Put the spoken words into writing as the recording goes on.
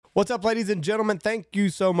What's up, ladies and gentlemen? Thank you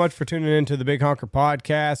so much for tuning in to the Big Honker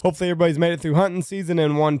Podcast. Hopefully everybody's made it through hunting season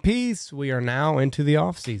in one piece. We are now into the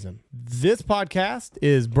off season. This podcast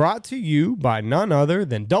is brought to you by none other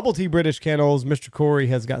than Double T British Kennels. Mr. Corey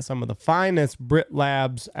has got some of the finest Brit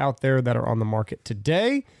Labs out there that are on the market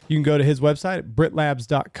today. You can go to his website at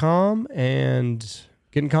britlabs.com and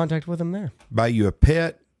get in contact with him there. Buy you a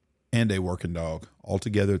pet and a working dog all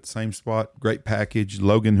together at the same spot. Great package.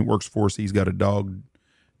 Logan, who works for us, he's got a dog,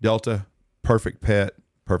 Delta, perfect pet,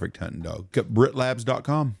 perfect hunting dog.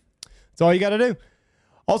 britlabs.com. That's all you got to do.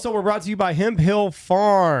 Also, we're brought to you by Hemp Hill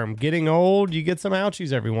Farm. Getting old, you get some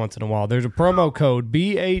ouchies every once in a while. There's a promo code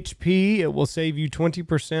BHP. It will save you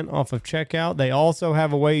 20% off of checkout. They also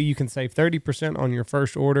have a way you can save 30% on your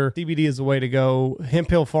first order. CBD is the way to go. Hemp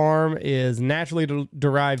Hill Farm is naturally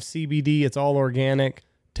derived CBD. It's all organic.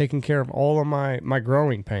 Taking care of all of my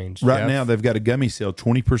growing pains. Right Jeff. now, they've got a gummy sale,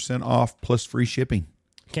 20% off plus free shipping.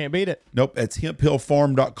 Can't beat it. Nope, that's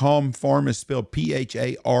hemphillfarm.com. Farm is spelled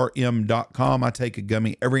PHARM.com. I take a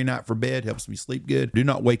gummy every night for bed. Helps me sleep good. Do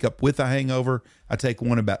not wake up with a hangover. I take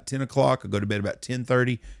one about 10 o'clock. I go to bed about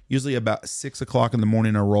 10:30. Usually about 6 o'clock in the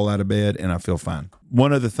morning, I roll out of bed and I feel fine.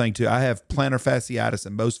 One other thing, too. I have plantar fasciitis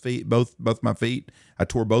in both feet, both my feet. I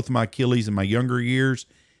tore both of my Achilles in my younger years.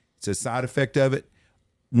 It's a side effect of it.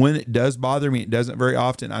 When it does bother me, it doesn't very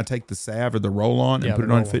often. I take the salve or the roll-on and put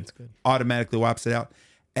it on fit. Automatically wipes it out.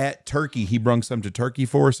 At Turkey, he brung some to Turkey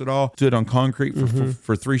for us at all. Stood on concrete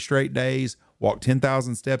for 3 straight days. Walked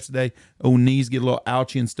 10,000 steps a day. Oh, knees get a little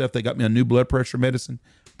ouchy and stuff. They got me on new blood pressure medicine.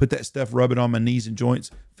 Put that stuff, rub it on my knees and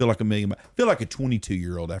joints. Feel like a million. Feel like a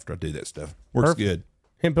 22-year-old after I do that stuff. Works good.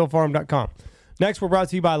 Hemphillfarm.com. Next, we're brought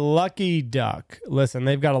to you by Lucky Duck. Listen,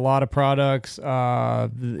 they've got a lot of products.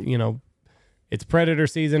 It's predator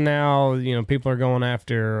season now. You know, people are going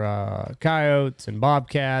after coyotes and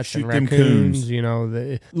bobcats Shoot and them raccoons. coons. You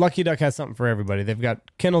know, Lucky Duck has something for everybody. They've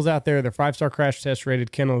got kennels out there. They're 5-star crash test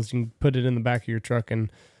rated kennels. You can put it in the back of your truck and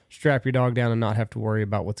strap your dog down and not have to worry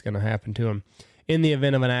about what's going to happen to him in the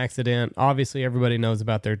event of an accident. Obviously, everybody knows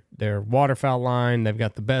about their waterfowl line. They've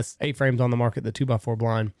got the best A-frames on the market, the 2x4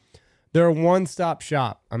 blind. They're a one-stop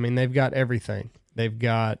shop. I mean, they've got everything. They've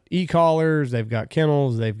got e-collars, they've got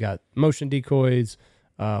kennels, they've got motion decoys.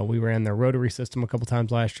 We ran their rotary system a couple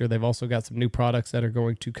times last year. They've also got some new products that are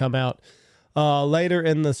going to come out later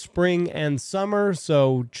in the spring and summer.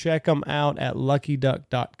 So check them out at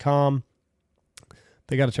luckyduck.com.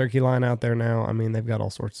 They got a turkey line out there now. I mean, they've got all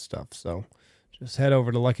sorts of stuff. So just head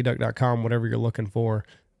over to luckyduck.com, whatever you're looking for.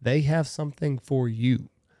 They have something for you.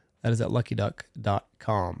 That is at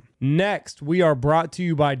luckyduck.com. Next, we are brought to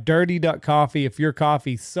you by Dirty Duck Coffee. If your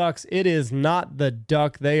coffee sucks, it is not the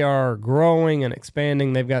duck. They are growing and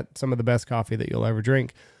expanding. They've got some of the best coffee that you'll ever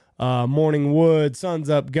drink. Morning Wood, Suns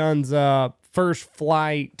Up, Guns Up, First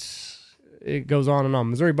Flight. It goes on and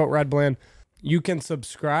on. Missouri Boat Ride Blend. You can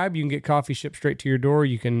subscribe. You can get coffee shipped straight to your door.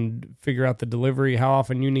 You can figure out the delivery, how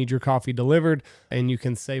often you need your coffee delivered, and you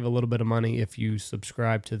can save a little bit of money if you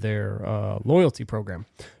subscribe to their loyalty program.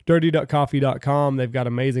 DirtyDuckCoffee.com. They've got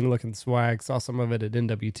amazing looking swag. Saw some of it at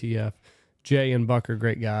NWTF. Jay and Buck are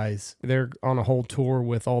great guys. They're on a whole tour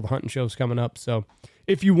with all the hunting shows coming up. So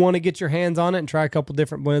if you want to get your hands on it and try a couple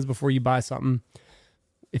different blends before you buy something,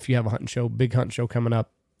 if you have a hunting show, big hunting show coming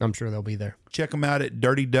up, I'm sure they'll be there. Check them out at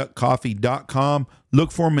dirtyduckcoffee.com.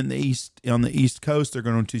 Look for them on the East Coast. They're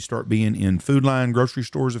going to start being in Food Line, grocery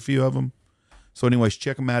stores, a few of them. So anyways,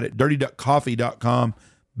 check them out at dirtyduckcoffee.com.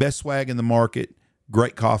 Best swag in the market.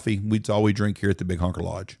 Great coffee. It's all we drink here at the Big Honker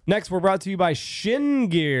Lodge. Next, we're brought to you by Shin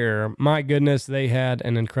Gear. My goodness, they had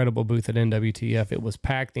an incredible booth at NWTF. It was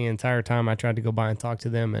packed the entire time. I tried to go by and talk to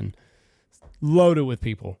them and loaded with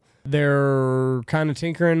people. They're kind of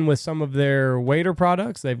tinkering with some of their wader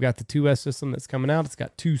products. They've got the 2S system that's coming out. It's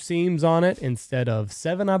got 2 seams on it instead of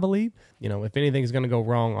 7, I believe. You know, if anything's going to go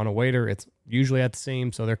wrong on a wader, it's usually at the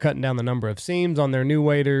seam. So they're cutting down the number of seams on their new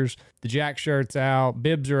waders. The jack shirt's out.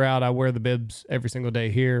 Bibs are out. I wear the bibs every single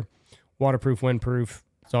day here. Waterproof, windproof.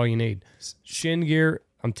 That's all you need. Shin Gear,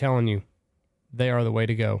 I'm telling you, they are the way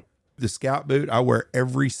to go. The Scout boot I wear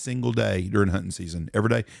every single day during hunting season. Every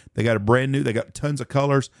day. They got a brand new. They got tons of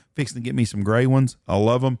colors. Fixing to get me some gray ones. I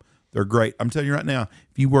love them. They're great. I'm telling you right now,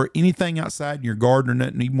 if you wear anything outside in your garden or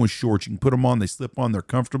nothing, even with shorts, you can put them on. They slip on. They're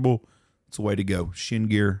comfortable. It's the way to go.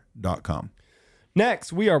 Shingear.com.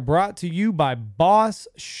 Next, we are brought to you by Boss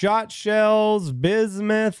Shot Shells.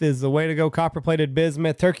 Bismuth is the way to go. Copper-plated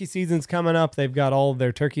bismuth. Turkey season's coming up. They've got all of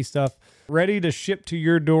their turkey stuff ready to ship to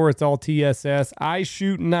your door. It's all TSS. I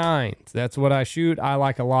shoot 9s. That's what I shoot. I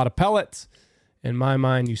like a lot of pellets. In my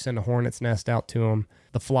mind, you send a hornet's nest out to them.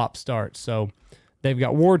 The flop starts. So They've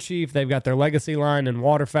got War Chief. They've got their Legacy line and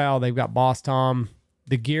waterfowl. They've got Boss Tom.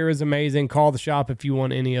 The gear is amazing. Call the shop if you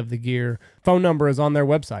want any of the gear. Phone number is on their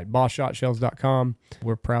website, bossshotshells.com.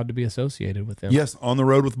 We're proud to be associated with them. Yes, On the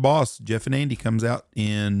Road with Boss. Jeff and Andy comes out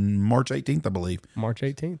in March 18th, I believe. March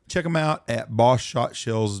 18th. Check them out at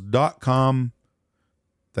bossshotshells.com.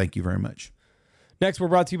 Thank you very much. Next, we're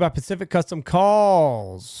brought to you by Pacific Custom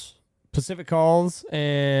Calls. Pacific Calls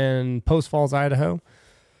in Post Falls, Idaho.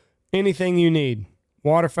 Anything you need.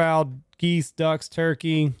 Waterfowl, geese, ducks,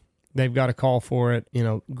 turkey. They've got a call for it. You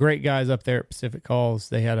know, great guys up there at Pacific Calls.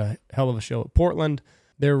 They had a hell of a show at Portland.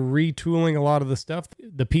 They're retooling a lot of the stuff.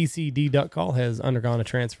 The PCD duck call has undergone a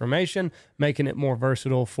transformation, making it more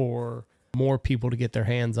versatile for more people to get their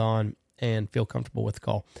hands on and feel comfortable with the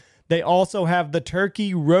call. They also have the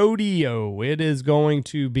Turkey Rodeo. It is going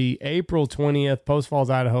to be April 20th, Post Falls,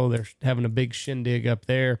 Idaho. They're having a big shindig up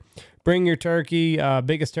there. Bring your turkey,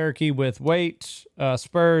 biggest turkey with weight,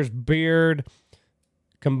 spurs, beard.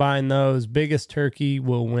 Combine those. Biggest turkey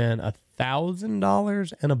will win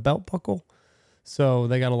 $1,000 and a belt buckle. So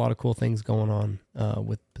they got a lot of cool things going on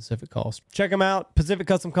with Pacific Calls. Check them out,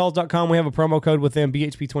 pacificcustomcalls.com. We have a promo code with them,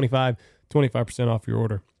 BHP25, 25% off your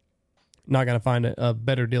order. Not going to find a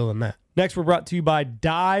better deal than that. Next, we're brought to you by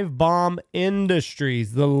Dive Bomb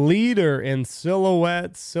Industries, the leader in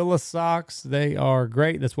silhouette, Silla socks. They are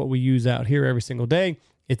great. That's what we use out here every single day.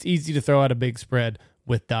 It's easy to throw out a big spread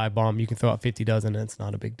with Dive Bomb. You can throw out 50 dozen and it's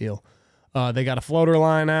not a big deal. They got a floater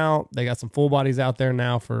line out. They got some full bodies out there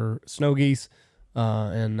now for snow geese.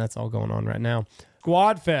 And that's all going on right now.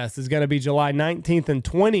 Squad Fest is going to be July 19th and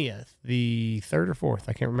 20th, the 3rd or 4th.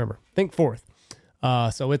 I can't remember. I think 4th.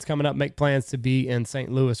 So it's coming up. Make plans to be in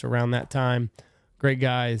St. Louis around that time. Great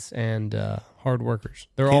guys and hard workers.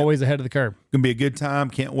 They're always ahead of the curve. Going to be a good time.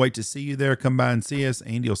 Can't wait to see you there. Come by and see us.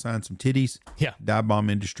 Andy will sign some titties. Yeah.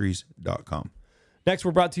 DiveBombIndustries.com. Next,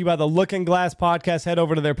 we're brought to you by the Looking Glass Podcast. Head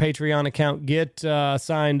over to their Patreon account. Get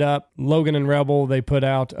signed up. Logan and Rebel, they put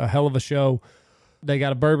out a hell of a show. They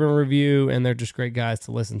got a bourbon review, and they're just great guys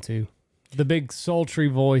to listen to. The big sultry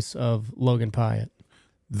voice of Logan Pyatt.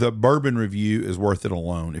 The bourbon review is worth it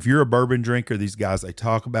alone. If you're a bourbon drinker, these guys, they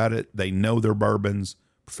talk about it. They know their bourbons.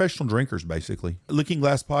 Professional drinkers, basically. Looking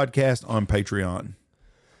Glass Podcast on Patreon.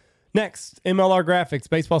 Next, MLR Graphics.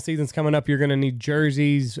 Baseball season's coming up. You're going to need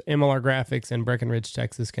jerseys. MLR Graphics in Breckenridge,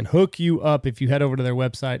 Texas can hook you up if you head over to their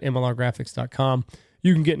website, mlrgraphics.com.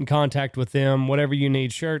 You can get in contact with them. Whatever you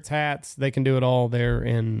need, shirts, hats, they can do it all there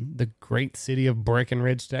in the great city of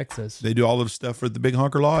Breckenridge, Texas. They do all of the stuff for the Big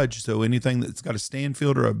Honker Lodge. So anything that's got a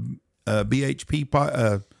Stanfield or a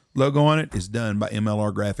BHP logo on it is done by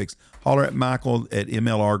MLR Graphics. Holler at Michael at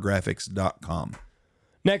mlrgraphics.com.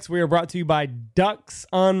 Next, we are brought to you by Ducks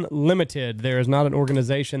Unlimited. There is not an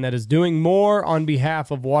organization that is doing more on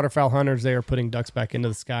behalf of waterfowl hunters. They are putting ducks back into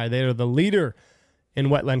the sky. They are the leader in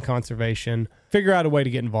wetland conservation. Figure out a way to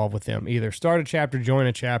get involved with them. Either start a chapter, join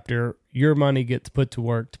a chapter. Your money gets put to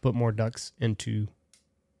work to put more ducks into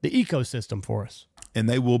the ecosystem for us. And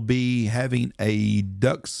they will be having a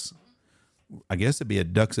ducks, I guess it'd be a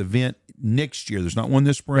ducks event next year. There's not one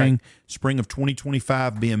this spring. Right. Spring of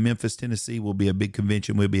 2025, be in Memphis, Tennessee, will be a big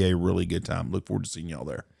convention. Will be a really good time. Look forward to seeing y'all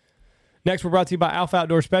there. Next, we're brought to you by Alpha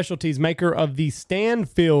Outdoor Specialties, maker of the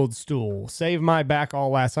Stanfield stool. Saved my back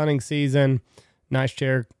all last hunting season. Nice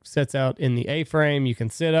chair, sets out in the A-frame. You can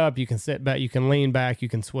sit up, you can sit back, you can lean back, you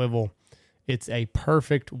can swivel. It's a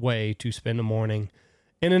perfect way to spend a morning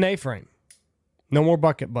in an A-frame. No more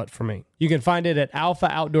bucket butt for me. You can find it at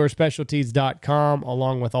alphaoutdoorspecialties.com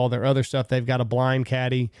along with all their other stuff. They've got a blind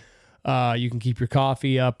caddy. You can keep your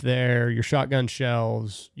coffee up there, your shotgun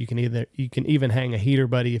shells. You can even hang a heater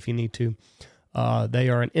buddy if you need to. They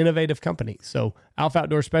are an innovative company. So Alpha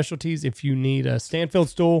Outdoor Specialties if you need a Stanfield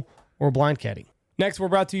stool or a blind caddy. Next, we're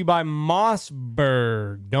brought to you by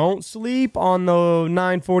Mossberg. Don't sleep on the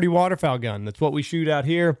 940 waterfowl gun. That's what we shoot out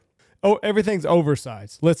here. Oh, everything's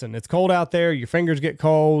oversized. Listen, it's cold out there. Your fingers get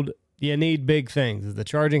cold. You need big things. The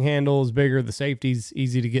charging handle is bigger. The safety's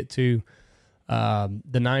easy to get to.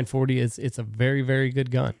 The 940 it's a very, very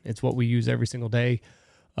good gun. It's what we use every single day.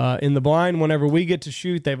 In the blind, whenever we get to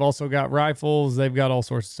shoot, they've also got rifles. They've got all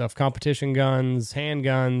sorts of stuff. Competition guns,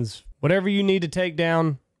 handguns, whatever you need to take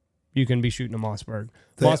down, you can be shooting a Mossberg.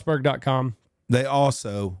 Mossberg.com. They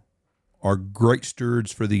also are great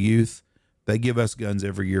stewards for the youth. They give us guns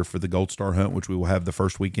every year for the Gold Star hunt, which we will have the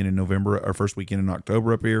first weekend in November or first weekend in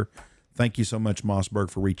October up here. Thank you so much, Mossberg,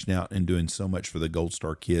 for reaching out and doing so much for the Gold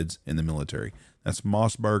Star kids in the military. That's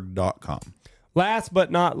mossberg.com. Last but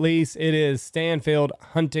not least, it is Stanfield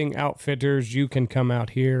Hunting Outfitters. You can come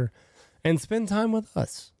out here and spend time with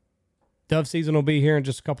us. Dove season will be here in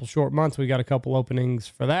just a couple short months. We got a couple openings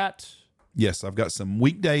for that. Yes, I've got some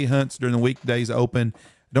weekday hunts during the weekdays open. I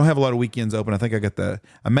don't have a lot of weekends open. I think I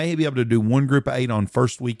may be able to do one group of 8 on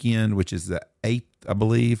first weekend, which is the 8th, I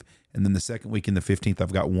believe. And then the second weekend, the 15th,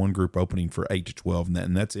 I've got one group opening for 8 to 12,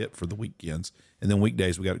 and that's it for the weekends. And then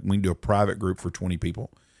weekdays, we can do a private group for 20 people.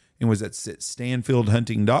 Anyways, that's at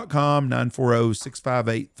stanfieldhunting.com,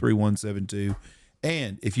 940-658-3172.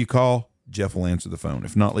 And if you call, Jeff will answer the phone.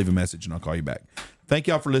 If not, leave a message and I'll call you back. Thank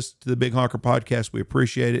y'all for listening to the Big Honker Podcast. We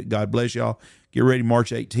appreciate it. God bless y'all. Get ready.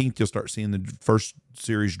 March 18th, you'll start seeing the first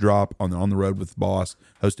series drop on the Road with the Boss,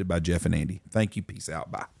 hosted by Jeff and Andy. Thank you. Peace out.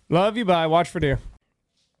 Bye. Love you. Bye. Watch for deer.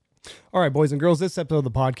 All right, boys and girls, this episode of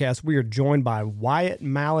the podcast, we are joined by Wyatt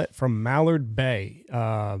Mallett from Mallard Bay.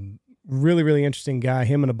 Really, really interesting guy.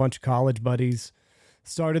 Him and a bunch of college buddies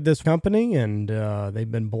started this company, and they've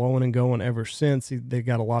been blowing and going ever since. They've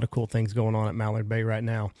got a lot of cool things going on at Mallard Bay right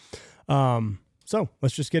now. So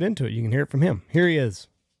let's just get into it. You can hear it from him. Here he is,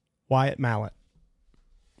 Wyatt Mallett.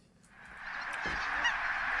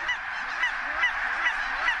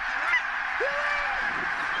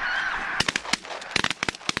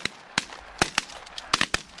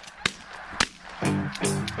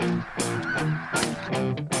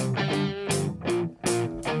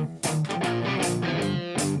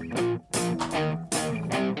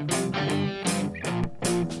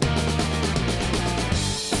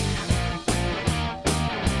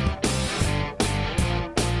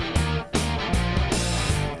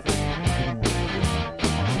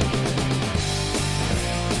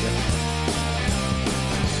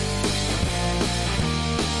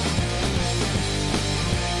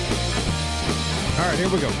 Here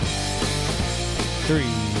we go. 3,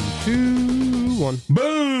 2, 1.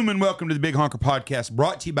 Boom, and welcome to the Big Honker Podcast,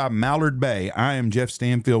 brought to you by Mallard Bay. I am Jeff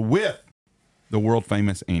Stanfield with the world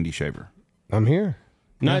famous Andy Shaver. I'm here.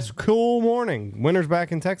 Nice, cool morning. Winter's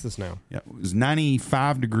back in Texas now. Yeah, it was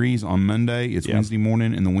 95 degrees on Monday. It's Wednesday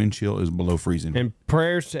morning, and the wind chill is below freezing. And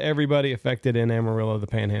prayers to everybody affected in Amarillo, the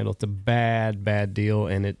Panhandle. It's a bad, bad deal,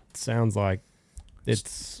 and it sounds like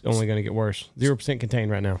it's only going to get worse. 0% contained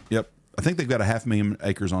right now. Yep. I think they've got 500,000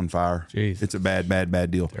 acres on fire. Jeez. It's a bad, bad,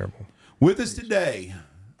 bad deal. Terrible. With us today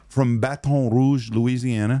from Baton Rouge,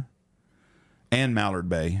 Louisiana, and Mallard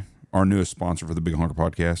Bay, our newest sponsor for the Big Honker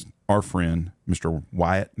Podcast, our friend, Mr.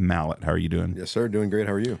 Wyatt Mallett. How are you doing? Yes, sir. Doing great.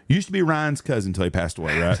 How are you? Used to be Ryan's cousin until he passed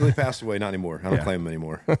away, right? Until he passed away. Not anymore. I don't claim him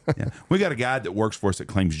anymore. Yeah. We got a guy that works for us that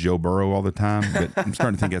claims Joe Burrow all the time, but I'm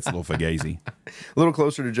starting to think that's a little fugazi. A little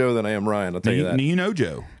closer to Joe than I am Ryan, I'll tell you that. You know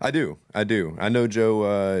Joe. I do. I know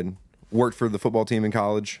Joe worked for the football team in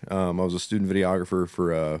college. I was a student videographer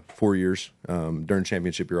for 4 years during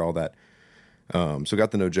championship year, all that. So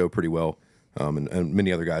got to know Joe pretty well and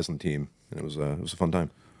many other guys on the team. And it was a fun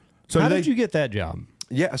time. So how did you get that job?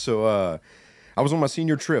 Yeah, so I was on my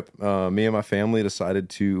senior trip. Me and my family decided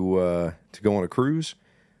to go on a cruise.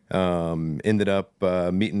 Ended up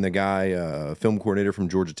meeting the guy, film coordinator from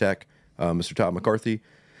Georgia Tech, Mr. Todd McCarthy.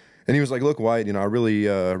 And he was like, "Look, Wyatt, I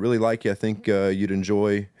really like you. I think you'd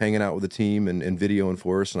enjoy hanging out with the team and videoing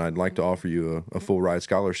for us, and I'd like to offer you a full ride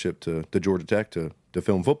scholarship to Georgia Tech to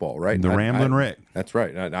film football." Right, the Ramblin' Wreck. That's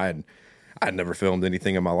right. I'd never filmed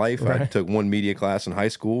anything in my life. Right. I took one media class in high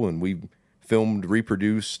school, and we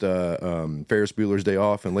reproduced Ferris Bueller's Day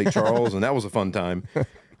Off in Lake Charles, and that was a fun time.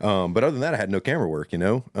 But other than that, I had no camera work,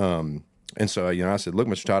 and so I said, "Look,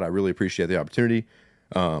 Mr. Todd, I really appreciate the opportunity."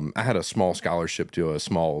 I had a small scholarship to a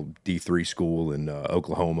small D3 school in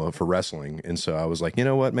Oklahoma for wrestling. And so I was like, you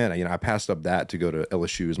know what, man, I passed up that to go to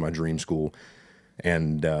LSU as my dream school.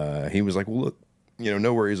 And he was like, well, look,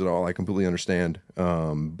 no worries at all. I completely understand.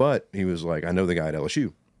 But he was like, I know the guy at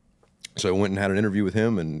LSU. So I went and had an interview with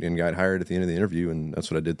him and got hired at the end of the interview. And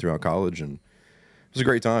that's what I did throughout college. And it was a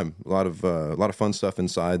great time. A lot of fun stuff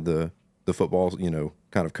inside the football,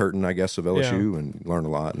 kind of curtain, I guess, of LSU, and learned a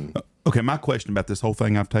lot. And okay, my question about this whole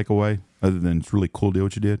thing I've taken away, other than it's really cool deal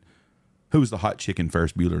what you did, who was the hot chick in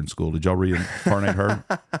Ferris Bueller in school? Did y'all reincarnate her?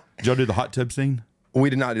 Did y'all do the hot tub scene? We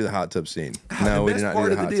did not do the hot tub scene. No, we did not do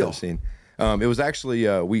the hot tub scene. It was actually,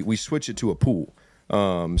 we switched it to a pool.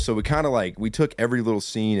 So we kind of we took every little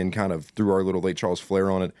scene and kind of threw our little Lake Charles flair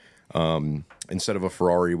on it. Instead of a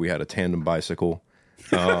Ferrari, we had a tandem bicycle.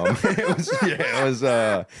 I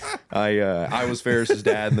was Ferris's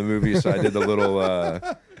dad in the movie, so I did the little,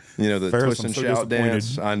 the Ferris, twist and so shout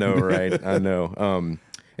dance. I know, right? I know.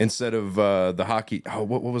 Instead of the hockey,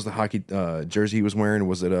 what was the hockey jersey he was wearing?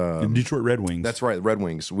 Was it the Detroit Red Wings? That's right, the Red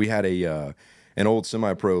Wings. We had an old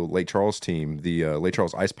semi-pro Lake Charles team, the Lake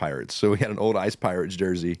Charles Ice Pirates. So we had an old Ice Pirates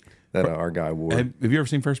jersey that our guy wore. Have you ever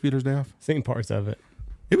seen Ferris Bueller's Day Off? Seen parts of it.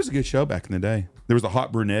 It was a good show back in the day. There was a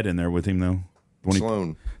hot brunette in there with him, though.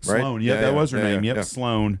 Sloan, right? Sloan, yeah, that was her name. Yep,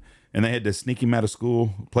 Sloan. And they had to sneak him out of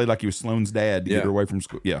school, played like he was Sloan's dad to get her away from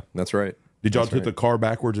school. Yeah. That's right. Did y'all put the car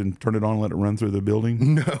backwards and turn it on and let it run through the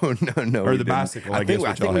building? No. Or the bicycle, I guess.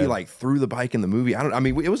 I think we like threw the bike in the movie.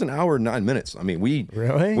 It was an hour and 9 minutes. I mean, we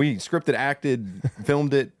scripted, acted,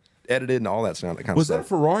 filmed it, edited, and all that kind of stuff. Was that a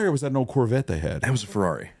Ferrari or was that an old Corvette they had? That was a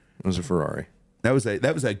Ferrari. It was a Ferrari. That was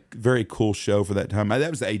a very cool show for that time. That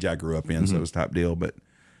was the age I grew up in, so it was top deal. But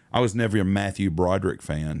I was never a Matthew Broderick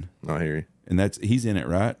fan. I hear you. And he's in it,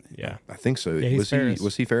 right? Yeah, I think so. Yeah,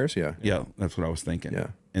 was he Ferris? Yeah. Yeah, that's what I was thinking. Yeah.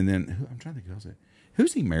 And then I'm trying to think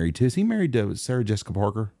who's he married to? Is he married to Sarah Jessica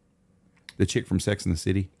Parker, the chick from Sex and the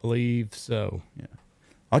City? Believe so. Yeah.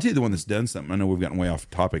 I'll tell you the one that's done something. I know we've gotten way off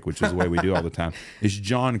topic, which is the way we do all the time. It's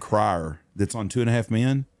John Cryer that's on 2.5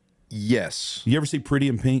 Men. Yes. You ever see Pretty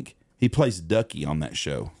in Pink? He plays Ducky on that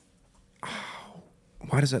show.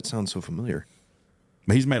 Why does that sound so familiar?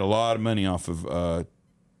 But he's made a lot of money off of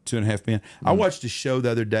 2.5 Men. I watched a show the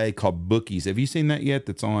other day called Bookies. Have you seen that yet?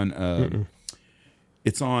 That's on.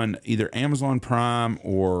 It's on either Amazon Prime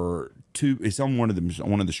or it's on one of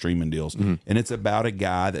the streaming deals, and it's about a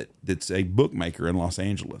guy that's a bookmaker in Los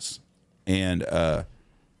Angeles, and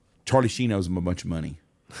Charlie Sheen owes him a bunch of money,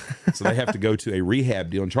 so they have to go to a rehab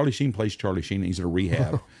deal. And Charlie Sheen plays Charlie Sheen, and he's at a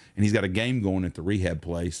rehab, and he's got a game going at the rehab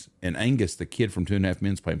place. And Angus, the kid from 2.5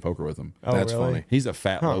 Men's, playing poker with him. Oh, That's really? funny. He's a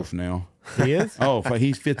fat loaf now. He is? Oh,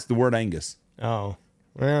 he fits the word Angus. Oh,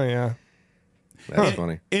 well, yeah. That's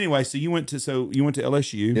funny. Anyway, so you went to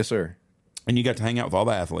LSU. Yes, sir. And you got to hang out with all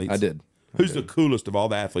the athletes. I did. Who's the coolest of all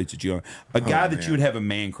the athletes that you? A guy that you would have a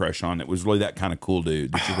man crush on that was really that kind of cool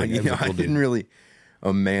dude. That you think that was a cool I dude? didn't really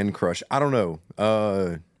a man crush. I don't know.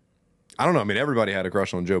 I don't know. I mean, everybody had a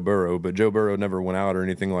crush on Joe Burrow, but Joe Burrow never went out or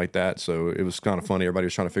anything like that. So it was kind of funny. Everybody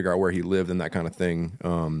was trying to figure out where he lived and that kind of thing.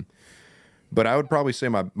 But I would probably say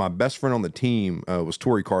my best friend on the team was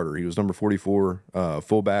Torrey Carter. He was number 44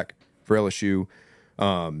 fullback for LSU.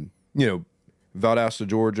 Valdosta,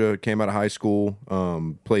 Georgia, came out of high school,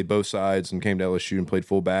 played both sides and came to LSU and played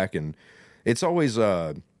fullback. And it's always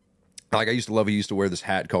like I used to love, he used to wear this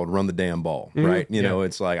hat called Run the Damn Ball, right? You know,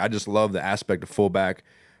 it's like I just love the aspect of fullback.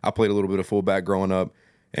 I played a little bit of fullback growing up,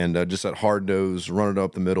 and just that hard nose, run it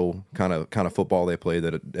up the middle kind of football they play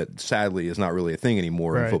that sadly is not really a thing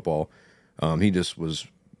anymore in football. He just was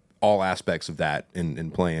all aspects of that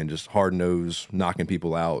in playing, just hard nose, knocking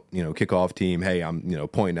people out, kickoff team. Hey, I'm,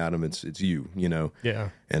 pointing at them. It's you, Yeah.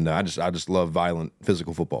 And I just love violent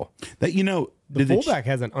physical football. That the fullback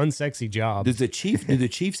has an unsexy job. Do the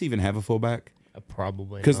Chiefs even have a fullback?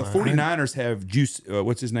 Probably because the 49ers have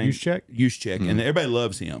what's his name? Juszczyk, and everybody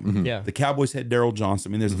loves him. Yeah. The Cowboys had Daryl Johnson.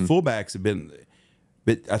 I mean, there's fullbacks have been,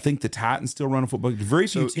 but I think the Titans still run a fullback. Very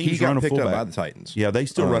few teams run a fullback. He got picked up by the Titans. Yeah, they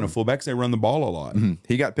still run a fullback. They run the ball a lot.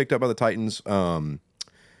 He got picked up by the Titans, and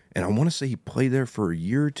I want to say he played there for a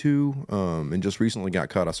year or two, and just recently got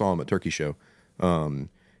cut. I saw him at Turkey Show.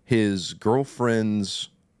 His girlfriend's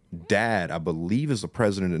dad, I believe, is the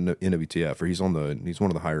president of NWTF, or he's one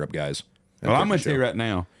of the higher up guys. Well, I'm going to tell you right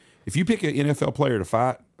now, if you pick an NFL player to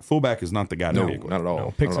fight, fullback is not the guy to pick. Not at all.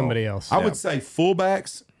 No, pick somebody else. I would say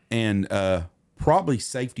fullbacks and probably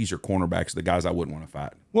safeties or cornerbacks are the guys I wouldn't want to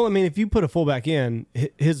fight. Well, I mean, if you put a fullback in,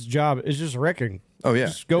 his job is just wrecking. Oh, yeah.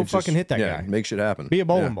 Just go hit that guy. Make shit happen. Be a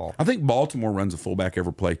bowling ball. I think Baltimore runs a fullback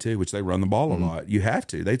every play too, which they run the ball a lot. You have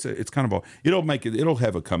to. It's kind of it'll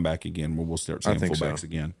have a comeback again where we'll start seeing fullbacks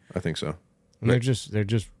again. I think so. And they're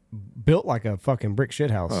just built like a fucking brick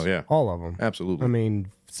shit house. Oh, yeah. All of them. Absolutely. I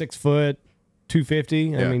mean, 6 foot,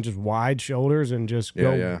 250. I mean, just wide shoulders and just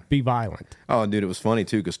go be violent. Oh, dude, it was funny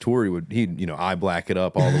too because Torrey he'd eye black it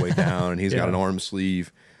up all the way down, and he's got an arm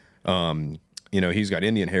sleeve. He's got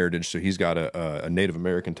Indian heritage, so he's got a Native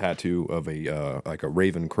American tattoo of like a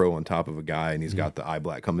raven crow on top of a guy, and he's got the eye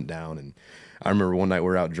black coming down. And I remember one night we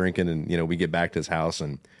were out drinking, and we get back to his house,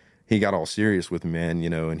 and he got all serious with me, man.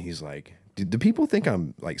 And he's like, do people think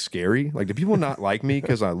I'm like scary? Like, do people not like me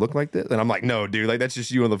because I look like this? And I'm like, no, dude, like that's just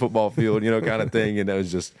you on the football field, kind of thing. And that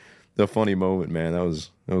was just the funny moment, man. That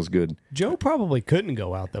was good. Joe probably couldn't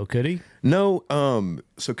go out though, could he? No.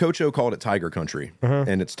 So Coach O called it Tiger Country,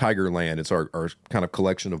 and it's Tiger Land. It's our kind of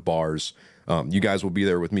collection of bars. You guys will be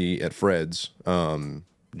there with me at Fred's,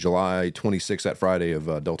 July 26th, that Friday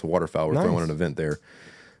of Delta Waterfowl. We're throwing an event there.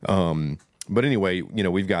 But anyway,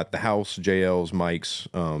 we've got the house, JL's, Mike's,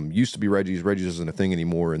 used to be Reggie's. Reggie's isn't a thing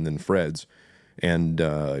anymore, and then Fred's. And,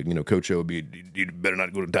 Coach O would be, you better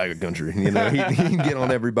not go to Tiger Country. He'd get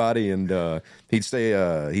on everybody, and he'd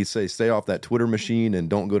say, stay off that Twitter machine and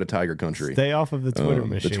don't go to Tiger Country. Stay off of the Twitter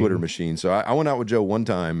machine. The Twitter machine. So I went out with Joe one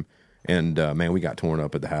time, And man, we got torn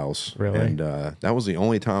up at the house. Really? And that was the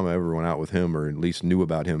only time I ever went out with him, or at least knew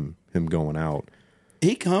about him going out.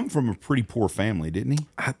 He come from a pretty poor family, didn't he?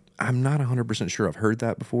 I'm not 100% sure. I've heard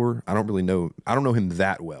that before. I don't really know. I don't know him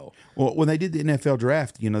that well. Well, when they did the NFL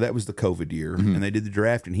draft, that was the COVID year, and they did the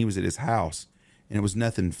draft, and he was at his house, and it was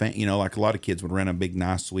nothing, like a lot of kids would rent a big,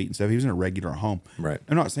 nice suite and stuff. He was in a regular home. Right.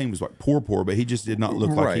 I'm not saying he was like poor, but he just did not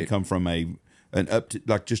look like he come from an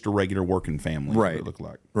like just a regular working family. Right. It looked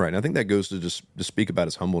like. Right. And I think that goes to just to speak about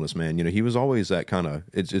his humbleness, man. He was always that kind of,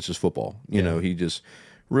 it's just football. You know, he just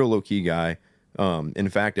real low key guy. In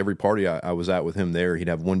fact, every party I was at with him there, he'd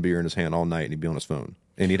have one beer in his hand all night and he'd be on his phone.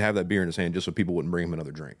 And he'd have that beer in his hand just so people wouldn't bring him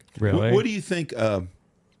another drink. Really? What do you think?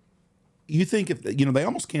 You think if they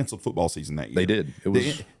almost canceled football season that year? They did. It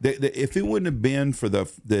was if it wouldn't have been for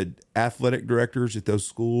the athletic directors at those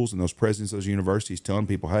schools and those presidents of those universities telling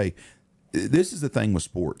people, hey, this is the thing with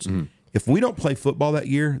sports. If we don't play football that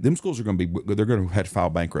year, them schools are going to they're going to have to file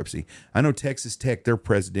bankruptcy. I know Texas Tech, their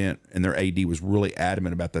president and their AD was really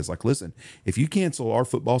adamant about this. Like, listen, if you cancel our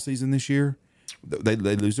football season this year, they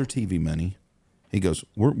lose their TV money. He goes,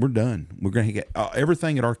 we're done. We're going to get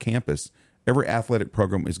everything at our campus. Every athletic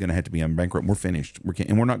program is going to have to be on bankrupt. We're finished.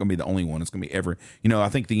 And we're not going to be the only one. It's going to be every. I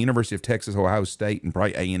think the University of Texas, Ohio State, and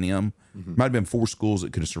probably A&M might have been 4 schools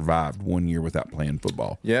that could have survived 1 year without playing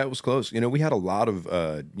football. Yeah, it was close. We had a lot of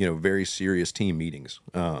very serious team meetings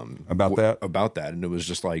About that, and it was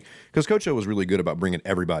just like, because Coach O was really good about bringing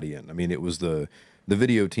everybody in. I mean, it was the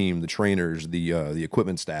video team, the trainers, the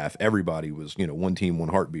equipment staff. Everybody was one team, one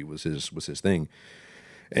heartbeat was his thing.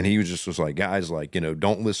 And he was like, guys, like,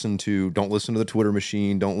 don't listen to the Twitter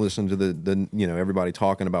machine. Don't listen to the everybody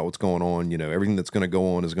talking about what's going on. Everything that's going to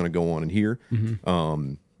go on is going to go on in here.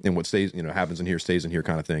 And what stays, happens in here stays in here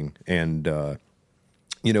kind of thing. And,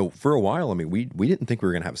 for a while, I mean, we didn't think we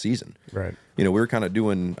were going to have a season. Right. We were kind of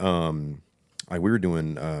doing,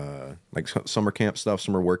 like summer camp stuff,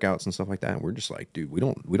 summer workouts and stuff like that. And we're just like, dude, we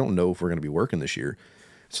don't know if we're going to be working this year.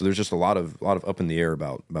 So there's just a lot of up in the air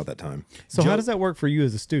about that time. So how does that work for you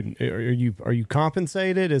as a student? Are you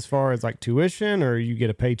compensated as far as like tuition, or you get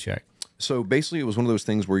a paycheck? So basically, it was one of those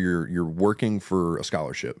things where you're working for a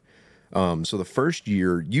scholarship. So the first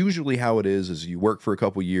year, usually how it is you work for a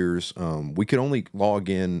couple years. We could only log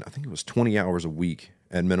in, I think it was 20 hours a week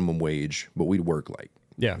at minimum wage, but we'd work like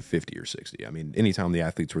 50 or 60. I mean, anytime the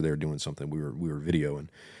athletes were there doing something, we were videoing,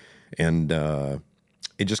 and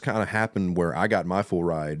it just kind of happened where I got my full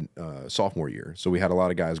ride sophomore year. So we had a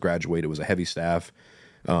lot of guys graduate. It was a heavy staff.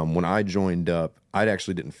 When I joined up, I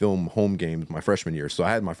actually didn't film home games my freshman year. So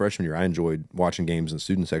I had my freshman year. I enjoyed watching games in the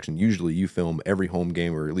student section. Usually you film every home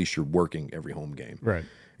game, or at least you're working every home game. Right.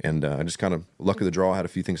 And I just kind of, luck of the draw, had a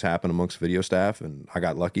few things happen amongst video staff, and I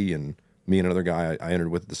got lucky. And me and another guy I entered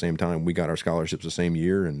with at the same time, we got our scholarships the same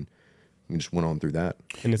year, and we just went on through that.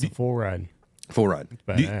 And it's a full ride. Full ride.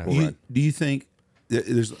 Do you think...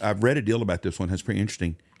 I've read a deal about this one. That's pretty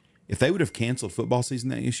interesting. If they would have canceled football season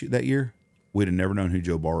that year, we'd have never known who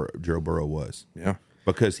Joe Burrow was. Yeah,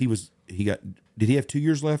 because did he have 2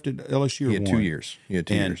 years left at LSU? He had 2 years.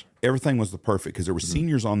 And everything was the perfect, because there were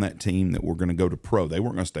seniors on that team that were going to go to pro. They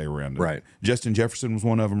weren't going to stay around. Right. Justin Jefferson was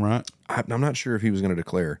one of them, right? I'm not sure if he was going to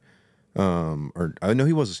declare. Or I know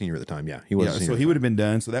he was a senior at the time. Yeah, he was. Yeah, so he would have been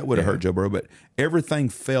done. So that would have hurt Joe Burrow. But everything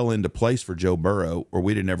fell into place for Joe Burrow, or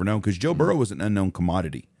we'd have never known, because Joe Burrow was an unknown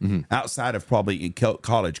commodity. Outside of probably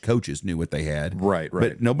college coaches knew what they had. Right.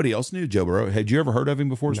 But nobody else knew Joe Burrow. Had you ever heard of him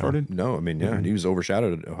before it started? No, I mean, he was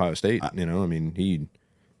overshadowed at Ohio State. No one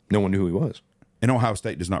knew who he was. And Ohio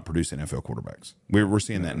State does not produce NFL quarterbacks. We're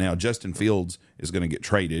seeing that now. Justin Fields is going to get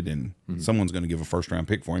traded, and someone's going to give a first-round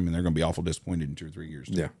pick for him, and they're going to be awful disappointed in 2 or 3 years.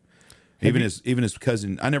 Yeah. Even his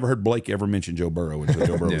cousin. I never heard Blake ever mention Joe Burrow until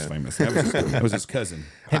Joe Burrow was famous. That was his cousin.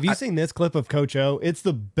 Have you seen this clip of Coach O? It's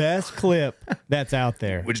the best clip that's out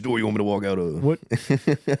there. Which door you want me to walk out of? What?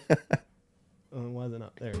 Why is it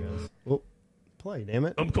not? There it goes. Well, play, damn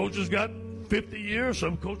it. Some coaches got 50 years.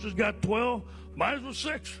 Some coaches got 12. Mine was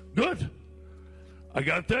 6. Good. I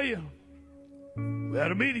got to tell you, we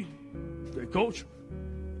had a meeting. Say, Coach,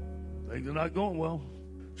 things are not going well.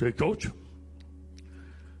 Say, Coach,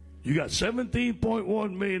 you got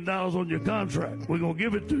 $17.1 million on your contract. We're going to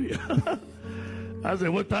give it to you. I said,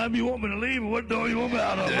 what time you want me to leave and what door you want me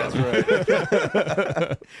out of? That's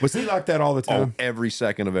right. Was he like that all the time? Every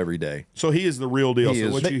second of every day. So he is the real deal.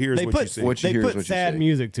 So what you hear is what you see. What you They hear is put what you sad see.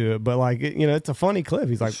 music to it, but like it's a funny clip.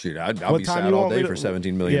 He's like, Shoot, I'll be sad all day for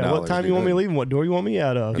 $17 million. Yeah, what time you want me to leave and what door you want me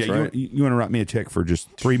out of? That's Yeah, right. you want to write me a check for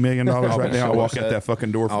just $3 million right now? I'll walk out that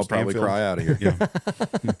fucking door. I'll probably cry out of here. Yeah.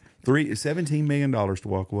 $17 million to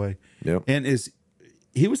walk away. Yep. And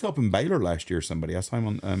He was helping Baylor last year. Somebody I saw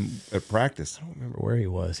him on at practice. I don't remember where he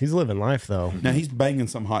was. He's living life though. Now he's banging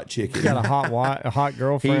some hot chick. He's got a hot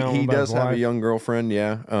girlfriend. He does have a young girlfriend.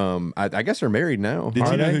 Yeah. I guess they're married now. Did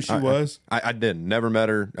you know who she was? I didn't. Never met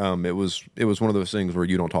her. It was one of those things where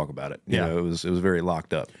you don't talk about it. You know, it was very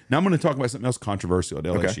locked up. Now I'm going to talk about something else controversial at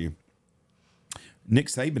LSU. Okay. Nick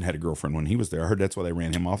Saban had a girlfriend when he was there. I heard that's why they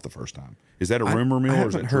ran him off the first time. Is that a rumor mill? I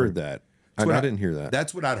haven't heard that. I didn't hear that.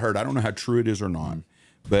 That's what I'd heard. I don't know how true it is or not.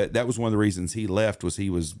 But that was one of the reasons he left was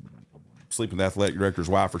he was sleeping with the athletic director's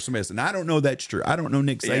wife or somebody else. And I don't know that's true. I don't know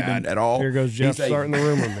Nick Saban at all. Here goes Jeff starting the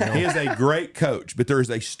rumor mill. He is a great coach, but there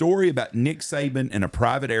is a story about Nick Saban in a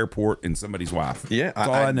private airport and somebody's wife. Yeah. That's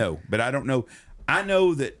all I know. But I don't know. I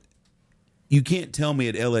know that you can't tell me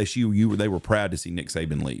at LSU they were proud to see Nick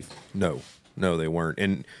Saban leave. No, they weren't.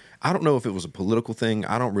 And I don't know if it was a political thing.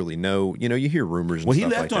 I don't really know. You know, you hear rumors and stuff like that.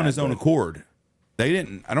 Well, he left on his own accord. They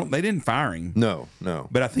didn't fire him. No.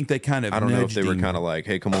 But I think they kind of I don't know if they were kind of like,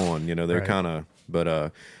 hey, come on, you know, they're kind of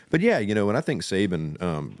but yeah, you know, and I think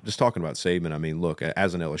Saban, just talking about Saban, I mean, look,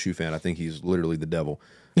 as an LSU fan, I think he's literally the devil.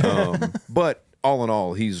 But all in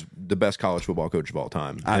all, he's the best college football coach of all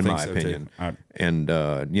time, in my opinion. And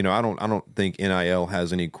you know, I don't think NIL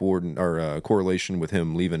has any correlation with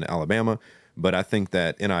him leaving Alabama, but I think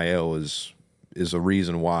that NIL is a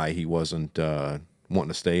reason why he wasn't wanting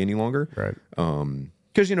to stay any longer. Right.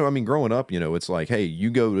 Because, you know, I mean, growing up, you know, it's like, hey, you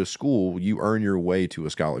go to school, you earn your way to a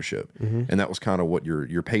scholarship. And that was kind of what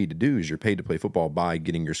you're paid to do, is you're paid to play football by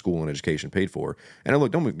getting your school and education paid for. And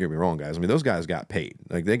look, don't get me wrong, guys. I mean, those guys got paid.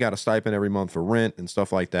 Like, they got a stipend every month for rent and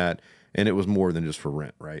stuff like that. And it was more than just for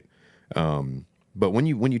rent, right? But when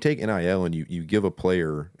you take NIL and you give a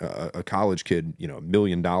player, a college kid, you know, $1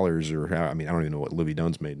 million or I mean, I don't even know what Livy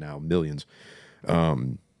Dunn's made now, millions.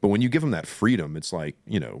 But when you give them that freedom, it's like,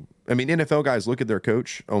 you know, I mean, NFL guys look at their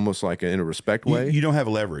coach almost like in a respect way. You don't have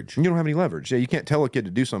leverage. You don't have any leverage. Yeah, you can't tell a kid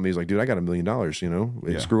to do something. He's like, dude, I got $1 million, you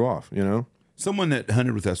know, screw off, you know. Someone that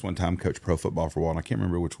hunted with us one time coached pro football for a while, and I can't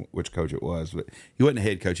remember which coach it was, but he wasn't a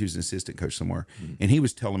head coach. He was an assistant coach somewhere. And he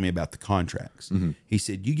was telling me about the contracts. He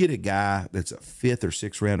said, you get a guy that's a 5th or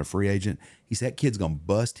 6th round of free agent, he said, that kid's going to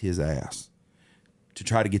bust his ass to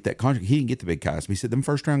try to get that contract. He didn't get the big guys. But he said, them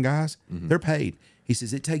first-round guys, they're paid. He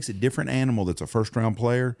says, it takes a different animal that's a first-round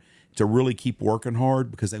player to really keep working hard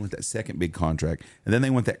because they want that second big contract. And then they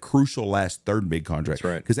want that crucial last third big contract.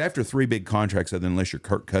 That's right. Because after 3 big contracts, unless you're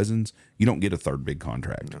Kirk Cousins, you don't get a third big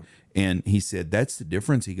contract. No. And he said, that's the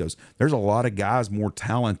difference. He goes, there's a lot of guys more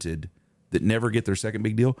talented that never get their second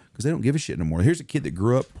big deal because they don't give a shit no more. Here's a kid that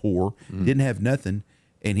grew up poor, didn't have nothing,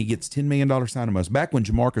 and he gets $10 million signing bonus. Back when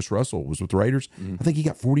Jamarcus Russell was with the Raiders, I think he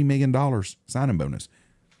got $40 million signing bonus.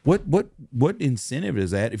 What incentive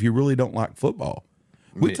is that if you really don't like football?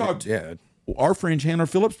 We talked. Yeah. Our friend Chandler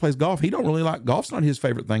Phillips plays golf. He don't really like golf's not his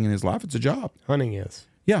favorite thing in his life. It's a job. Hunting is.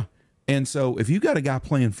 Yeah. And so if you got a guy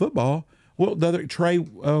playing football, well, the other Trey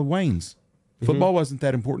Waynes, football wasn't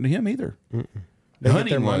that important to him either. They get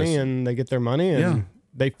their money and they get their money and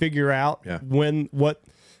they figure out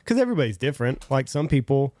because everybody's different. Like some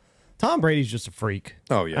people. Tom Brady's just a freak.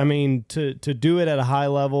 Oh, yeah. I mean, to do it at a high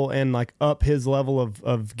level and like up his level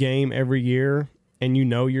of game every year and you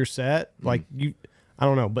know you're set, like I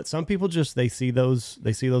don't know, but some people just they see those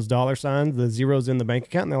dollar signs, the zeros in the bank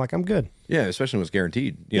account, and they're like, I'm good. Yeah, especially when it's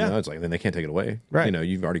guaranteed. You know, it's like then they can't take it away. Right. You know,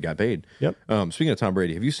 you've already got paid. Yep. Speaking of Tom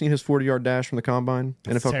Brady, have you seen his 40-yard dash from the combine?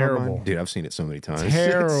 NFL terrible. combine? Dude, I've seen it so many times.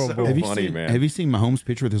 Terrible. It's so funny, man. Have you seen Mahomes'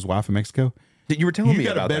 picture with his wife in Mexico? You were telling me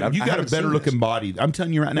about that. You got a better looking body. I'm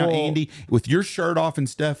telling you right now, Andy, with your shirt off and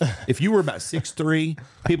stuff, if you were about 6'3",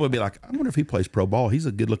 people would be like, I wonder if he plays pro ball. He's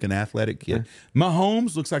a good looking athletic kid.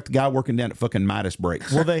 Mahomes looks like the guy working down at fucking Midas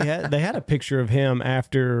Brakes. Well, they had a picture of him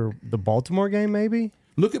after the Baltimore game, maybe.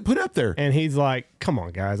 Put up there. And he's like, come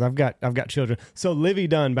on, guys, I've got children. So Livy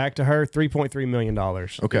Dunn, back to her, $3.3 million. Okay.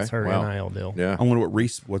 That's her NIL deal. Yeah. I wonder what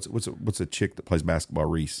Reese, what's a chick that plays basketball,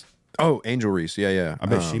 Reese? Oh, Angel Reese. Yeah. I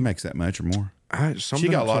bet she makes that much or more. She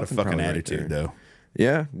got a lot of fucking attitude, though.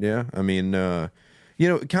 Yeah. I mean, you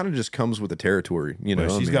know, it kind of just comes with the territory. You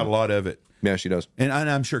know, she's got a lot of it. Yeah, she does. And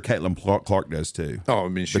I'm sure Caitlin Clark does, too. Oh, I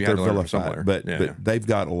mean, she had to learn from somewhere. But they've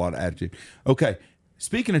got a lot of attitude. Okay,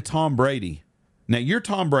 speaking of Tom Brady, now you're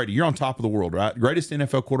Tom Brady. You're on top of the world, right? Greatest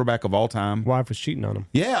NFL quarterback of all time. Wife was cheating on him.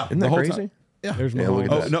 Yeah. Isn't that crazy? Time. Yeah, there's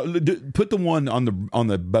look at that. Put the one on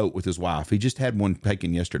the boat with his wife. He just had one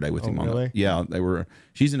taken yesterday with him. Really? They were.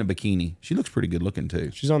 She's in a bikini. She looks pretty good looking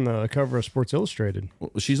too. She's on the cover of Sports Illustrated.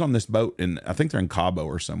 Well, she's on this boat, and I think they're in Cabo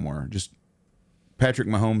or somewhere. Just Patrick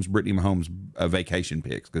Mahomes, Brittany Mahomes vacation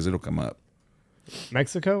pics because it'll come up.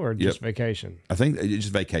 Mexico or just vacation? I think it's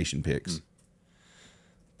just vacation pics.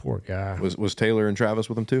 Poor guy. Was Taylor and Travis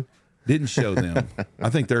with him too? Didn't show them. I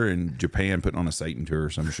think they're in Japan putting on a Satan tour or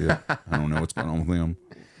some shit. I don't know what's going on with them.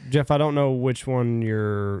 Jeff, I don't know which one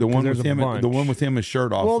you're. The one there's with a him. bunch. The one with him is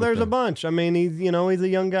shirt off. Well, with there's the, a bunch. I mean, he's a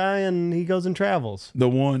young guy and he goes and travels.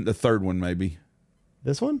 the third one maybe.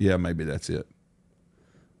 This one? Yeah, maybe that's it.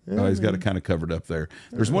 Oh, he's got it kind of covered up there.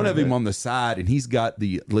 There's one of him on the side, and he's got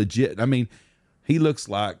the legit. I mean, he looks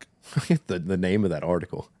like the name of that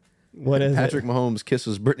article. What is Patrick it? Mahomes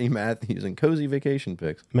kisses Brittany Matthews in cozy vacation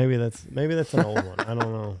pics. Maybe that's an old one. I don't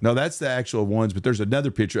know. no, that's the actual ones. But there's another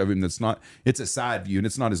picture of him that's not. It's a side view, and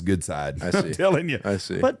it's not his good side. I see. I'm telling you. I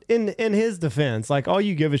see. But in his defense, like all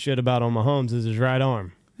you give a shit about on Mahomes is his right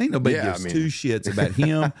arm. Ain't nobody Yeah, gives I mean- two shits about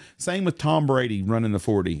him. Same with Tom Brady running the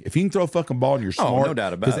 40. If you can throw a fucking ball and you're Oh, smart, no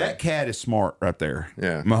doubt about because it. that cat is smart right there.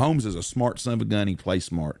 Yeah. Mahomes is a smart son of a gun. He plays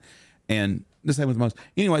smart. And the same with Mahomes.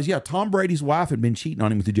 Anyways, yeah, Tom Brady's wife had been cheating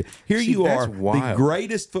on him with the Here See, you that's are, the wild.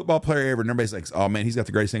 greatest football player ever. And everybody's like, oh man, he's got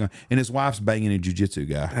the greatest thing on. And his wife's banging a jiu-jitsu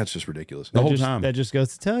guy That's just ridiculous. the whole Just- time. That just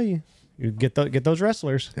goes to tell you. You get those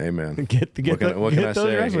wrestlers. Hey man, Get what can I those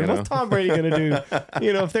say? wrestlers. You know? What's Tom Brady gonna do?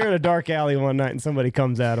 If they're in a dark alley one night and somebody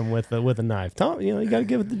comes at him with a knife, Tom, you got to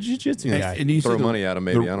give it the jiu-jitsu guy. And you Throw see the- money at him,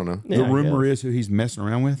 maybe. I don't know. The Yeah, I rumor guess. is who he's messing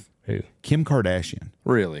around with? Who? Kim Kardashian.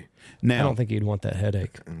 Really? Now, I don't think he'd want that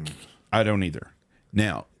headache. I don't either.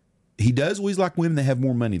 Now, he does always like women that have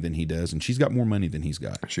more money than he does, and she's got more money than he's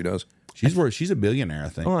got. She does. She's a billionaire, I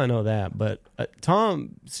think. Oh, I know that, but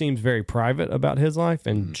Tom seems very private about his life,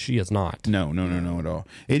 and she is not. No at all.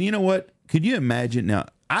 And you know what? Could you imagine? Now,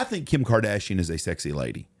 I think Kim Kardashian is a sexy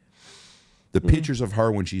lady. The pictures of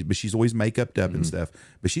her but she's always make-upped up and stuff.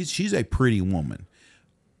 But she's a pretty woman.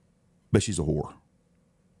 But she's a whore.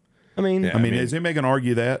 I mean, Yeah. I mean, is anybody going to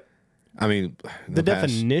argue that? I mean, the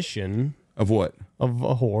definition Of what? of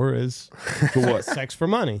a whore is For what? sex for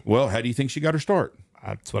money. Well, how do you think she got her start?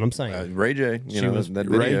 That's what I'm saying. Ray J. She was that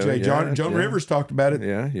Ray video, J. Joan yeah. Rivers talked about it.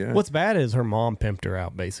 Yeah. What's bad is her mom pimped her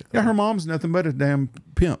out, basically. Yeah, her mom's nothing but a damn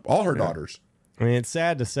pimp. All her daughters. I mean, it's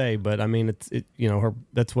sad to say, but I mean, her.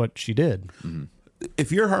 That's what she did.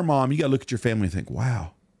 If you're her mom, you got to look at your family and think,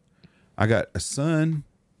 wow, I got a son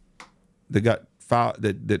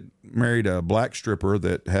that married a black stripper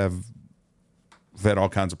that have had all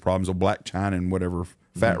kinds of problems, a black China and whatever,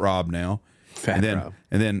 Fat Rob now. Rob.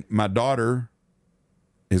 And then my daughter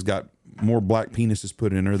has got more black penises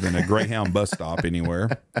put in her than a Greyhound bus stop anywhere,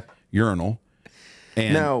 urinal.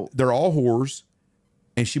 And Now- they're all whores,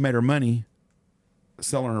 and she made her money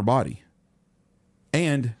selling her body.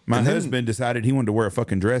 And my husband decided he wanted to wear a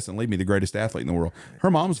fucking dress and leave me the greatest athlete in the world. Her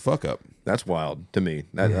mom's a fuck up. That's wild to me.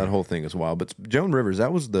 That whole thing is wild. But Joan Rivers,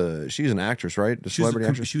 she's an actress, right? The celebrity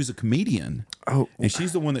actress. She was a comedian. Oh. And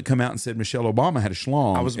she's the one that come out and said Michelle Obama had a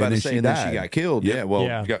schlong. I was about and to then say, she and then died. she got killed. Yeah. Well,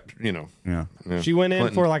 Yeah. Yeah. She went in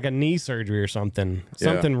Clinton. for like a knee surgery or something. Yeah.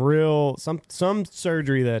 Something real, some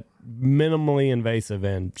surgery that minimally invasive,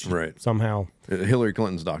 and she Right. somehow Hillary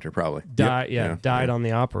Clinton's doctor, probably. died. Yeah. Died on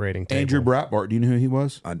the operating table. Andrew Breitbart. Do you know who he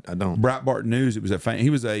was? I don't. Breitbart News. It was he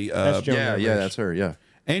was a That's Joan Yeah, Rivers. that's her. Yeah.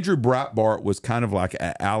 Andrew Breitbart was kind of like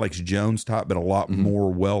a Alex Jones type, but a lot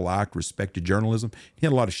more well liked, respected journalism. He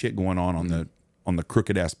had a lot of shit going on the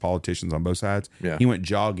crooked ass politicians on both sides. Yeah. He went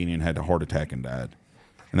jogging and had a heart attack and died.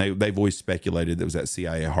 And they've always speculated that was that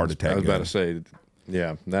CIA heart attack. I was about gun. to say,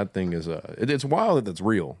 yeah, that thing is it's wild that that's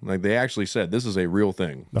real. Like they actually said this is a real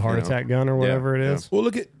thing. The heart attack gun or whatever it is. Well,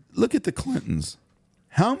 look at the Clintons.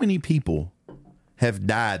 How many people have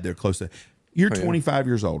died? They're close to. You're 25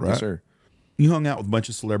 years old, right? Yes, sir. You hung out with a bunch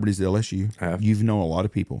of celebrities at LSU. I have. You've known a lot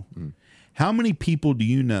of people. How many people do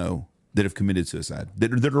you know that have committed suicide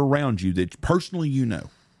that are around you that personally you know?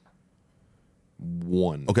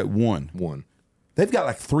 One. Okay, one. They've got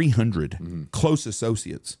like 300 close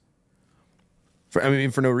associates. For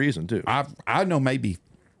no reason too. I know maybe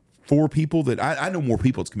 4 people that I know more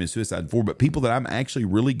people that's committed suicide than 4, but people that I'm actually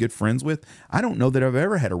really good friends with, I don't know that I've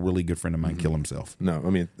ever had a really good friend of mine kill himself. No, I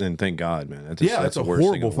mean, and thank God, man. That's That's the a worst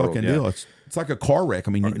thing in horrible the world. fucking Yeah. deal. It's like a car wreck.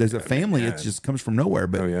 I mean, there's a family. It just comes from nowhere.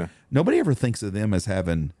 But Oh, yeah. nobody ever thinks of them as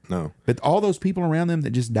having. No. But all those people around them that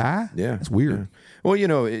just die. Yeah, it's weird. Yeah.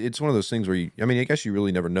 Well, it's one of those things where I guess you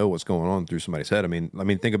really never know what's going on through somebody's head. I mean,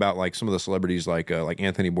 think about like some of the celebrities like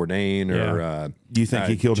Anthony Bourdain or Do you think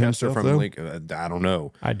he killed Chester himself, from though? Link. I don't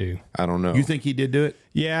know. I do. I don't know. You think he did do it?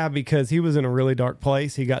 Yeah, because he was in a really dark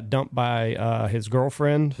place. He got dumped by his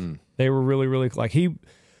girlfriend. They were really, really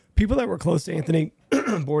people that were close to Anthony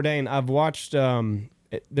Bourdain. I've watched.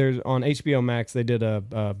 There's on HBO Max. They did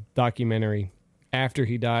a documentary after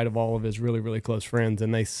he died of all of his really, really close friends,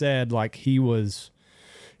 and they said like he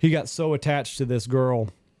got so attached to this girl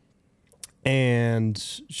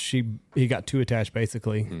and he got too attached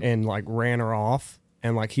basically, and like ran her off.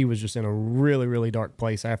 And like he was just in a really, really dark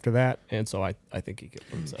place after that, and so I think he killed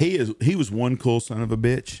himself. He was one cool son of a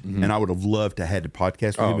bitch, and I would have loved to had a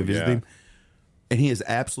podcast with him and visit him. And he is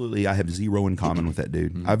absolutely, I have zero in common with that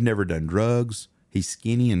dude. I've never done drugs. He's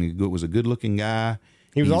skinny and was a good looking guy.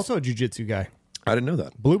 He was also a jiu-jitsu guy. I didn't know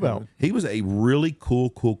that. Blue belt. He was a really cool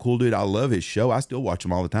dude. I love his show. I still watch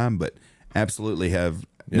him all the time, but absolutely have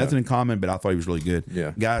nothing in common. But I thought he was really good.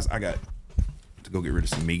 Yeah, guys, I got go get rid of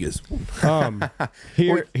some migas.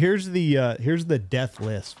 Here's the death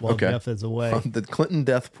list while Jeff is away. The Clinton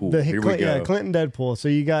death pool. Here we go. Yeah, Clinton death pool. So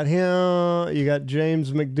you got him. You got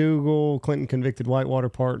James McDougal, Clinton convicted Whitewater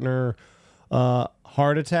partner,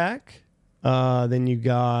 heart attack. Then you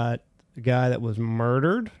got the guy that was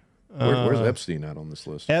murdered. Where's Epstein at on this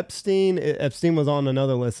list? Epstein was on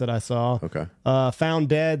another list that I saw. Okay. Found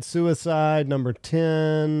dead, suicide, number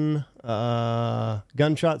 10.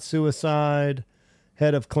 Gunshot suicide.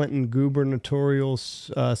 Head of Clinton gubernatorial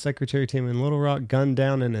secretary team in Little Rock, gunned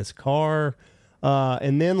down in his car.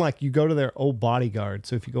 And then, like, you go to their old bodyguard.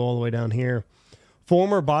 So if you go all the way down here,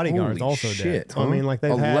 former bodyguards Holy also shit, dead. huh? I mean, like, they've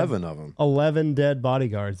 11 had of them. 11 dead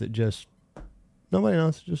bodyguards that just, nobody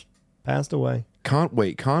knows, just passed away.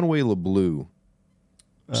 Conway LeBlue.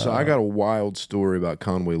 So I got a wild story about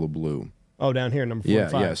Conway LeBlue. Oh, down here, number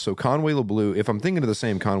 45. Yeah. So Conway LeBlue, if I'm thinking of the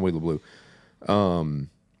same Conway LeBlue,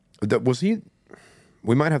 that was he.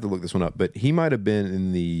 We might have to look this one up, but he might have been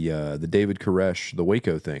in the David Koresh, the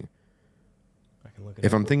Waco thing. I can look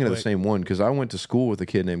If I'm thinking of the same one, because I went to school with a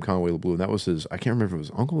kid named Conway LeBlue, and that was his. I can't remember if it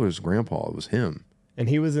was uncle or his grandpa. It was him. And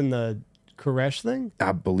he was in the Koresh thing?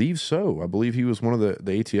 I believe so. I believe he was one of the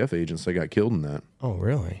ATF agents that got killed in that. Oh,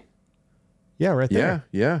 really? Yeah, right there.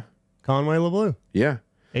 Yeah. Conway LeBlue. Yeah.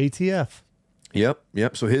 ATF.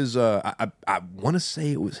 Yep. So his, I want to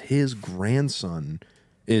say it was his grandson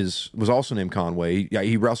was also named Conway. Yeah,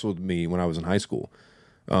 he wrestled me when I was in high school.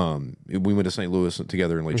 We went to St. Louis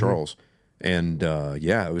together in Lake Charles. And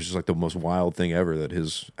it was just like the most wild thing ever that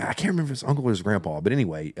I can't remember if his uncle or his grandpa, but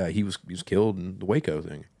anyway, he was killed in the Waco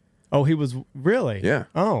thing. Oh, he was really? Yeah.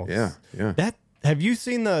 Oh, yeah. Have you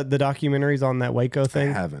seen the documentaries on that Waco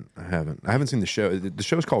thing? I haven't seen the show. The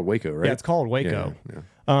show's called Waco, right? Yeah, it's called Waco.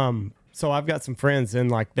 Yeah. So I've got some friends, and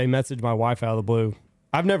like they messaged my wife out of the blue.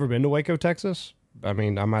 I've never been to Waco, Texas. I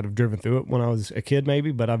mean, I might have driven through it when I was a kid,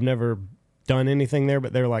 maybe, but I've never done anything there.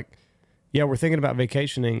 But they're like, "Yeah, we're thinking about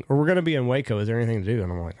vacationing, or we're going to be in Waco. Is there anything to do?"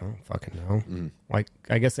 And I'm like, "I don't fucking know." Like,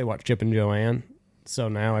 I guess they watch Chip and Joanne, so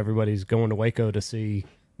now everybody's going to Waco to see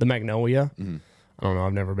the Magnolia. I don't know.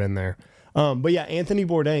 I've never been there. But yeah, Anthony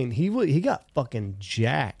Bourdain, he got fucking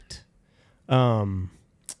jacked.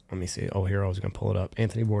 Let me see. Oh, here I was gonna pull it up.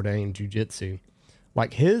 Anthony Bourdain, jiu-jitsu.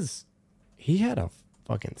 Like he had a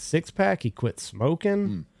fucking 6-pack. He quit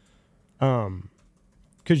smoking.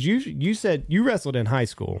 Because you said you wrestled in high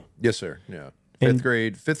school. Yes, sir. Yeah,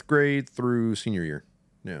 fifth grade through senior year.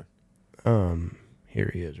 Yeah.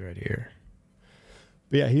 Here he is, right here.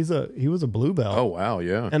 But yeah, he was a blue belt. Oh wow,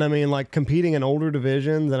 yeah. And I mean, like competing in older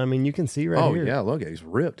divisions, and I mean, you can see right here. Oh yeah, look, he's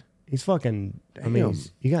ripped. He's fucking. Damn. I mean,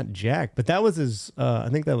 he got jacked. But that was his. I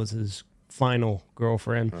think that was his final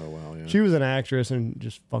girlfriend. Oh wow, yeah. She was an actress and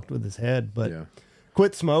just fucked with his head. But Yeah.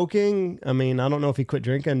 quit smoking. I mean, I don't know if he quit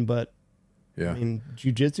drinking, but Yeah. I mean,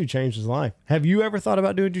 jiu-jitsu changed his life. Have you ever thought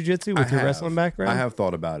about doing jiu-jitsu with your wrestling background? I have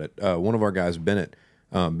thought about it. One of our guys, Bennett.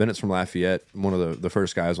 Bennett's from Lafayette. One of the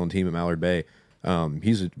first guys on team at Mallard Bay.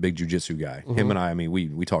 He's a big jiu-jitsu guy. Him and I mean,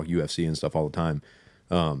 we talk UFC and stuff all the time.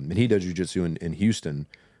 And he does jiu-jitsu in Houston.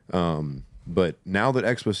 But now that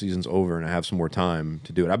Expo season's over and I have some more time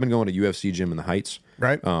to do it, I've been going to UFC gym in the Heights.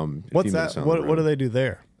 Right. What's that? What do they do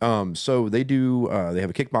there? So they do. They have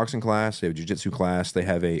a kickboxing class. They have a jiu-jitsu class. They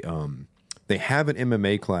have an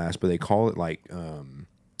MMA class, but they call it like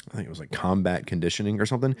I think it was like combat conditioning or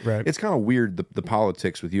something. Right. It's kind of weird the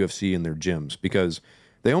politics with UFC and their gyms because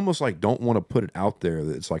they almost like don't want to put it out there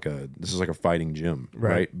that it's like this is like a fighting gym,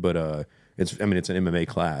 right? But it's an MMA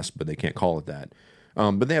class, but they can't call it that.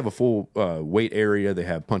 But they have a full weight area. They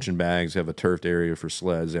have punching bags. They have a turfed area for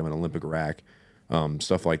sleds. They have an Olympic rack,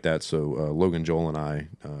 stuff like that. So Logan, Joel, and I,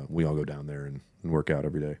 we all go down there and work out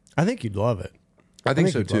every day. I think you'd love it. I think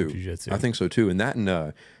so you'd love too. jiu-jitsu. I think so too. And that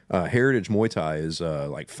and Heritage Muay Thai is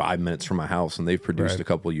like 5 minutes from my house, and they've produced a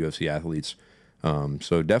couple of UFC athletes.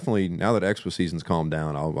 So definitely, now that Expo season's calmed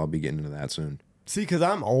down, I'll be getting into that soon. See, because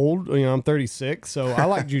I'm old, I'm 36, so I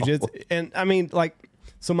like jiu-jitsu. And I mean, like,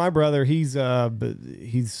 so my brother, he's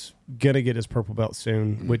gonna get his purple belt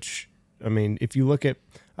soon. Which, I mean, if you look at,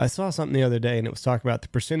 I saw something the other day, and it was talking about the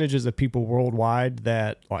percentages of people worldwide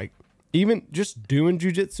that like even just doing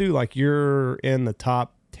jujitsu, like you're in the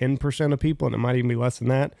top 10% of people, and it might even be less than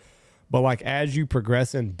that. But like as you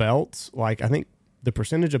progress in belts, like I think the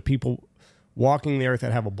percentage of people walking the earth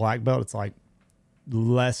that have a black belt, it's like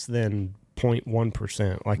less than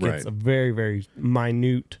 0.1%. Like it's a very, very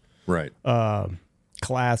minute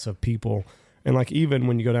class of people. And like even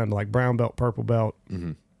when you go down to like brown belt, purple belt,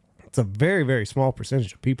 it's a very, very small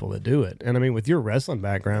percentage of people that do it. And I mean, with your wrestling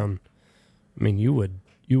background, I mean, you would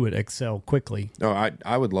excel quickly. Oh,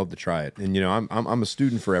 I would love to try it. And, you know, I'm a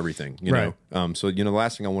student for everything, you know. So, you know, the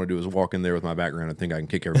last thing I want to do is walk in there with my background and think I can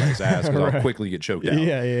kick everybody's ass because I'll quickly get choked out.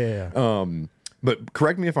 Yeah. But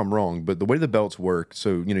correct me if I'm wrong, but the way the belts work,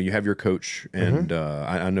 so, you know, you have your coach, and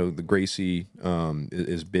I know the Gracie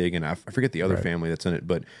is big, and I forget the other family that's in it,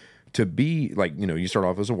 but to be, like, you know, you start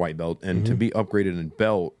off as a white belt, and to be upgraded in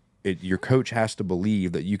belt, your coach has to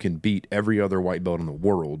believe that you can beat every other white belt in the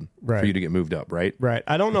world for you to get moved up, right? Right.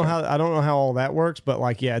 I don't know how all that works, but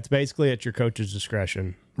like, yeah, it's basically at your coach's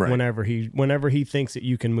discretion whenever he thinks that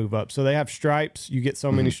you can move up. So they have stripes. You get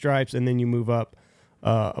so many stripes, and then you move up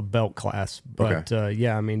a belt class. But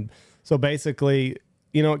yeah, I mean, so basically,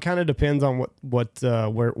 you know, it kind of depends on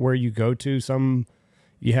where you go to. Some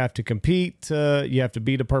you have to compete. You have to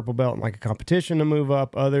beat a purple belt in like a competition to move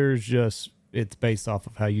up. Others just it's based off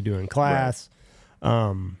of how you do in class.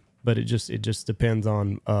 But it just depends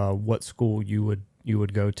on what school you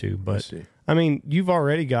would go to. But I mean, you've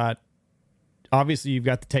already got, obviously you've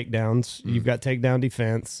got the takedowns, you've got takedown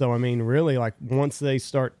defense. So I mean, really, like once they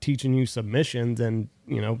start teaching you submissions, and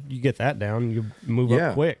you know you get that down, you move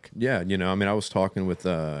up quick. Yeah, you know, I mean, I was talking with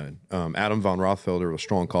Adam von Rothfelder of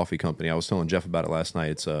Strong Coffee Company. I was telling Jeff about it last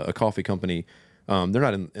night. It's a coffee company. They're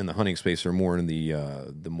not in the hunting space. They're more in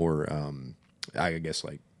the more I guess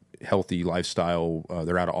like healthy lifestyle.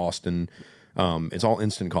 They're out of Austin. It's all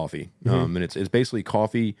instant coffee, and it's basically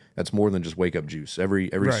coffee that's more than just wake up juice. Every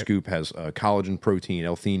scoop has collagen, protein,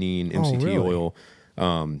 L-theanine, MCT oil.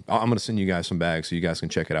 I'm going to send you guys some bags so you guys can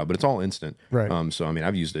check it out. But it's all instant. Right. So I mean,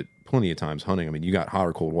 I've used it plenty of times hunting. I mean, you got hot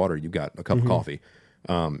or cold water, you've got a cup of coffee.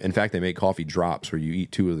 In fact, they make coffee drops where you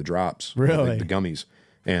eat 2 of the drops, really, the gummies,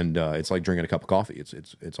 and it's like drinking a cup of coffee.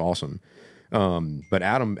 It's awesome. But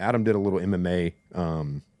Adam did a little MMA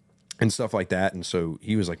and stuff like that, and so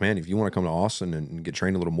he was like, man, if you want to come to Austin and get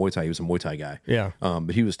trained a little Muay Thai, he was a Muay Thai guy. Yeah.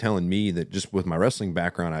 But he was telling me that just with my wrestling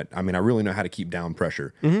background, I mean, I really know how to keep down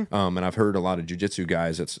pressure. And I've heard a lot of jiu-jitsu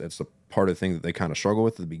guys, it's the part of the thing that they kind of struggle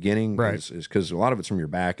with at the beginning, is because a lot of it's from your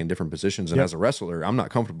back in different positions. And as a wrestler, I'm not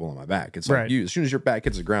comfortable on my back. It's like you, as soon as your back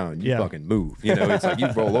hits the ground, you fucking move. You know, it's like you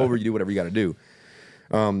roll over, you do whatever you got to do.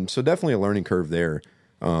 So definitely a learning curve there.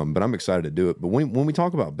 But I'm excited to do it. But when we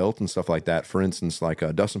talk about belt and stuff like that, for instance, like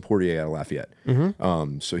Dustin Poirier out of Lafayette.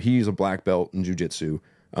 So he's a black belt in jiu-jitsu.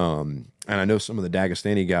 And I know some of the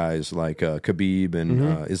Dagestani guys like Khabib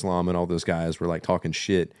and Islam and all those guys were like talking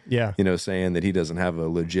shit, you know, saying that he doesn't have a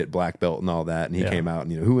legit black belt and all that. And he came out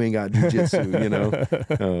and, you know, who ain't got jiu-jitsu, you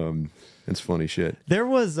know? It's funny shit. There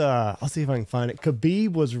was, I'll see if I can find it.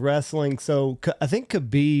 Khabib was wrestling. So I think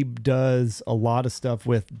Khabib does a lot of stuff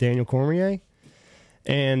with Daniel Cormier.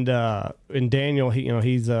 And Daniel, he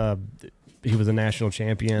was a national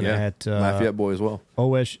champion at Lafayette boy as well.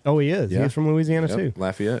 Oh, he is. Yeah. He's from Louisiana too.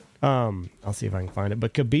 Lafayette. I'll see if I can find it.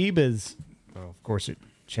 But Khabib is, of course, it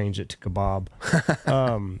changed it to kebab.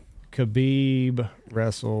 Khabib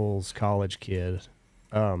wrestles college kid.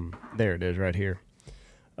 There it is, right here.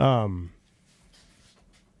 But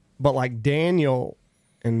like Daniel,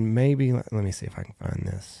 and maybe let me see if I can find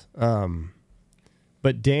this.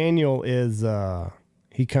 But Daniel is.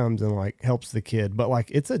 He comes and like helps the kid, but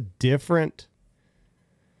like it's a different.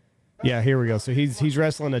 Yeah, here we go. So he's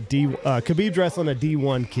wrestling Khabib's wrestling a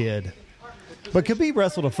D1 kid, but Khabib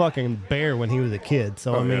wrestled a fucking bear when he was a kid.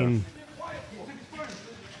 So I mean,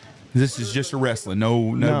 this is just a wrestling.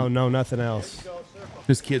 No, nothing else.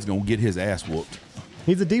 This kid's gonna get his ass whooped.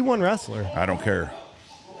 He's a D1 wrestler. I don't care.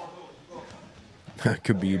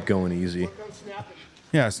 Khabib going easy.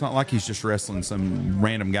 Yeah, it's not like he's just wrestling some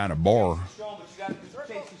random guy in a bar.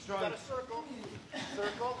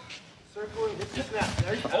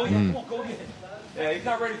 Oh, yeah, come on, go get him. Yeah, he's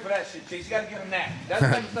not ready for that shit, Chase. You got to get him that. That's the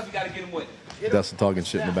type of stuff you got to get him with. Dustin talking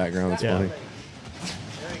shit in the background. That's funny.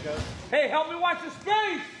 There he goes. Hey, help me watch the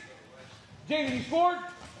space. Jamie, you scored?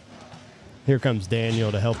 Here comes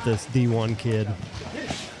Daniel to help this D1 kid.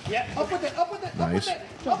 Yeah, up with it, up with it, nice. Up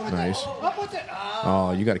with it, nice. Up with it.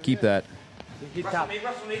 Oh, you got to keep that. Wrestle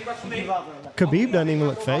me. Khabib doesn't even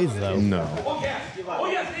look phased though. No. Oh, yes.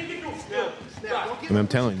 They get through. I mean, I'm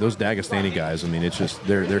telling you, those Dagestani guys, I mean, it's just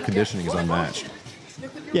their conditioning is unmatched.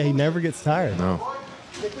 Yeah, he never gets tired. No.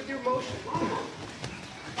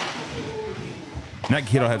 And that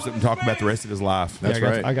kid will have something to talk about the rest of his life. That's Yeah,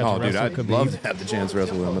 right. I got to dude, wrestle I'd Khabib. love to have the chance to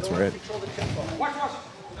wrestle with him. That's right.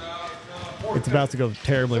 It's about to go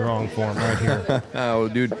terribly wrong for him right here. Oh,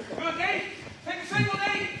 dude. Good, Dave. Take a single,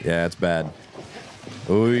 Dave. Yeah, it's bad.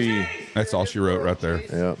 Ooh. That's all she wrote right there.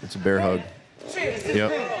 Yeah, it's a bear hug.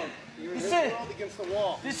 Yep.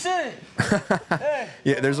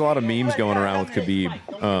 Yeah, there's a lot of memes going around with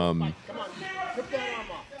Khabib.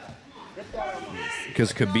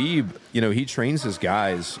 Because Khabib, he trains his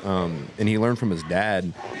guys, and he learned from his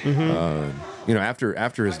dad.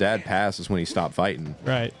 After his dad passed is when he stopped fighting.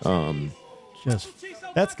 Right.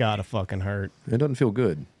 That's gotta fucking hurt. It doesn't feel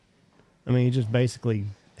good. I mean, he just basically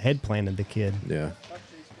head planted the kid. Yeah.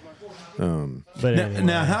 But anyway.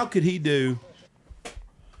 Now, how could he do?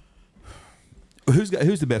 Who's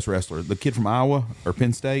the best wrestler? The kid from Iowa or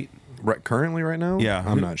Penn State? Currently, right now? Yeah.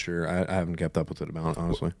 I'm not sure. I haven't kept up with it,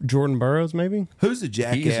 honestly. Jordan Burroughs, maybe? Who's the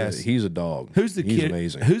jackass? He's a dog. Who's the He's kid?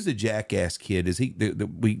 amazing. Who's the jackass kid? Is he the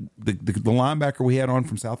linebacker we had on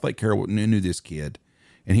from South Lake Carroll knew this kid,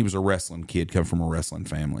 and he was a wrestling kid, come from a wrestling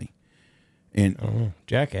family, and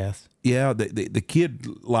Jackass. yeah, the kid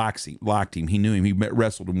liked him. He knew him. He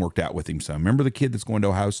wrestled and worked out with him some. Remember the kid that's going to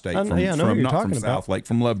Ohio State I know who you're not from talking South about. Lake,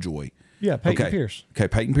 from Lovejoy. Yeah, Peyton Pierce. Okay,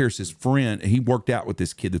 Peyton Pierce, his friend, he worked out with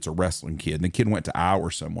this kid that's a wrestling kid. And the kid went to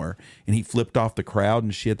Iowa somewhere, and he flipped off the crowd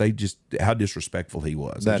and shit. They just, how disrespectful he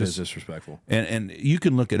was. That is disrespectful. And you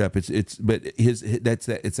can look it up. It's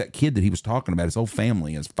that kid that he was talking about. His whole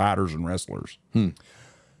family is fighters and wrestlers.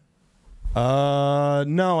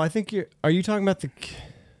 No, I think are you talking about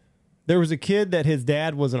there was a kid that his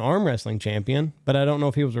dad was an arm wrestling champion, but I don't know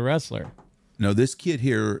if he was a wrestler. No, this kid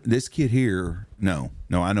here. No,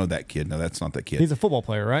 I know that kid. No, that's not that kid. He's a football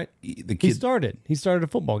player, right? The kid, He started a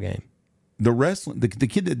football game. the wrestling, the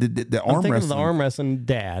kid that did the I'm arm thinking wrestling. of the arm wrestling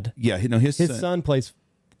dad. Yeah, his His son plays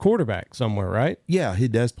quarterback somewhere, right? Yeah, he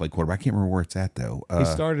does play quarterback. I can't remember where it's at though. He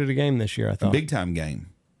started a game this year, I thought. Big time game.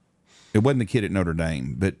 It wasn't the kid at Notre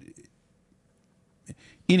Dame, but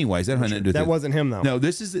anyways, that had nothing to do with That it. wasn't him though. No,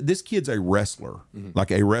 this kid's a wrestler,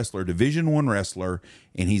 like a wrestler, Division I wrestler,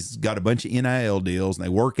 and he's got a bunch of NIL deals, and they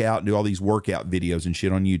work out and do all these workout videos and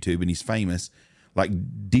shit on YouTube, and he's famous, like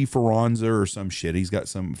DeFerranza or some shit. He's got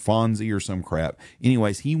some Fonzie or some crap.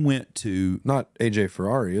 Anyways, he went to Not AJ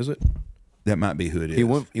Ferrari, is it? that might be who it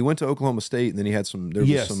is. He went to Oklahoma State, and then he had some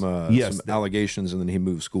allegations, and then he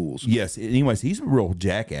moved schools. Yes. Anyways, he's a real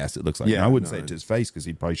jackass. It looks like. Yeah, And I wouldn't no, say it to his face because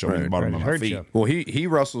he'd probably show me the bottom of my Heard feet. you. Well, he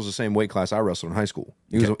wrestles the same weight class I wrestled in high school.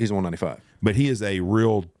 He's 195. But he is a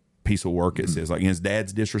real piece of work. It says like his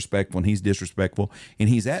dad's disrespectful and he's disrespectful, and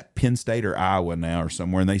he's at Penn State or Iowa now or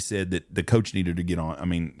somewhere. And they said that the coach needed to get on. I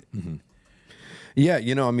mean, Yeah,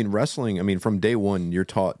 wrestling. From day one, you're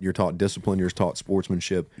taught discipline, you're taught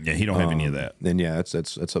sportsmanship. yeah, he don't have any of that. And yeah,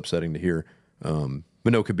 that's upsetting to hear.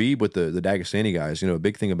 But no, Khabib with the Dagestani guys. A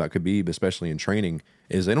big thing about Khabib, especially in training,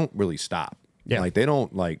 is they don't really stop. Yeah. Like they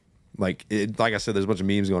don't like I said, there's a bunch of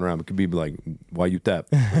memes going around. But Khabib be like, "Why you tap?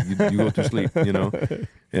 You go to sleep,"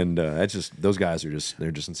 And that's just those guys are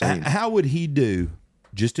just insane. How would he do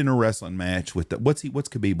just in a wrestling match with the what's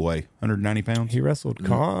Khabib weigh? 190 pounds. He wrestled he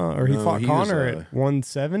fought he was, Conor at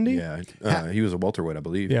 170. Yeah, he was a welterweight, I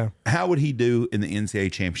believe. Yeah. How would he do in the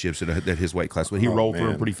NCAA championships at his weight class? Would he roll through man.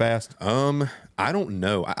 them pretty fast? I don't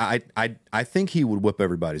know. I think he would whip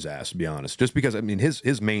everybody's ass, to be honest. Just because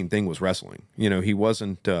his main thing was wrestling. He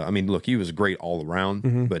wasn't. Look, he was great all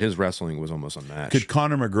around, but his wrestling was almost unmatched. Could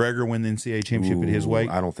Conor McGregor win the NCAA championship at his weight?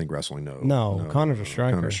 I don't think wrestling. No, Connor's a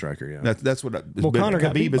striker. Connor's a striker. Yeah. That's what. Well, Conor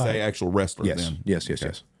got beat Khabib is by an it. actual wrestler. yes. Then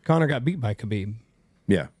Yes. Conor got beat by Khabib.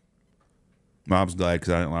 Yeah. Well, I was glad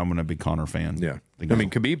because I'm going to be Conor fan. Yeah.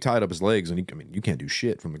 Khabib tied up his legs, and you can't do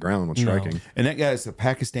shit from the ground with striking. And that guy's a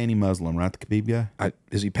Pakistani Muslim, right? The Khabib guy.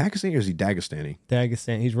 Is he Pakistani or is he Dagestani?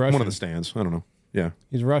 Dagestan. He's Russian. One of the stands. I don't know. Yeah,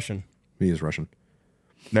 He's Russian. he is Russian.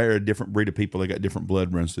 They're a different breed of people. They got different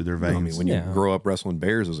blood runs through their veins. When you Yeah. grow up wrestling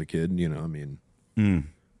bears as a kid,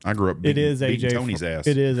 I grew up. It is beating AJ Tony's ass.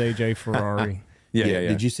 It is AJ Ferrari. Yeah.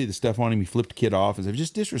 Did you see the stuff on him? He flipped the kid off. It was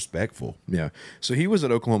just disrespectful. Yeah. So he was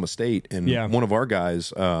at Oklahoma State, and Yeah. one of our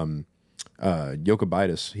guys,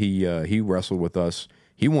 Yokobitis, he wrestled with us.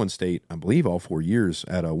 He won state, I believe, all 4 years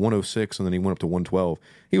at 106, and then he went up to 112.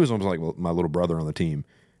 He was almost like my little brother on the team,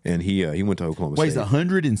 and he went to Oklahoma Weighs State.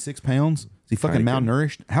 106 pounds. Is he fucking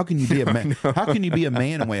malnourished? How can you be a man? How can you be a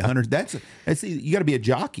man and weigh 100? That's you got to be a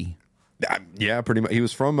jockey. Yeah, pretty much. He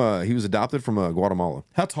was he was adopted from Guatemala.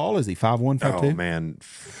 How tall is he? 5'1", 5'2"? Oh man,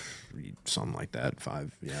 something like that.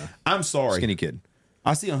 5. Yeah, I'm sorry. skinny kid.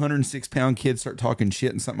 I see a 106-pound kid start talking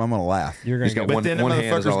shit and something, I'm gonna laugh. You're gonna He's got get one- But then that one hand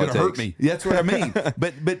is motherfucker's all it gonna hurt takes. me. That's what I mean.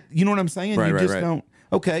 But you know what I'm saying? Right, you right, just right. don't.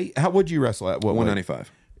 Okay, would you wrestle at? What weight?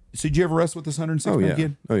 195. So did you ever wrestle with this 106 pound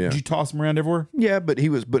kid? Oh yeah. Did you toss him around everywhere? Yeah, but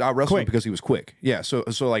I wrestled him because he was quick. Yeah, so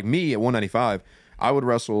like me at 195, I would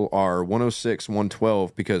wrestle our 106,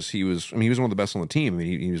 112 because he was one of the best on the team. I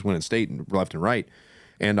mean, he was winning state and left and right.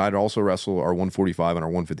 And I'd also wrestle our 145 and our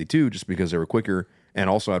 152 just because they were quicker. And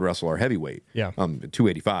also I'd wrestle our heavyweight,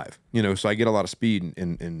 285. You know, so I get a lot of speed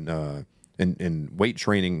in weight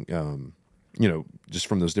training. Just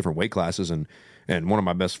from those different weight classes. And one of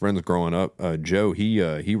my best friends growing up, Joe,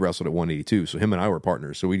 he wrestled at 182. So him and I were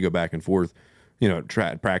partners. So we'd go back and forth,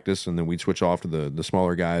 practice, and then we'd switch off to the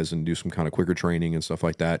smaller guys and do some kind of quicker training and stuff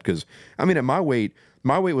like that. Because I mean, at my weight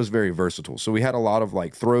was very versatile. So we had a lot of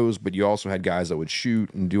like throws, but you also had guys that would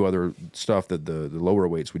shoot and do other stuff that the lower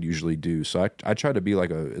weights would usually do. So I tried to be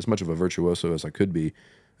like as much of a virtuoso as I could be,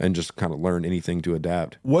 and just kind of learn anything to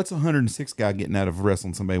adapt. What's a 106 guy getting out of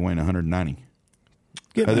wrestling somebody weighing 190?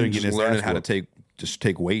 Other than just learning how to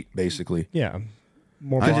take weight, basically. Yeah.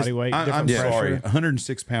 More body weight. I'm different sorry. pressure. A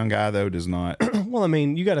 106 pound guy, though, does not. Well, I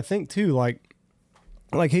mean, you got to think, too, like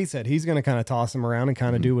he said, he's going to kind of toss him around and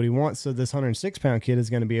kind of do what he wants. So this 106 pound kid is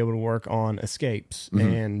going to be able to work on escapes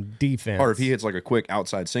and defense. Or if he hits like a quick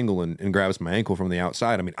outside single and grabs my ankle from the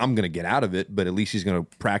outside, I mean, I'm going to get out of it, but at least he's going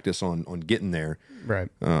to practice on getting there. Right.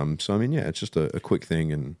 So, I mean, yeah, it's just a quick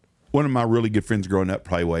thing. And one of my really good friends growing up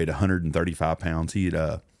probably weighed 135 pounds.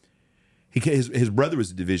 His brother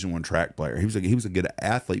was a Division I track player. He was a good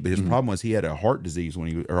athlete, but his problem was he had a heart disease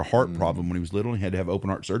a heart problem when he was little, and he had to have open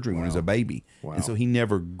heart surgery when he was a baby. Wow. And so he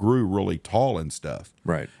never grew really tall and stuff.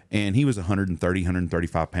 Right. And he was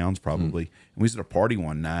 135 pounds probably. And we was at a party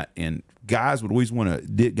one night, and guys would always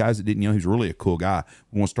guys that didn't know he was really a cool guy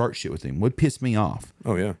would want to start shit with him. Would piss me off.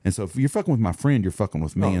 Oh yeah. And so if you're fucking with my friend, you're fucking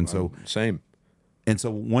with me. Same. And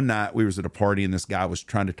so one night we was at a party, and this guy was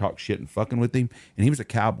trying to talk shit and fucking with him. And he was a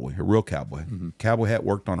cowboy, a real cowboy. Cowboy hat,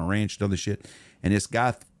 worked on a ranch, and other shit. And this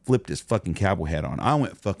guy flipped his fucking cowboy hat on. I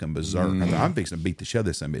went fucking berserk. I thought, I'm fixing to beat the shit out of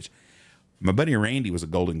this son of a bitch. My buddy Randy was a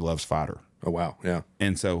Golden Gloves fighter. Oh, wow. Yeah.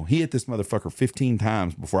 And so he hit this motherfucker 15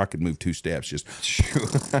 times before I could move 2 steps, just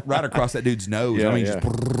right across that dude's nose. Yeah, just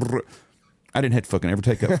I didn't have to fucking ever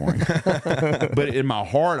take up for him. But in my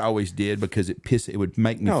heart, I always did, because it would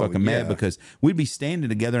make me fucking mad, because we'd be standing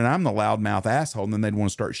together and I'm the loudmouth asshole, and then they'd want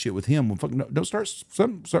to start shit with him. Well, fucking, no, don't start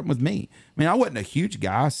something with me. I mean, I wasn't a huge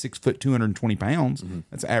guy, 6 foot, 220 pounds.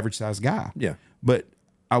 That's an average size guy. Yeah. But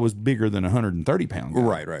I was bigger than 130 pound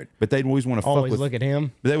guy. Right. But they'd always want to fuck with. Look at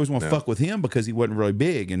him. But they always want to fuck with him because he wasn't really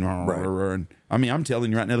big. And I mean, I'm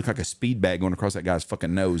telling you right now, it looked like a speed bag going across that guy's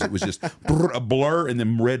fucking nose. It was just a blur and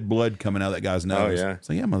then red blood coming out of that guy's nose. Oh, yeah.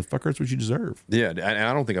 So, yeah, motherfucker, that's what you deserve. Yeah, and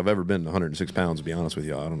I don't think I've ever been 106 pounds, to be honest with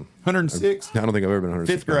you. 106? I don't think I've ever been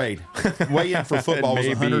 106 Fifth grade. Weigh in for football was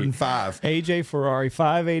 105. AJ Ferrari,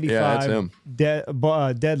 585. Yeah, that's him.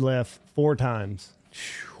 Deadlift 4 times.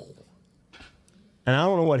 And I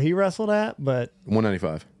don't know what he wrestled at, but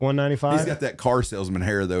 195. 195. He's got that car salesman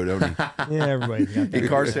hair, though, don't he? Yeah, everybody's got that. A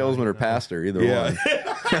car salesman or pastor, either one.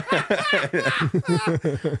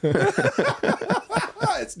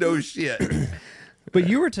 It's no shit. But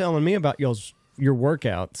you were telling me about your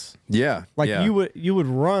workouts. Yeah. Like yeah. you would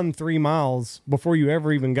run 3 miles before you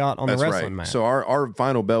ever even got on That's the wrestling right. mat. So our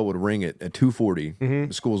final bell would ring at 2:40.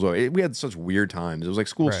 The school's over. We had such weird times. It was like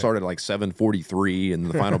school started at like 7:43, and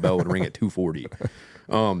the final bell would ring at 2:40.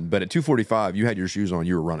 But at 2:45, you had your shoes on,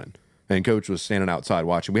 you were running, and coach was standing outside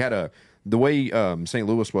watching. We had the way St.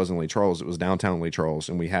 Louis was in Lake Charles. It was downtown Lake Charles,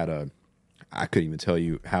 and we had I couldn't even tell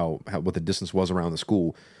you how what the distance was around the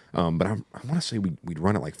school. But I want to say we'd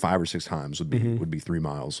run it like 5 or 6 times would be 3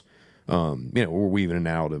 miles. We're weaving in and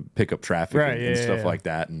out to pick up traffic and stuff like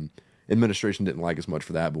that. And administration didn't like us much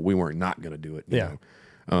for that, but we weren't not going to do it. You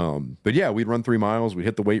know? But yeah, we'd run 3 miles. We'd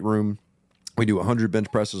hit the weight room. We do 100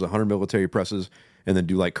 bench presses, 100 military presses, and then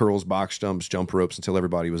do like curls, box jumps, jump ropes until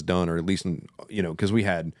everybody was done, or at least, because we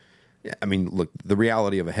had. I mean, look, the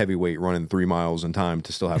reality of a heavyweight running 3 miles in time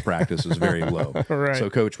to still have practice is very low. Right. So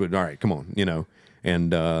coach would, all right, come on, And,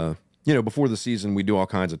 before the season, we do all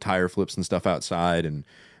kinds of tire flips and stuff outside. And,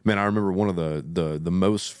 man, I remember one of the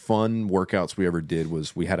most fun workouts we ever did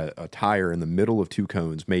was we had a tire in the middle of 2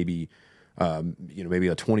 cones, maybe a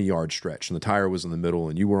 20-yard stretch. And the tire was in the middle,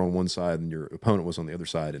 and you were on one side, and your opponent was on the other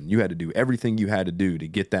side. And you had to do everything you had to do to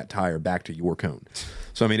get that tire back to your cone.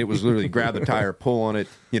 So, I mean, it was literally grab the tire, pull on it,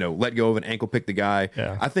 let go of it, ankle pick the guy.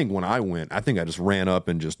 Yeah. I think when I went, I just ran up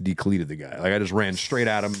and just decleated the guy. Like, I just ran straight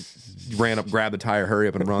at him, ran up, grabbed the tire, hurry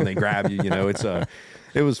up and run. They grab you.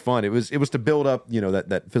 It was fun. It was to build up,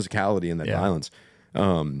 that physicality and that violence.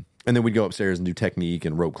 And then we'd go upstairs and do technique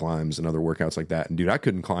and rope climbs and other workouts like that. And dude, I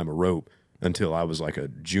couldn't climb a rope until I was like a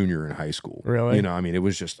junior in high school. Really? You know, I mean, it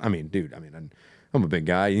was just, I mean, dude, I mean, I'm a big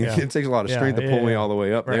guy. Yeah. It takes a lot of strength to pull me all the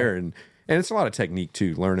way up Right. there. And it's a lot of technique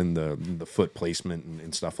too, learning the foot placement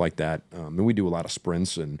and stuff like that. And we do a lot of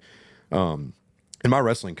sprints and my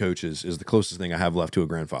wrestling coach is the closest thing I have left to a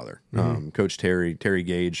grandfather. Coach Terry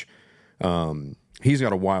Gage. He's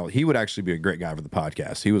got a wild. He would actually be a great guy for the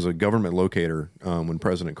podcast. He was a government locator when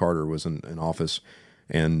President Carter was in office,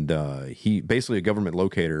 and he basically a government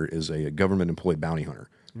locator is a government employed bounty hunter.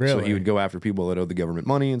 Really? So he would go after people that owe the government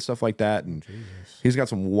money and stuff like that. And he's got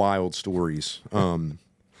some wild stories. And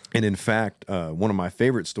in fact, one of my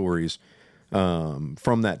favorite stories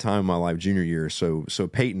from that time in my life, junior year. So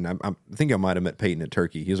Peyton, I think I might have met Peyton at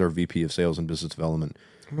Turkey. He's our VP of Sales and Business Development.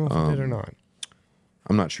 I don't know if I did or not.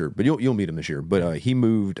 I'm not sure, but you'll meet him this year. But he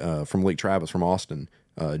moved from Lake Travis, from Austin,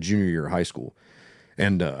 junior year of high school,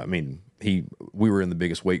 and I mean, we were in the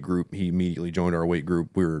biggest weight group. He immediately joined our weight group.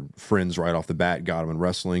 We were friends right off the bat. Got him in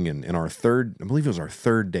wrestling, and our third, I believe it was our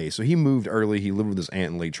third day. So he moved early. He lived with his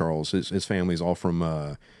aunt in Lake Charles. His family's all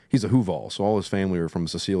from. He's a Hooval, so all his family are from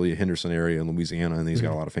Cecilia, Henderson area in Louisiana, and he's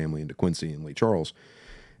got a lot of family in DeQuincy and Lake Charles.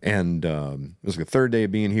 And it was the third day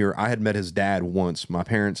of being here. I had met his dad once. My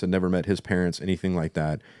parents had never met his parents, anything like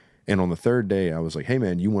that. And on the third day, I was like, "Hey,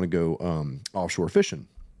 man, you want to go offshore fishing?"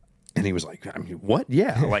 And he was like, "I mean, what?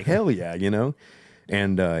 Yeah, like hell yeah, you know."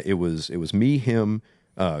 And it was me, him,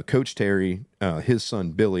 Coach Terry, his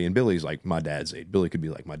son Billy, and Billy's like my dad's age. Billy could be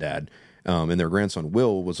like my dad. And their grandson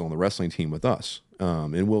Will was on the wrestling team with us.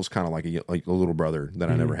 And Will's kind of like a little brother that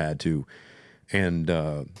I never had too. And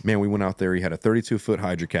man, we went out there. He had a 32-foot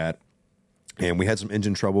Hydrocat, and we had some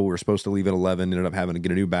engine trouble. We were supposed to leave at 11. Ended up having to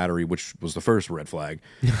get a new battery, which was the first red flag.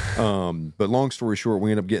 But long story short,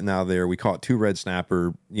 we ended up getting out of there. We caught 2 red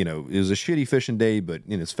snapper. You know, it was a shitty fishing day, but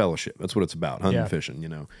you know, it's fellowship. That's what it's about, hunting, fishing. You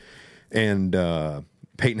know, and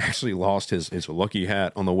Peyton actually lost his lucky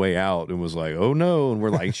hat on the way out and was like, "Oh no!" And we're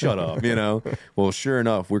like, "Shut up," you know. Well, sure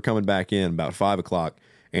enough, we're coming back in about 5 o'clock,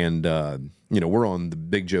 and you know, we're on the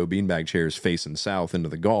Big Joe beanbag chairs facing south into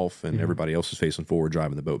the Gulf, and everybody else is facing forward,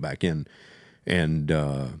 driving the boat back in. And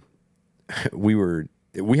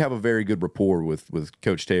we have a very good rapport with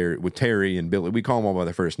Coach Terry, with Terry and Billy. We call them all by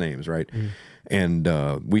their first names, right? And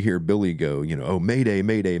we hear Billy go, you know, "Oh, Mayday,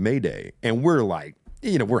 Mayday, Mayday," and we're like,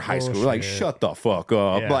 you know, we're high school. We're like, "Shut the fuck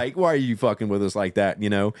up!" Yeah. Like, why are you fucking with us like that? You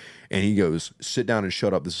know? And he goes, "Sit down and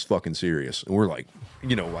shut up. This is fucking serious." And we're like,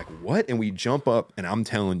 you know, like what? And we jump up, and I'm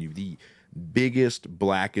telling you, the biggest,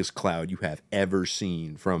 blackest cloud you have ever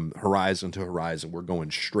seen from horizon to horizon. We're going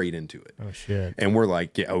straight into it. Oh shit! And we're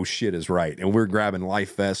like, yeah, oh shit is right. And we're grabbing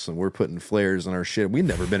life vests and we're putting flares on our shit. We'd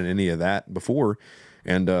never been in any of that before.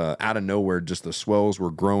 And out of nowhere, just the swells were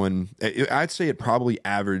growing. I'd say it probably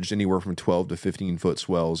averaged anywhere from 12 to 15 foot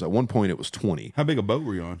swells. At one point, it was 20. How big a boat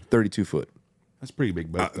were you on? 32 foot. That's a pretty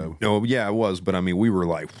big boat, though. No, yeah, it was. But I mean, we were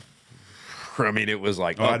like, I mean, it was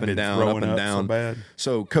like up and down, up and down. So bad.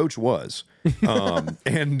 So Coach was,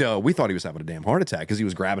 and we thought he was having a damn heart attack because he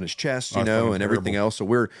was grabbing his chest, you know, and everything else. So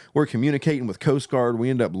we're communicating with Coast Guard. We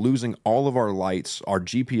ended up losing all of our lights, our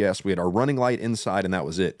GPS. We had our running light inside, and that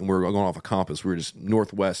was it. And we were going off a compass. We were just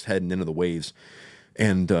northwest heading into the waves.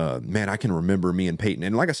 And man, I can remember me and Peyton.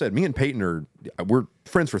 And like I said, me and Peyton we're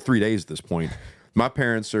friends for 3 days at this point. My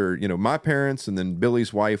parents are, you know, my parents, and then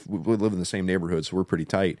Billy's wife. We live in the same neighborhood, so we're pretty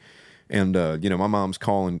tight. And, you know, my mom's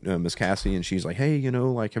calling Miss Cassie, and she's like, "Hey, you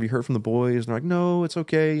know, like, have you heard from the boys?" And they're like, "No, it's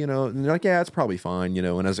okay," you know. And they're like, "Yeah, it's probably fine," you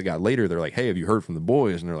know. And as it got later, they're like, "Hey, have you heard from the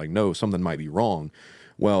boys?" And they're like, "No, something might be wrong."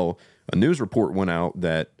 Well, a news report went out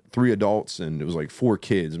that 3 adults and it was like 4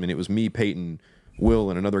 kids. I mean, it was me, Peyton, Will,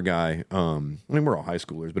 and another guy. I mean, we're all high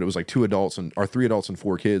schoolers, but it was like 2 adults and our 3 adults and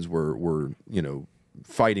 4 kids were you know,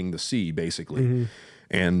 fighting the sea basically.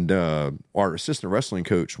 And our assistant wrestling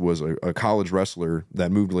coach was a college wrestler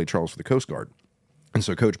that moved to Lake Charles for the Coast Guard. And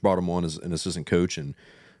so Coach brought him on as an assistant coach. And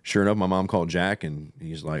sure enough, my mom called Jack, and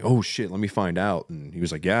he's like, "Oh, shit, let me find out." And he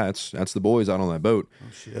was like, "Yeah, that's the boys out on that boat."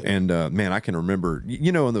 Oh, shit. And, man, I can remember,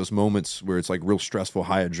 you know, in those moments where it's like real stressful,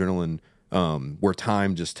 high adrenaline, where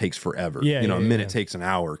time just takes forever. Yeah, you know, a minute takes an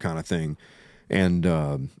hour kind of thing. And,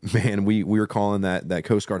 man, we were calling that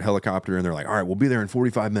Coast Guard helicopter, and they're like, "All right, we'll be there in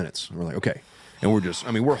 45 minutes. And we're like, "Okay." And we're just,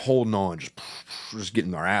 I mean, we're holding on, just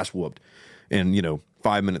getting our ass whooped. And, you know,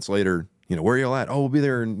 5 minutes later, you know, "Where are y'all at?" "Oh, we'll be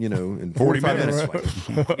there in, you know, in 45 minutes.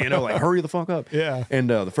 Like, you know, like, hurry the fuck up. Yeah. And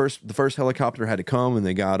the first helicopter had to come, and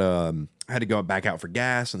they got, had to go back out for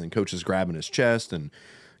gas. And then Coach is grabbing his chest, and,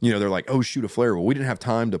 you know, they're like, "Oh, shoot a flare." Well, we didn't have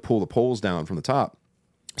time to pull the poles down from the top.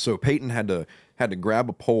 So Peyton had to grab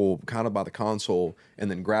a pole kind of by the console and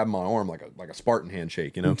then grab my arm like a Spartan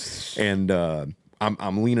handshake, you know? And,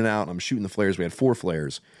 I'm leaning out and I'm shooting the flares. We had 4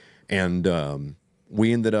 flares. And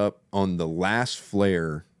we ended up on the last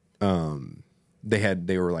flare.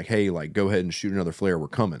 They were like, hey, like, go ahead and shoot another flare. We're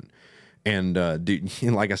coming. And dude,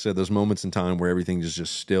 like I said, those moments in time where everything is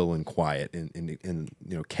just still and quiet and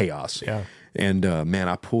chaos. Yeah. And man,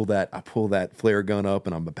 I pull that flare gun up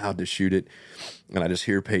and I'm about to shoot it, and I just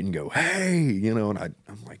hear Peyton go, "Hey," and I'm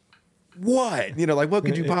like, "What?" Like, what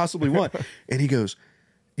could you possibly want? And he goes,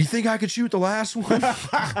 "You think I could shoot the last one?"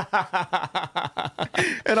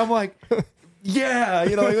 And I'm like, "Yeah,"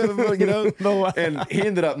 And he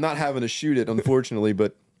ended up not having to shoot it, unfortunately,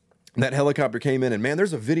 but. That helicopter came in, and man,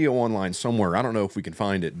 there's a video online somewhere. I don't know if we can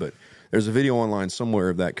find it, but there's a video online somewhere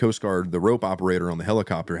of that Coast Guard, the rope operator on the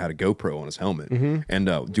helicopter had a GoPro on his helmet. Mm-hmm. And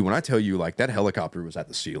dude, when I tell you, like, that helicopter was at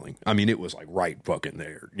the ceiling. I mean, it was like right fucking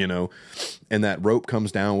there, And that rope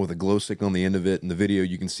comes down with a glow stick on the end of it. In the video,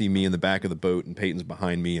 you can see me in the back of the boat, and Peyton's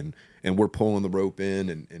behind me, and we're pulling the rope in,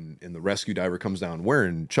 and the rescue diver comes down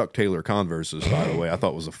wearing Chuck Taylor Converses, by the way. I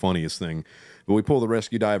thought was the funniest thing. But we pull the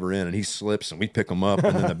rescue diver in, and he slips, and we pick him up,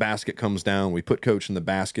 and then the basket comes down. We put Coach in the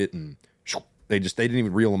basket, and they didn't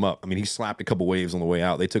even reel him up. I mean, he slapped a couple waves on the way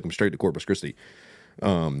out. They took him straight to Corpus Christi.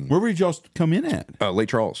 Where did y'all come in at? Lake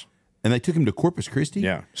Charles. And they took him to Corpus Christi?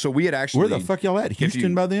 Yeah. So we had actually... Where the fuck y'all at?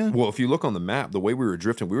 Houston by then? Well, if you look on the map, the way we were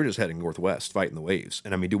drifting, we were just heading northwest, fighting the waves.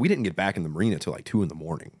 And I mean, dude, we didn't get back in the marina till like 2 a.m.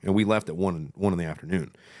 And we left at 1 in the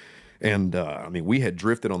afternoon. And I mean, we had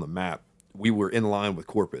drifted on the map. We were in line with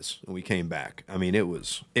Corpus, and we came back. I mean, it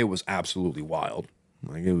was absolutely wild.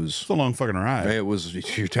 Like, it was... It's a long fucking ride. It was...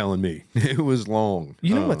 You're telling me. It was long.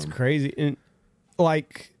 You know what's crazy? And,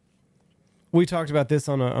 like, we talked about this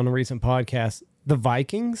on a recent podcast. The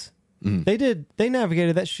Vikings, they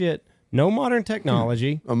navigated that shit. No modern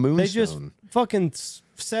technology. A moonstone. They just fucking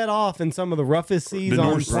set off in some of the roughest seas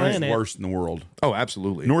on the planet. The worst in the world. Oh,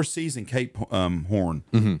 absolutely. North Seas and Cape Horn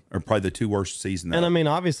are probably the 2 worst seas in that. And I mean,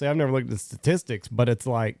 obviously, I've never looked at the statistics, but it's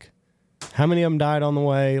like, how many of them died on the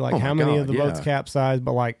way? Like, how many of the boats capsized?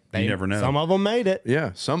 But like, you never know. Some of them made it.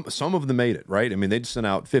 Yeah, some of them made it, right? I mean, they'd sent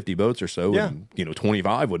out 50 boats or so, and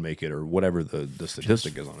 25 would make it, or whatever the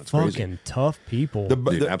statistic is on it. It's fucking crazy. tough people.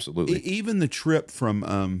 Dude, absolutely. Even the trip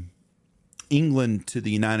from England to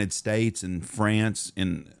the United States and France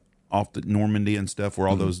and off the Normandy and stuff, where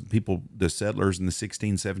all those people, the settlers in the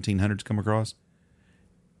 1700s come across,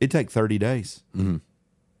 it'd take 30 days. Mm-hmm.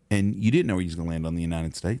 And you didn't know you was going to land on the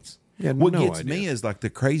United States. Yeah, what no gets idea. me is like the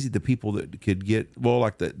people that could get,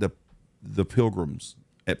 like the Pilgrims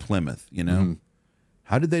at Plymouth,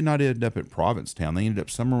 How did they not end up at Provincetown? They ended up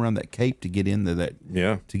somewhere around that Cape to get into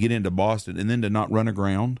to get into Boston, and then to not run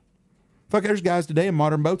aground. Fuck, there's guys today in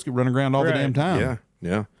modern boats get run aground all the damn time. Yeah,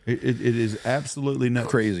 yeah. It is absolutely nuts.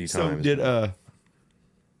 Crazy times. So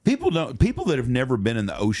people that have never been in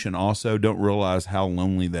the ocean also don't realize how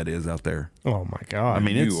lonely that is out there. Oh my god! I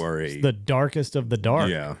mean, it's the darkest of the dark.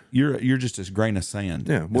 Yeah, you're just this grain of sand.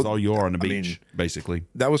 Yeah, that's all you are on the beach, basically.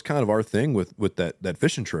 That was kind of our thing with that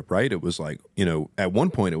fishing trip, right? It was like, at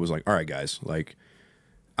one point it was like, all right, guys, like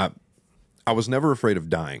I was never afraid of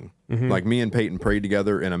dying. Mm-hmm. Like, me and Peyton prayed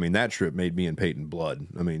together, and I mean, that trip made me and Peyton blood.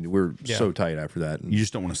 I mean, we're so tight after that. And, you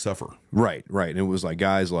just don't want to suffer. Right. And it was like,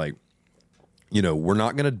 guys, like, we're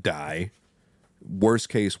not going to die. Worst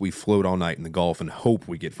case, we float all night in the Gulf and hope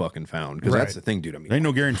we get fucking found. Because that's the thing, dude. I mean, ain't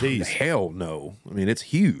no guarantees. Hell no. I mean, it's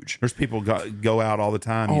huge. There's people go out all the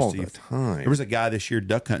time. All the time. There was a guy this year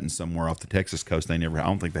duck hunting somewhere off the Texas coast. I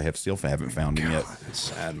don't think they haven't found him yet. It's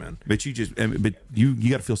sad, man. But you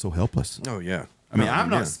got to feel so helpless. Oh yeah. I mean,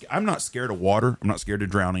 I'm not scared of water. I'm not scared of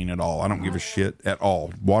drowning at all. I don't give a shit at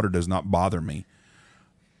all. Water does not bother me.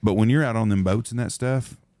 But when you're out on them boats and that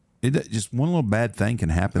stuff, just one little bad thing can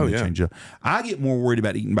happen. Change up. I get more worried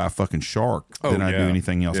about eaten by a fucking shark than I do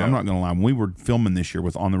anything else. Yeah. I'm not going to lie. When we were filming this year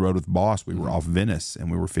with On the Road with Boss, we were off Venice,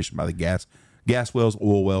 and we were fishing by the gas wells,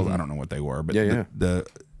 oil wells. I don't know what they were, but and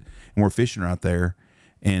we're fishing right there,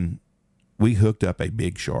 and we hooked up a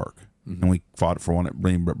big shark, and we fought for one at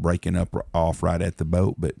breaking off right at the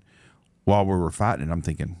boat. But while we were fighting it, I'm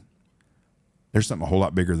thinking, there's something a whole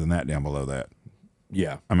lot bigger than that down below that.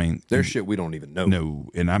 Yeah. I mean, there's shit we don't even know. No.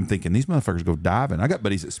 And I'm thinking, these motherfuckers go diving. I got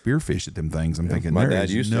buddies that spearfish at them things. I'm thinking, there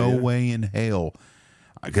is no way in hell.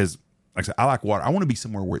 Because, like I said, I like water. I want to be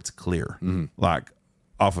somewhere where it's clear, like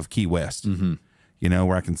off of Key West,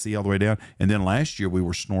 where I can see all the way down. And then last year, we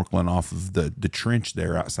were snorkeling off of the trench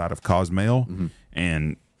there outside of Cozumel.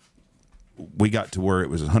 And we got to where it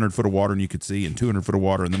was 100 foot of water and you could see, and 200 foot of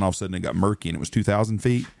water. And then all of a sudden, it got murky and it was 2,000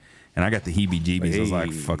 feet. And I got the heebie-jeebies. I was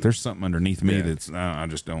like, fuck, there's something underneath me that's, I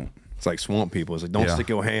just don't. It's like swamp people. It's like, don't stick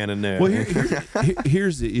your hand in there. Well,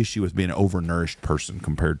 here's the issue with being an overnourished person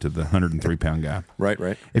compared to the 103-pound guy.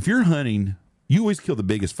 Right. If you're hunting, you always kill the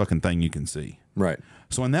biggest fucking thing you can see. Right.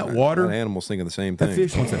 So in that water, The animal's thinking the same that thing.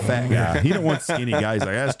 fish wants a fat guy. He don't want skinny guys. Like,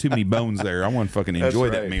 that's too many bones there. I want to fucking enjoy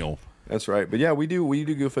that right. meal. That's right. But yeah, we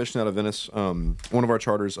do go fishing out of Venice. One of our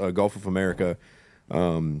charters, Gulf of America,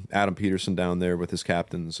 Adam Peterson down there with his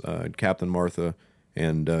captains, Captain Martha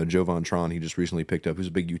and Joe Von Tron. He just recently picked up. Who's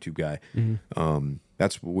a big YouTube guy.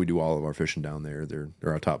 That's what we do all of our fishing down there. They're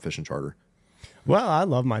our top fishing charter. Well, I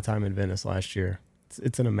love my time in Venice last year.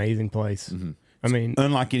 It's an amazing place. I mean,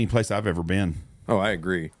 Unlike any place I've ever been. Oh, I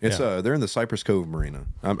agree. It's they're in the Cypress Cove Marina.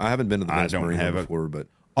 I haven't been to the Venice Marina before, but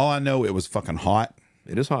all I know, it was fucking hot.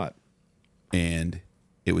 it is hot. And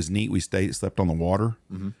it was neat. We slept on the water.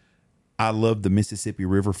 I love the Mississippi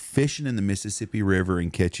River. Fishing in the Mississippi River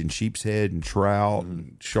and catching sheep's head and trout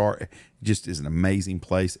and shark just is an amazing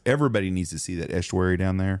place. Everybody needs to see that estuary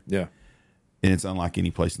down there. Yeah. And it's unlike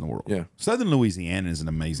any place in the world. Yeah. Southern Louisiana is an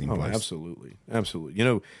amazing place. Absolutely. Absolutely. You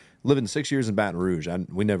know, living 6 years in Baton Rouge,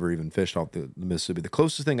 we never even fished off the Mississippi. The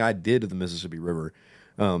closest thing I did to the Mississippi River,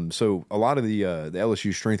 so a lot of the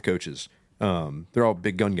LSU strength coaches, they're all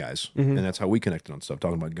big gun guys, and that's how we connected on stuff,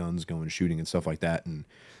 talking about guns, going shooting and stuff like that. And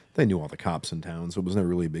they knew all the cops in town, so it was never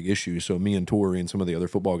really a big issue. So me and Tori and some of the other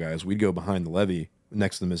football guys, we'd go behind the levee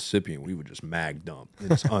next to the Mississippi, and we would just mag dump and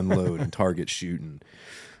just unload and target shoot. And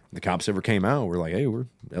the cops ever came out, we're like, hey, we're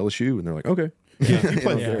LSU. And they're like, okay.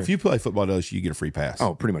 If you play football at LSU, you get a free pass.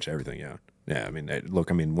 Oh, pretty much everything, yeah. Yeah, I mean, look,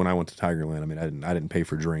 when I went to Tigerland, I didn't pay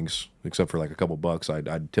for drinks except for like a couple bucks.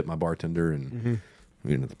 I'd tip my bartender, and we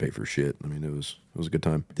didn't have to pay for shit. I mean, it was a good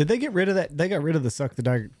time. did they get rid of that? They got rid of the "suck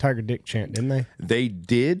the tiger dick" chant, didn't they? They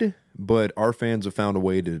did, but our fans have found a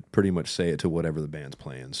way to pretty much say it to whatever the band's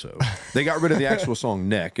playing. So they got rid of the actual song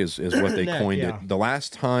 "Neck" is what they Neck, coined yeah. it. The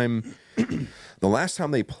last time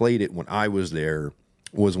they played it when I was there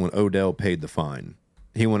was when Odell paid the fine.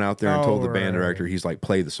 He went out there and told the band director, he's like,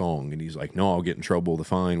 play the song. And he's like, no, I'll get in trouble, the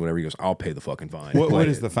fine, whatever. He goes, I'll pay the fucking fine. What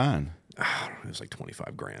is the fine? It was like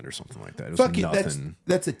 25 grand or something like that. It was Fuck it, nothing.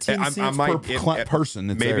 that's a 10 cents per person.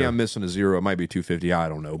 That's maybe there. I'm missing a zero. It might be 250. I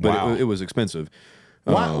don't know. But Wow. it was expensive.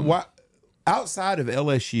 Why? Outside of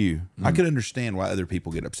LSU, I could understand why other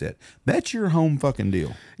people get upset. That's your home fucking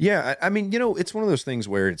deal. Yeah, I mean, it's one of those things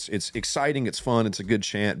where it's exciting, it's fun, it's a good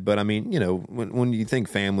chant, but I mean, when you think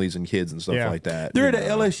families and kids and stuff like that, They're at an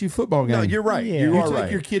LSU football game. No, you're right. Yeah. You You are take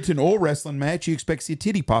right. your kid to an oil wrestling match, you expect to see a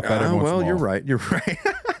titty pop out every once in a Well, while. you're right. You're right.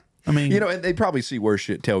 I mean, and they probably see worse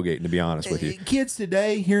shit tailgating, to be honest with you. kids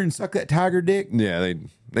today hearing "suck that tiger dick." Yeah,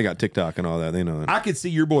 they got TikTok and all that. They know it. I could see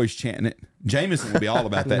your boys chanting it. Jameson will be all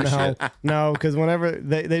about that shit. No, because whenever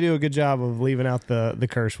they do a good job of leaving out the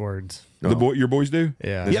curse words. Your boys do?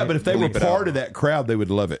 Yeah. Yeah, but if they were Bleep it part out. of that crowd, they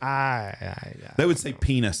would love it. They would say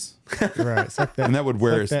penis, Right, suck that, and that would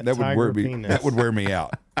wear suck that would tiger wear me penis. that would wear me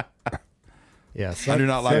out. Yeah, I do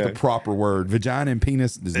not like the proper word. Vagina and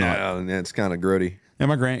penis does not. Yeah, it's kind of grody.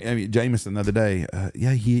 And Jameson the other day,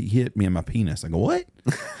 he hit me in my penis. I go, what?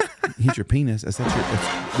 Hit your penis?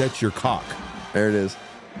 That's your cock. There it is.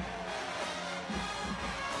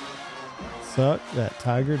 Suck that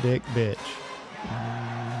tiger dick, bitch.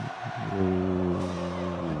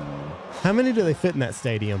 How many do they fit in that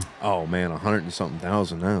stadium? Oh man, 100 and something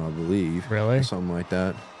thousand now, I believe. Really? Something like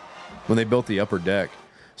that. When they built the upper deck.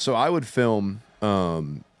 So I would film.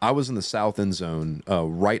 I was in the south end zone,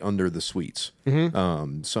 right under the suites.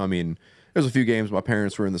 So I mean, there's a few games my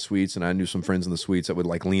parents were in the suites, and I knew some friends in the suites that would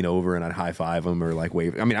like lean over and I'd high five them or like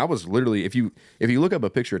wave. I mean, I was literally if you look up a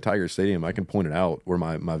picture of Tiger Stadium, I can point it out where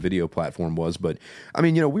my video platform was. But I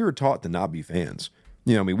mean, we were taught to not be fans.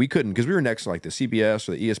 I mean, we couldn't because we were next to like the CBS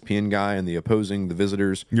or the ESPN guy and the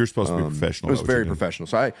visitors. You're supposed to be professional. It was very professional.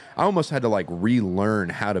 So I almost had to like relearn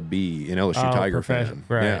how to be an LSU Tiger fan.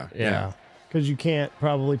 Right. Yeah. Because you can't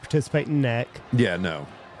probably participate in neck. Yeah, no.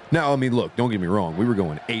 Now, I mean, look, don't get me wrong. We were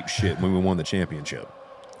going ape shit when we won the championship.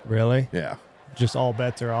 Really? Yeah. Just all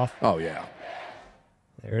bets are off. Oh, yeah.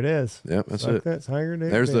 There it is. Yep, that's Suck it. that tiger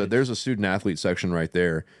dick, There's bitch. a student athlete section right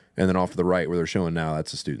there. And then off to the right where they're showing now,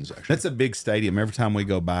 that's the student section. That's a big stadium. Every time we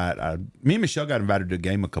go by it, me and Michelle got invited to a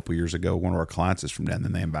game a couple years ago. One of our clients is from down there,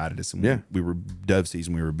 and they invited us. And Yeah. we were dove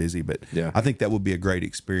season. We were busy, but Yeah. I think that would be a great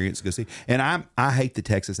experience to go see. And I hate the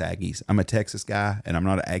Texas Aggies. I'm a Texas guy, and I'm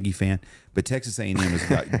not an Aggie fan. But Texas A&M has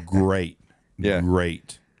got great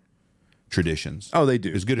traditions. Oh, they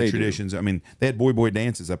do. As good They as do. traditions. I mean, they had boy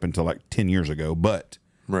dances up until like 10 years ago, but.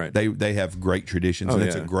 Right. They have great traditions, Oh, and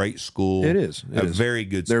it's yeah. a great school. It is. It a is. very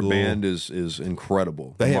good Their school. band is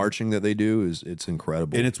incredible. They The have- marching that they do it's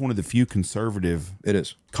incredible. And it's one of the few conservative It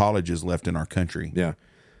is. colleges left in our country. Yeah.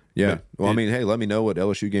 Yeah. But Well, I mean, hey, let me know what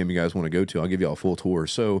LSU game you guys want to go to. I'll give you all a full tour.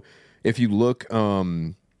 So if you look, I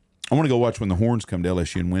want to go watch when the Horns come to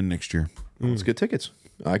LSU and win next year. Let's get tickets.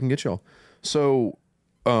 I can get y'all. So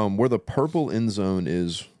where the purple end zone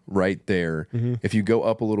is right there, if you go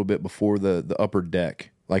up a little bit before the upper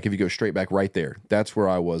deck, like if you go straight back right there, that's where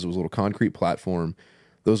I was. It was a little concrete platform.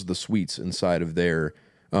 Those are the suites inside of there.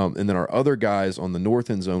 And then our other guys on the north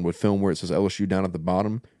end zone would film where it says LSU down at the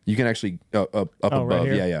bottom. You can actually up above.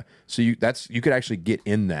 Right here? Yeah. So you could actually get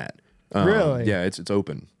in that. Really? Yeah, it's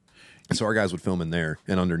open. And so our guys would film in there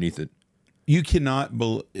and underneath it. You cannot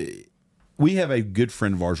we have a good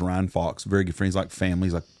friend of ours, Ryan Fox, very good friends, like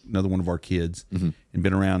families, like another one of our kids, and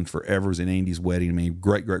been around forever. Was in Andy's wedding. I mean,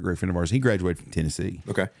 great friend of ours. He graduated from Tennessee.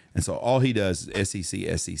 Okay. And so all he does is SEC.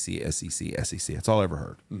 That's all I ever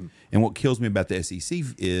heard. And what kills me about the SEC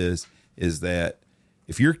is that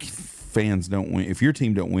if your fans don't win, if your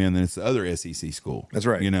team don't win, then it's the other SEC school. That's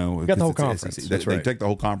right. You know, got the whole it's the conference. SEC. That's They right. take the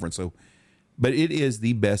whole conference. So, but it is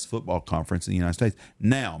the best football conference in the United States.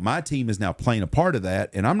 Now, my team is now playing a part of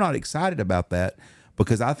that, and I'm not excited about that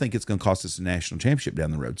because I think it's going to cost us a national championship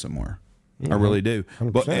down the road somewhere. I really do.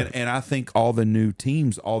 100%. But and I think all the new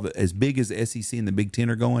teams, as big as the SEC and the Big Ten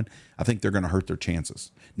are going, I think they're going to hurt their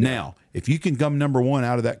chances. Now, if you can come number one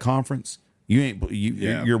out of that conference,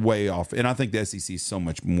 you're way off. And I think the SEC is so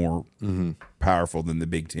much more powerful than the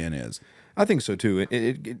Big Ten is. I think so too.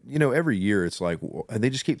 Every year it's like they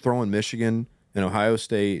just keep throwing Michigan and Ohio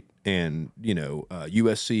State and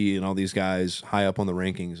USC and all these guys high up on the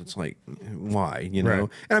rankings. It's like, why? Right. And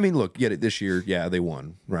I mean, look, this year, they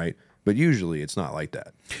won, right? But usually it's not like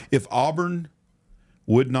that. If Auburn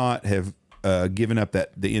would not have given up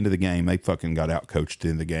the end of the game, they fucking got out coached at the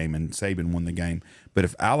end of the game, and Saban won the game. But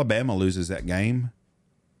if Alabama loses that game,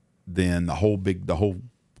 then the whole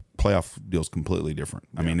playoff deal's completely different.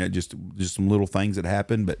 I mean, it just some little things that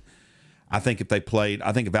happened, but I think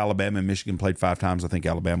if Alabama and Michigan played 5 times, I think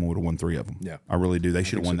Alabama would have won 3 of them. Yeah. I really do. They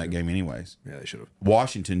should have won that game anyways. Yeah, they should have.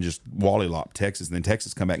 Washington just wally-lopped Texas, and then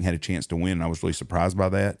Texas come back and had a chance to win, and I was really surprised by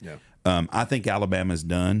that. Yeah. I think Alabama's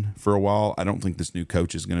done for a while. I don't think this new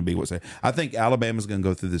coach is going to be what's that. I think Alabama's going to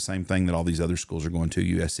go through the same thing that all these other schools are going to,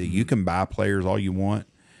 USC. You can buy players all you want,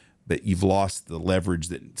 but you've lost the leverage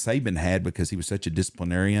that Saban had because he was such a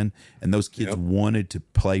disciplinarian, and those kids wanted to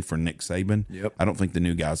play for Nick Saban. Yep. I don't think the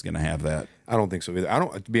new guy's going to have that. I don't think so either.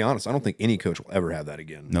 To be honest, I don't think any coach will ever have that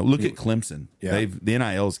again. No, look at Clemson. Yeah. The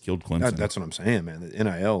NIL's killed Clemson. That's what I'm saying, man. The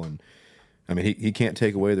NIL, and I mean, he can't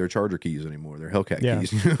take away their Charger keys anymore. Their Hellcat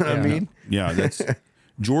keys. You know what I mean? Yeah, that's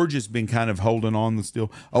Georgia's been kind of holding on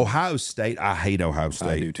still. Ohio State, I hate Ohio State.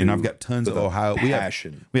 I do too. And I've got tons of Ohio.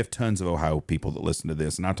 Passion. We have tons of Ohio people that listen to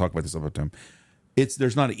this, and I talk about this all the time.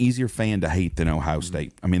 There's not an easier fan to hate than Ohio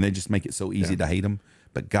State. I mean, they just make it so easy to hate them.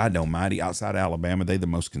 But God almighty, outside of Alabama, they're the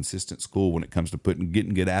most consistent school when it comes to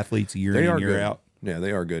getting good athletes year in and year out. Yeah,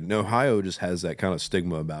 they are good. No, Ohio just has that kind of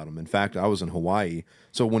stigma about them. In fact, I was in Hawaii.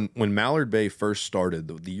 So when Mallard Bay first started,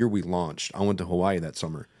 the year we launched, I went to Hawaii that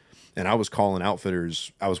summer. And I was calling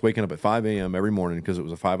outfitters. I was waking up at 5 a.m. every morning because it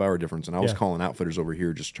was a 5-hour difference. And I was calling outfitters over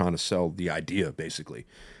here just trying to sell the idea, basically,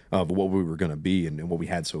 of what we were going to be and what we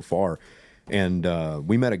had so far. And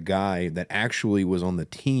we met a guy that actually was on the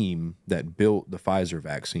team that built the Pfizer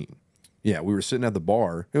vaccine. Yeah, we were sitting at the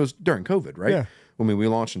bar. It was during COVID, right? Yeah. I mean, we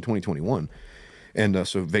launched in 2021. And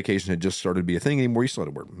so vacation had just started to be a thing anymore. You still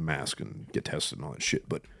had to wear a mask and get tested and all that shit.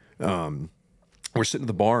 But we're sitting at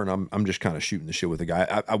the bar, and I'm just kind of shooting the shit with the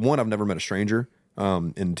guy. One, I've never met a stranger.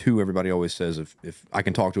 And 2, everybody always says if I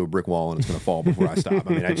can talk to a brick wall and it's going to fall before I stop.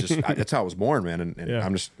 I mean, that's how I was born, man. And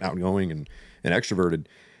I'm just outgoing and extroverted.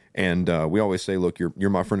 And we always say, look, you're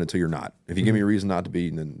my friend until you're not. If you give me a reason not to be,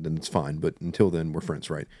 then it's fine. But until then, we're friends,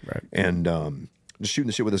 right? Right. And just shooting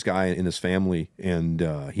the shit with this guy and his family, and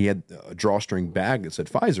he had a drawstring bag that said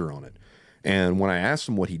Pfizer on it. And when I asked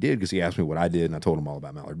him what he did, because he asked me what I did, and I told him all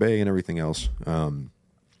about Mallard Bay and everything else,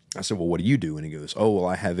 I said, well, what do you do? And he goes, oh, well,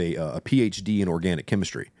 I have a PhD in organic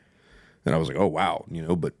chemistry. And I was like, oh, wow,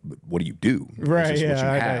 but what do you do? Right, This is what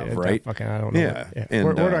you have, right? I don't know. Yeah. And,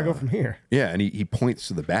 where do I go from here? Yeah, and he points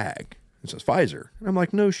to the bag. It says Pfizer. And I'm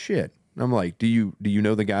like, no shit. And I'm like, do you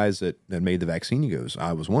know the guys that made the vaccine? He goes,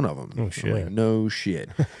 I was one of them. Oh, shit. I'm like, no shit.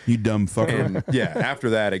 You dumb fucker. And yeah, after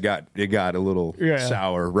that, it got a little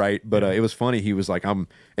sour, right? But it was funny. He was like, and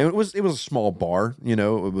it was a small bar, it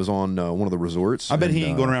was on one of the resorts. I bet he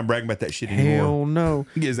ain't going around bragging about that shit anymore. Hell no.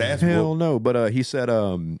 He gets his ass Hell whooped. no. But he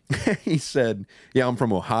said, yeah, I'm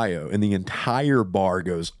from Ohio, and the entire bar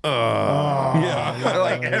goes, yeah,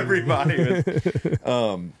 like everybody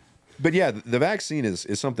was. But yeah, the vaccine is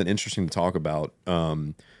something interesting to talk about,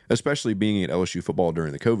 especially being at LSU football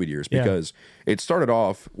during the COVID years, because it started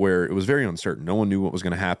off where it was very uncertain. No one knew what was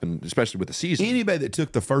going to happen, especially with the season. Anybody that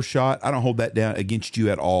took the first shot, I don't hold that down against you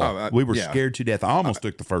at all. We were scared to death. I almost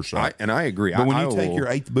took the first shot. I agree. But when you take your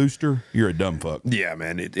 8th booster, you're a dumb fuck. Yeah,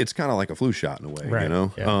 man. It's kind of like a flu shot in a way, right. you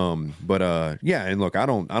know? Yeah. And look, I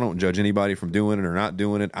don't judge anybody from doing it or not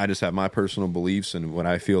doing it. I just have my personal beliefs and what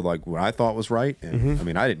I feel like what I thought was right. And I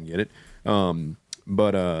mean, I didn't get it.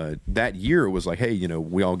 But that year it was like, hey, you know,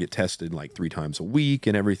 we all get tested like 3 times a week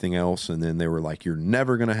and everything else. And then they were like, you're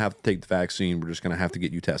never going to have to take the vaccine. We're just going to have to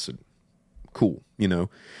get you tested. Cool. You know?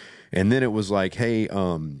 And then it was like, hey,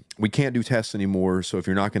 we can't do tests anymore. So if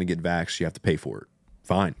you're not going to get vaxxed, you have to pay for it.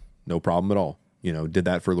 Fine. No problem at all. You know, did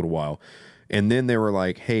that for a little while. And then they were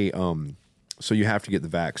like, hey, so you have to get the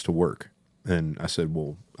vax to work. And I said,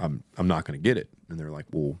 well, I'm not going to get it. And they're like,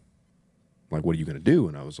 well, like, what are you going to do?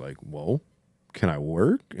 And I was like, well, can I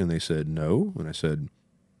work? And they said, no. And I said,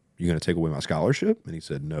 you going to take away my scholarship? And he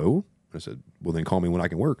said, no. And I said, well, then call me when I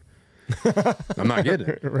can work. I'm not getting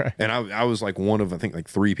it. Right. And I was like one of, I think, like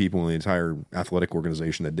 3 people in the entire athletic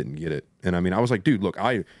organization that didn't get it. And I mean, I was like, dude, look,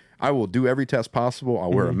 I will do every test possible.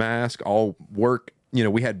 I'll wear a mask. I'll work. You know,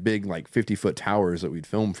 we had big, like 50-foot towers that we'd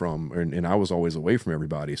film from, and I was always away from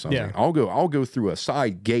everybody. So I was like, I'll go through a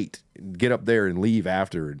side gate, get up there and leave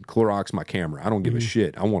after and Clorox my camera. I don't give a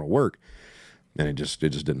shit. I want to work. And it just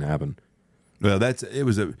didn't happen. Well,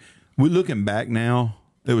 we're looking back now,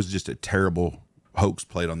 it was just a terrible hoax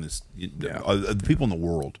played on this, the people in the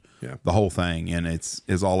world, the whole thing. And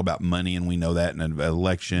it's all about money, and we know that in an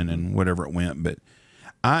election and whatever it went. But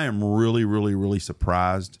I am really, really, really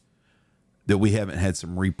surprised that we haven't had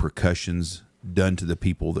some repercussions done to the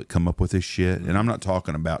people that come up with this shit. And I'm not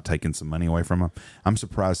talking about taking some money away from them. I'm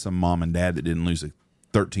surprised some mom and dad that didn't lose a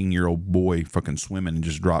 13-year-old boy fucking swimming and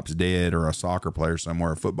just drops dead, or a soccer player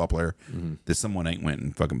somewhere, a football player, that someone ain't went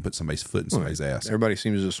and fucking put somebody's foot in somebody's ass. Everybody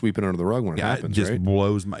seems to just sweep it under the rug when it happens, it just right?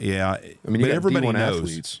 blows my, I mean, you got everybody D1 knows,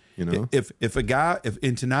 athletes, you know? If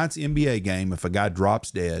in tonight's NBA game, if a guy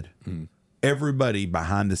drops dead, everybody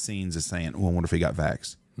behind the scenes is saying, well, I wonder if he got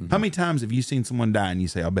vaxxed. How many times have you seen someone die and you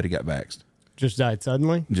say, I'll bet he got vaxxed? Just died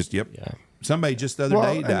suddenly? Just, yep. Yeah. Somebody just the other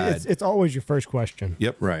day died. It's always your first question.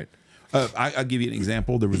 Yep. Right. I'll give you an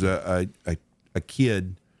example. There was a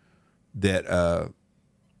kid that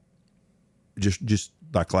just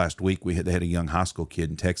like last week, they had a young high school kid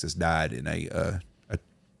in Texas died in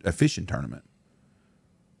a fishing tournament.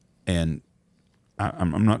 And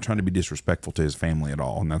I'm not trying to be disrespectful to his family at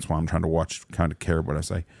all, and that's why I'm trying to kind of care what I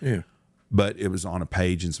say. Yeah. But it was on a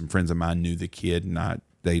page, and some friends of mine knew the kid, and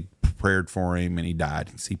they prayed for him, and he died.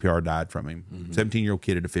 CPR died from him. 17-year-old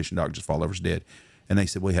kid at a fishing dock just fall over dead. And they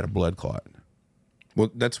said, well, he had a blood clot.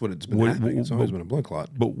 Well, that's what it's been happening. It's always been a blood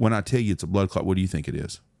clot. But when I tell you it's a blood clot, what do you think it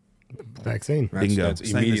is? Vaccine. Bingo. That's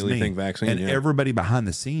immediately think vaccine. And everybody behind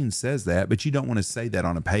the scenes says that, but you don't want to say that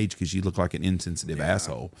on a page because you look like an insensitive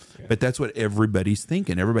asshole. Yeah. But that's what everybody's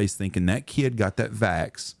thinking. Everybody's thinking that kid got that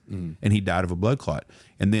vax and he died of a blood clot.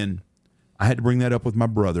 And then I had to bring that up with my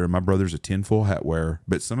brother, and my brother's a tinfoil hat wearer.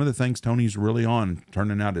 But some of the things Tony's really on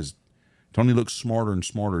turning out as Tony looks smarter and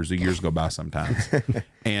smarter as the years go by sometimes.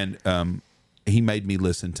 And he made me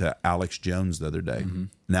listen to Alex Jones the other day. And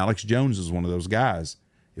Alex Jones is one of those guys.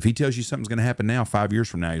 If he tells you something's going to happen now, 5 years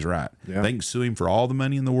from now, he's right. Yeah. They can sue him for all the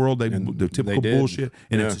money in the world. The typical bullshit.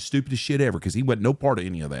 And it's the stupidest shit ever because he wasn't no part of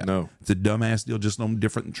any of that. No. It's a dumbass deal, just no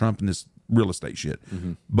different than Trump and this real estate shit.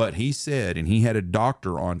 But he said, and he had a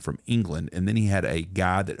doctor on from England, and then he had a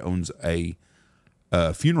guy that owns a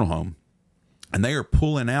funeral home. And they are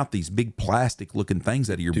pulling out these big plastic-looking things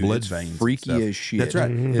out of your blood veins. Freaky as shit. That's right.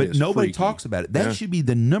 But nobody talks about it. That should be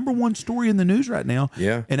the #1 story in the news right now.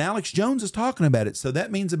 Yeah. And Alex Jones is talking about it. So that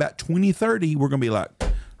means about 2030, we're going to be like,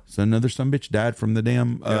 so another some bitch died from the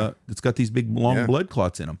damn, that's got these big long blood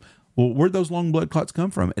clots in them. Well, where'd those long blood clots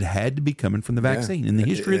come from? It had to be coming from the vaccine. In the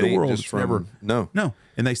history of the world, it's never. No.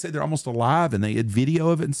 And they say they're almost alive, and they had video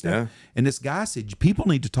of it and stuff. Yeah. And this guy said, people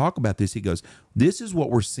need to talk about this. He goes, this is what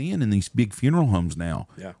we're seeing in these big funeral homes now.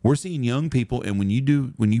 Yeah. We're seeing young people, and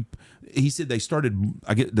he said they started,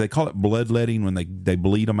 they call it bloodletting when they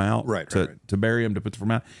bleed them out to bury them, to put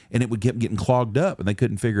them out. And it would keep getting clogged up, and they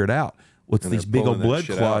couldn't figure it out. What's these big old blood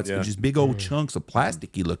clots and just big old chunks of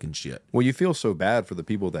plasticky looking shit. Well, you feel so bad for the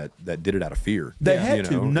people that did it out of fear. They had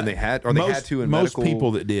to. And they had to in most medical,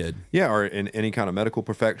 people that did. Yeah, or in any kind of medical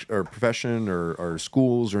profession or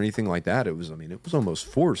schools or anything like that. It was almost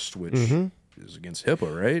forced, which is against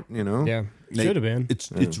HIPAA, right? You know? Yeah. Should have been.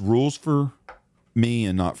 It's rules for me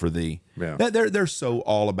and not for thee. Yeah. They're so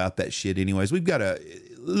all about that shit anyways. We've got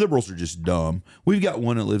liberals are just dumb. We've got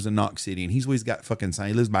one that lives in Knox City, and he's always got fucking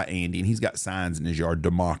signs. He lives by Andy, and he's got signs in his yard,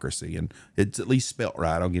 democracy, and it's at least spelt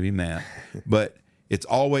right. I'll give him that. But it's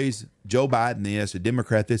always Joe Biden this, a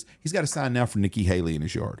Democrat this. He's got a sign now for Nikki Haley in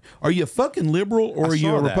his yard. Are you a fucking liberal or are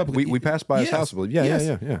you a Republican? We passed by his house, I believe.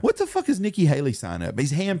 Yeah. What the fuck is Nikki Haley sign up?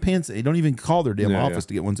 He's hand pins. They don't even call their damn office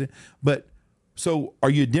to get ones in. But so are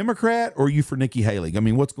you a Democrat or are you for Nikki Haley? I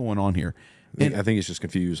mean, what's going on here? And I think he's just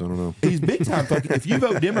confused. I don't know. He's big time fucking. If you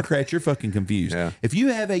vote Democrat, you're fucking confused. Yeah. If you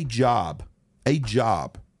have a job,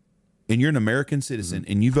 and you're an American citizen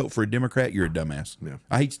and you vote for a Democrat, you're a dumbass. Yeah.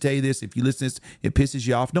 I hate to tell you this. If you listen to this, it pisses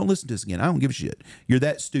you off. Don't listen to this again. I don't give a shit. You're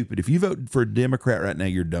that stupid. If you vote for a Democrat right now,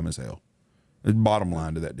 you're dumb as hell. The bottom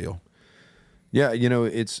line to that deal. Yeah,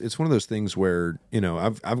 it's one of those things where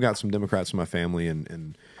I've got some Democrats in my family,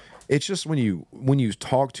 and it's just when you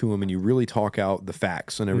talk to them and you really talk out the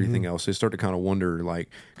facts and everything else, they start to kind of wonder, like,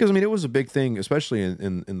 because it was a big thing, especially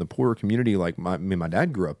in the poorer community like my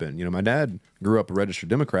dad grew up in. My dad grew up a registered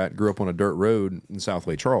Democrat, grew up on a dirt road in South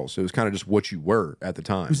Lake Charles, so it was kind of just what you were at the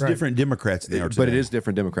time. It's different Democrats there, but it is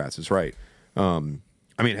different Democrats. That's right.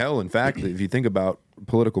 Hell, in fact, if you think about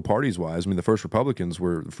political parties wise, the first Republicans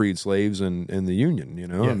were freed slaves and the Union.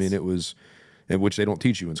 Yes. It was. Which they don't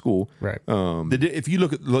teach you in school, right? If you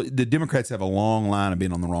look at the Democrats, have a long line of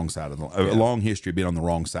being on the wrong side of a long history of being on the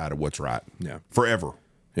wrong side of what's right. Yeah, forever.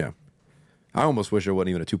 Yeah, I almost wish there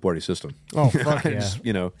wasn't even a two-party system. Oh fuck yeah! Just,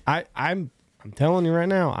 I'm telling you right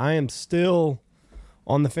now, I am still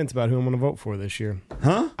on the fence about who I'm going to vote for this year.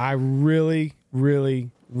 Huh? I really,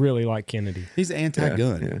 really, really like Kennedy. He's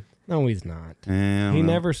anti-gun. Yeah. No, he's not. Yeah, he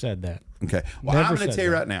never said that. Okay. Well, I'm going to tell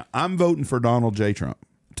you right now, I'm voting for Donald J. Trump.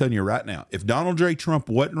 I'm telling you right now, if Donald J. Trump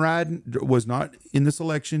was not in this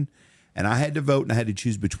election, and I had to vote and I had to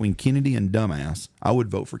choose between Kennedy and dumbass, I would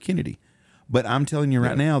vote for Kennedy. But I'm telling you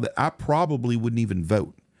right now that I probably wouldn't even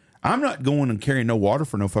vote. I'm not going and carrying no water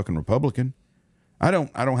for no fucking Republican. I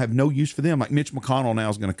don't have no use for them. Like Mitch McConnell now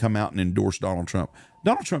is going to come out and endorse Donald Trump.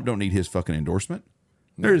 Donald Trump don't need his fucking endorsement.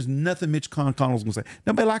 There is nothing Mitch McConnell's going to say.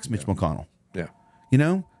 Nobody likes Mitch McConnell.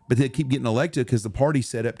 Yeah. But they keep getting elected because the party's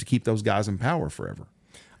set up to keep those guys in power forever.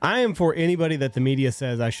 I am for anybody that the media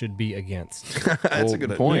says I should be against. That's a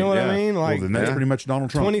good point. You know what I mean? Like, then that's pretty much Donald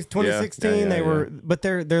Trump. 2016, they were, but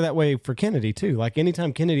they're that way for Kennedy too. Like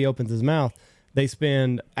anytime Kennedy opens his mouth, they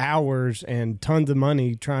spend hours and tons of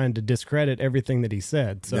money trying to discredit everything that he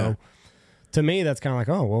said. So to me, that's kind of like,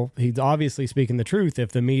 oh, well, he's obviously speaking the truth.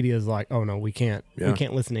 If the media is like, oh no, we can't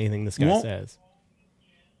listen to anything this guy says.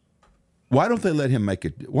 Why don't they let him make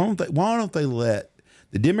it? Why don't they let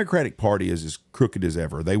the Democratic Party is as crooked as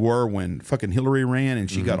ever. They were when fucking Hillary ran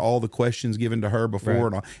and she got all the questions given to her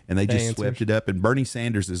before and they just swept it up. And Bernie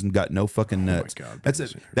Sanders hasn't got no fucking nuts. Oh my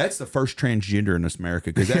God, that's the first transgender in this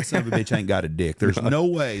America because that son of a bitch ain't got a dick. There's no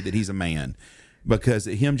way that he's a man because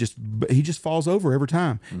he just falls over every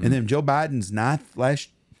time. And then Joe Biden's ninth last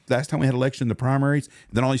time we had election in the primaries,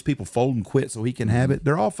 then all these people fold and quit so he can have it.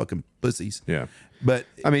 They're all fucking pussies. Yeah. But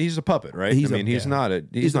he's a puppet, right? He's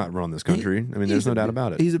not running this country. There's no doubt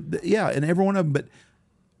about it. And every one of them. But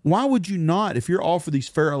why would you not, if you're all for these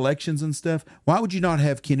fair elections and stuff, why would you not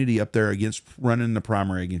have Kennedy up there running the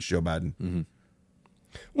primary against Joe Biden? Mm-hmm.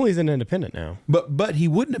 Well, he's an independent now. But he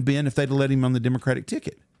wouldn't have been if they'd let him on the Democratic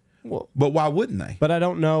ticket. Well, but why wouldn't they? But I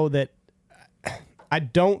don't know that. I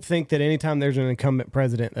don't think that anytime there's an incumbent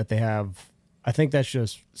president that they have. I think that's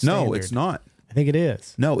just standard. No, it's not. I think it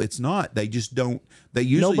is. No, it's not. They just don't. They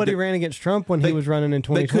usually nobody ran against Trump when he was running in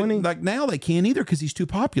 2020. Like now, they can't either because he's too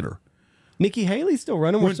popular. Nikki Haley's still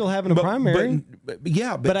running. We're still having a primary.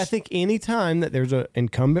 But I think any time that there's an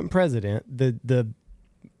incumbent president, the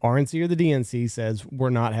RNC or the DNC says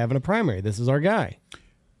we're not having a primary. This is our guy.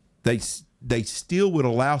 They still would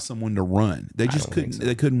allow someone to run. They just couldn't.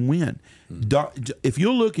 They couldn't win. If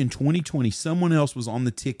you look in 2020, someone else was on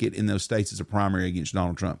the ticket in those states as a primary against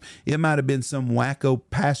Donald Trump. It might have been some wacko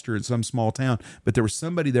pastor in some small town, but there was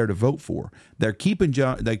somebody there to vote for. They're keeping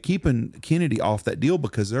Kennedy off that deal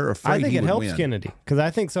because they're afraid. I think it helps Kennedy because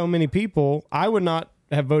I think so many people. I would not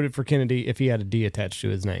have voted for Kennedy if he had a D attached to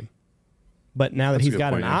his name, but now that he's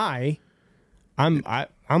got an I,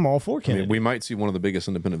 I'm all for Kennedy. We might see one of the biggest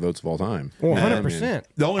independent votes of all time. Well, 100%.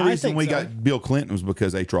 The only reason we got Bill Clinton was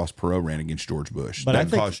because H. Ross Perot ran against George Bush. But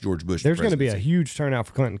that caused George Bush. There's going to be a huge turnout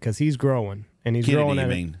for Clinton because he's growing. And he's Kennedy,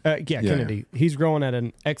 growing at Kennedy. He's growing at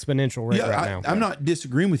an exponential rate right now. I'm not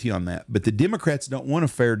disagreeing with you on that, but the Democrats don't want a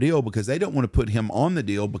fair deal because they don't want to put him on the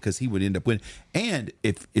deal because he would end up winning. And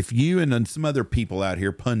if you and some other people out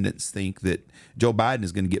here, pundits, think that Joe Biden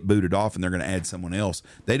is going to get booted off and they're going to add someone else,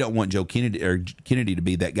 they don't want Kennedy to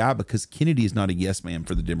be that guy because Kennedy is not a yes man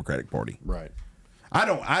for the Democratic Party. Right.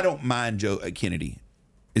 I don't mind Joe Kennedy.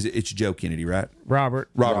 It's Joe Kennedy, right? Robert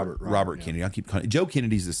Kennedy. I keep calling Joe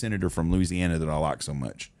Kennedy's the senator from Louisiana that I like so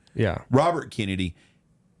much. Yeah. Robert Kennedy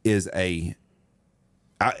is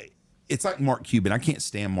it's like Mark Cuban. I can't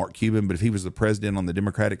stand Mark Cuban, but if he was the president on the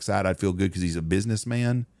Democratic side, I'd feel good because he's a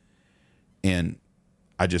businessman. And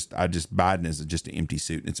Biden is just an empty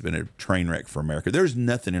suit. It's been a train wreck for America. There's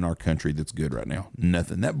nothing in our country that's good right now.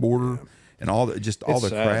 Nothing. That border and all the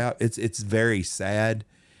crap. It's very sad.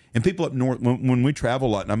 And people up north, when we travel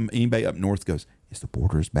a lot, and anybody up north goes, "Is the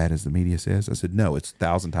border as bad as the media says?" I said, "No, it's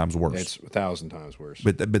 1,000 times worse." It's 1,000 times worse.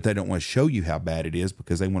 But they don't want to show you how bad it is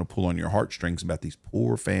because they want to pull on your heartstrings about these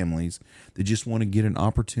poor families that just want to get an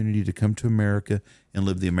opportunity to come to America and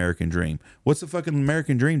live the American dream. What's the fucking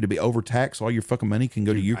American dream? To be overtaxed, all your fucking money can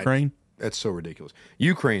go to Ukraine? That's so ridiculous.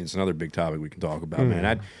 Ukraine's another big topic we can talk about,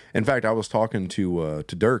 man. In fact, I was talking to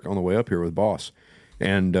Dirk on the way up here with Boss,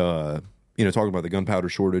 and talking about the gunpowder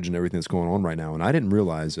shortage and everything that's going on right now. And I didn't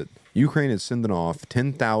realize that Ukraine is sending off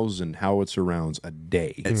 10,000 howitzer rounds a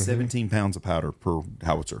day. At 17 pounds of powder per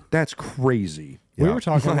howitzer. That's crazy. We were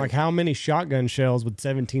talking like how many shotgun shells would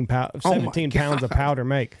 17 pounds of powder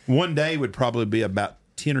make? One day would probably be about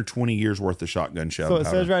 10 or 20 years worth of shotgun shell. So it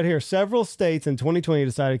says right here, several states in 2020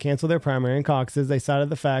 decided to cancel their primary and caucuses. They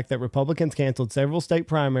cited the fact that Republicans canceled several state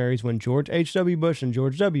primaries when George H.W. Bush and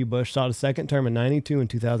George W. Bush sought a second term in 92 and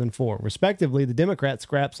 2004. Respectively, the Democrats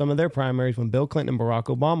scrapped some of their primaries when Bill Clinton and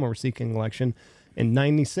Barack Obama were seeking election in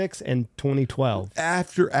 96 and 2012.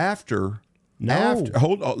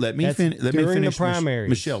 Hold on, let me finish. The primaries.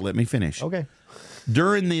 Michelle, let me finish. Okay.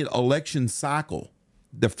 During the election cycle,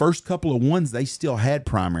 the first couple of ones they still had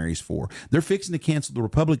primaries for. They're fixing to cancel the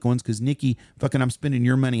Republican ones because Nikki, fucking I'm spending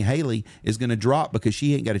your money, Haley, is going to drop because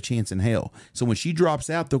she ain't got a chance in hell. So when she drops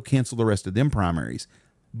out, they'll cancel the rest of them primaries.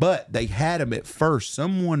 But they had them at first.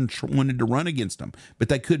 Someone wanted to run against them, but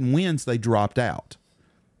they couldn't win, so they dropped out.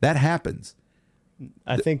 That happens.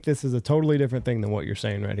 I think this is a totally different thing than what you're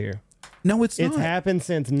saying right here. No, it's not. It's happened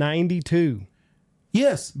since 92.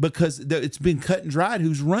 Yes, because it's been cut and dried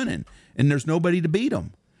who's running, and there's nobody to beat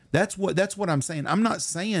them. That's what I'm saying. I'm not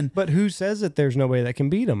saying. But who says that there's nobody that can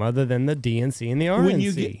beat them other than the DNC and the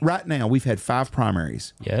RNC? Right now, we've had 5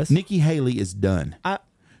 primaries. Yes. Nikki Haley is done.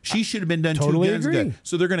 She should have been done totally 2 guns ago.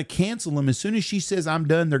 So they're going to cancel them. As soon as she says, I'm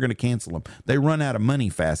done, they're going to cancel them. They run out of money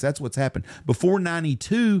fast. That's what's happened. Before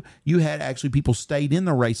 92, you had actually people stayed in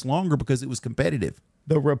the race longer because it was competitive.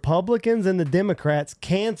 The Republicans and the Democrats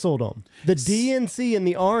canceled them. The DNC and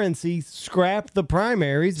the RNC scrapped the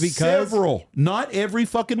primaries because... Several. Not every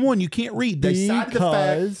fucking one. You can't read. They cited the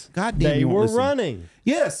fact... God damn, they were running.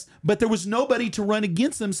 Yes, but there was nobody to run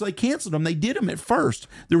against them, so they canceled them. They did them at first.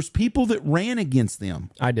 There was people that ran against them.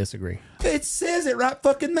 I disagree. It says it right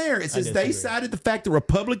fucking there. It says they cited the fact that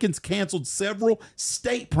Republicans canceled several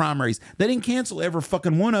state primaries. They didn't cancel every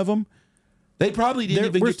fucking one of them. They probably didn't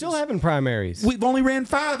even. We're still having primaries. We've only ran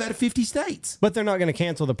 5 out of 50 states. But they're not going to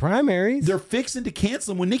cancel the primaries. They're fixing to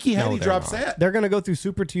cancel them when Nikki Haley drops out. They're going to go through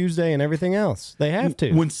Super Tuesday and everything else. They have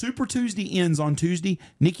to. When Super Tuesday ends on Tuesday,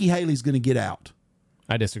 Nikki Haley's going to get out.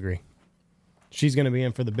 I disagree. She's going to be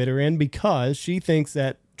in for the bitter end because she thinks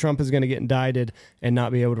that Trump is going to get indicted and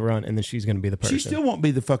not be able to run, and then she's going to be the person. She still won't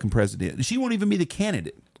be the fucking president. She won't even be the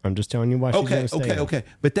candidate. I'm just telling you why she's going to stay. Okay.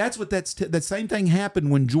 But that's what that same thing happened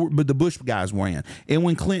when the Bush guys ran, and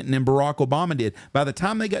when Clinton and Barack Obama did. By the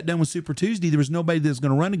time they got done with Super Tuesday, there was nobody that was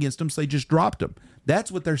going to run against them, so they just dropped them.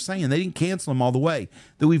 That's what they're saying. They didn't cancel them all the way.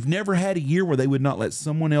 That we've never had a year where they would not let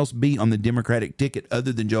someone else be on the Democratic ticket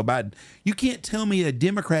other than Joe Biden. You can't tell me a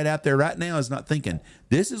Democrat out there right now is not thinking,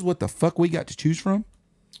 this is what the fuck we got to choose from?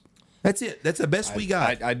 That's it. That's the best we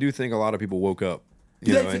got. I do think a lot of people woke up.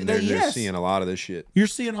 They're seeing a lot of this shit. You're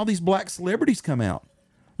seeing all these black celebrities come out.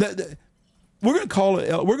 We're going to call it.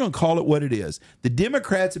 We're going to call it what it is. The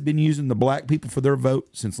Democrats have been using the black people for their vote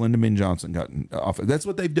since Lyndon B. Johnson got in office. That's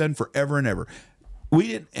what they've done forever and ever. We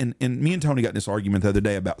didn't, and me and Tony got in this argument the other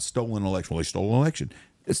day about stolen election. Well, they stole an election.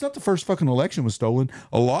 It's not the first fucking election was stolen.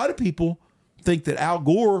 A lot of people think that Al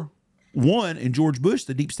Gore won and George Bush,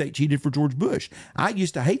 the deep state cheated for George Bush. I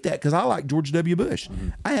used to hate that because I like George W. Bush. Mm-hmm.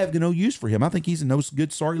 I have no use for him. I think he's a no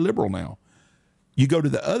good, sorry liberal now. You go to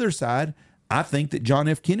the other side, I think that John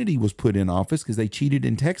F. Kennedy was put in office because they cheated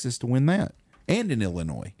in Texas to win that and in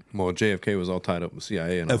Illinois. Well, JFK was all tied up with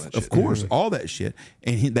CIA and all that shit. Of course, all that shit.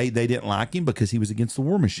 And they didn't like him because he was against the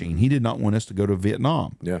war machine. He did not want us to go to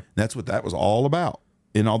Vietnam. Yeah. That's what that was all about.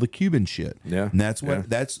 And all the Cuban shit. Yeah. And that's what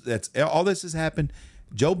that's all this has happened.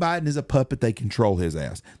 Joe Biden is a puppet. They control his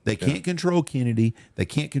ass. They can't control Kennedy. They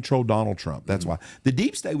can't control Donald Trump. That's why the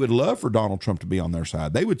deep state would love for Donald Trump to be on their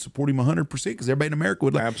side. They would support him 100% because everybody in America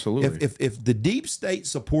would. Absolutely. If the deep state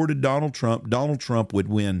supported Donald Trump would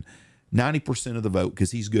win 90% of the vote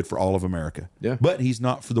because he's good for all of America. Yeah. But he's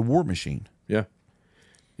not for the war machine. Yeah.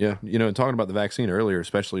 Yeah. You know, and talking about the vaccine earlier,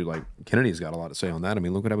 especially like Kennedy's got a lot to say on that. I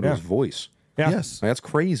mean, look what happened to his voice. Yeah. Yes. Like, that's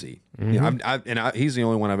crazy. Yeah, he's the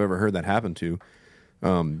only one I've ever heard that happen to.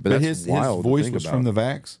 But that's his wild voice to think was about. from the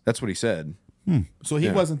vax. That's what he said. So he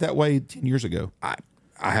wasn't that way 10 years ago. I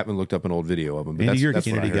haven't looked up an old video of him. But Andy, you're a that's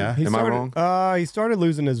what I Kennedy heard. guy. Am I wrong? He started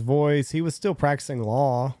losing his voice. He was still practicing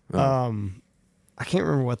law. I can't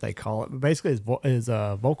remember what they call it, but basically his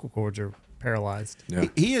vocal cords are paralyzed. Yeah.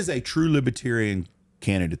 He is a true libertarian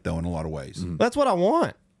candidate, though, in a lot of ways. That's what I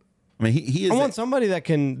want. I mean, he is. I want somebody that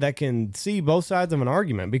can see both sides of an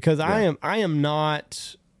argument, because I am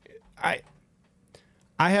not.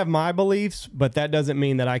 I have my beliefs, but that doesn't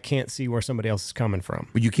mean that I can't see where somebody else is coming from.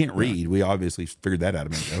 Well, you can't read. We obviously figured that out a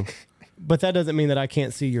minute ago. But that doesn't mean that I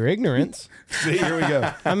can't see your ignorance. See, here we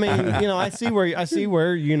go. I mean, I see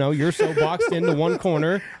where you're so boxed into one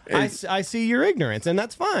corner. I see your ignorance, and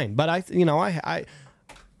that's fine. But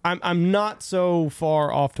I'm not so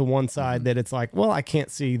far off to one side that it's like, well, I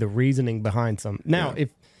can't see the reasoning behind some. Now,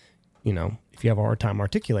 if you have a hard time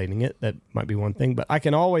articulating it, that might be one thing. But I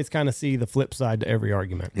can always kind of see the flip side to every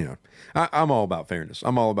argument. You know, I'm all about fairness.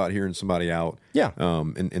 I'm all about hearing somebody out. Yeah.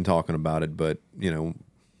 And talking about it. But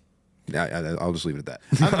I'll just leave it at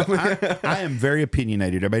that. I am very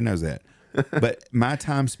opinionated. Everybody knows that. But my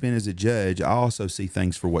time spent as a judge, I also see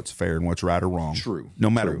things for what's fair and what's right or wrong. True. No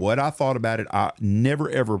matter what I thought about it, I never,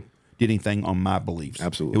 ever did anything on my beliefs.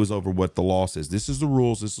 Absolutely. It was over what the law says. This is the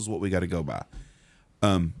rules. This is what we got to go by.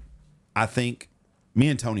 I think me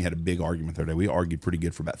and Tony had a big argument the other day. We argued pretty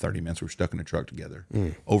good for about 30 minutes. We were stuck in a truck together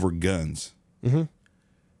over guns. Mm-hmm.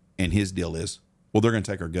 And his deal is, well, they're going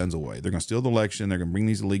to take our guns away. They're going to steal the election. They're going to bring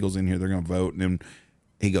these illegals in here. They're going to vote. And then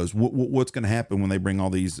he goes, what's going to happen when they bring all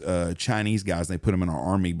these Chinese guys and they put them in our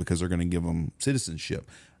army because they're going to give them citizenship?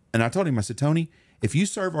 And I told him, I said, Tony, if you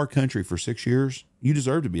serve our country for 6 years, you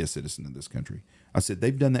deserve to be a citizen of this country. I said,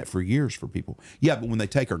 they've done that for years for people. Yeah, but when they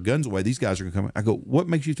take our guns away, these guys are going to come. I go, what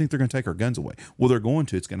makes you think they're going to take our guns away? Well, they're going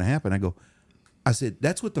to. It's going to happen. I said,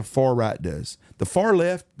 that's what the far right does. The far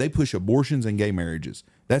left, they push abortions and gay marriages.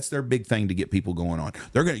 That's their big thing to get people going on.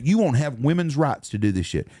 You won't have women's rights to do this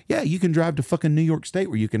shit. Yeah, you can drive to fucking New York State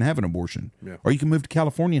where you can have an abortion. Yeah. Or you can move to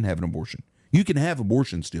California and have an abortion. You can have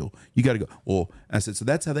abortion still. You got to go. Well, I said, so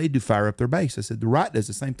that's how they do fire up their base. I said, the right does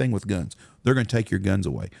the same thing with guns. They're going to take your guns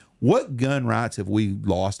away. What gun rights have we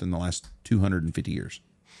lost in the last 250 years?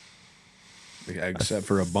 Except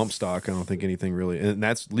for a bump stock, I don't think anything really, and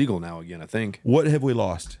that's legal now again, I think. What have we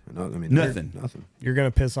lost? No, I mean, nothing. You're going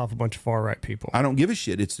to piss off a bunch of far right people. I don't give a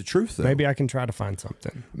shit. It's the truth, though. Maybe I can try to find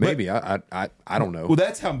something. Maybe I don't know. Well,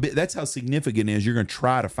 that's how significant it is. You're going to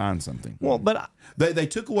try to find something. Well, but they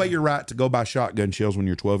took away your right to go buy shotgun shells when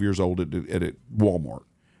you're 12 years old at Walmart.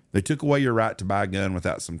 They took away your right to buy a gun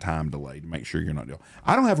without some time delay to make sure you're not doing.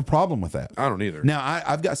 I don't have a problem with that. I don't either. Now,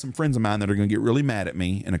 I've got some friends of mine that are going to get really mad at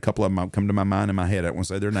me, and a couple of them come to my mind in my head. I don't want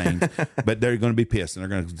to say their names, but they're going to be pissed, and they're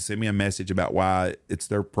going to send me a message about why it's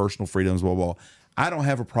their personal freedoms, blah, blah, blah. I don't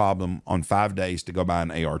have a problem on 5 days to go buy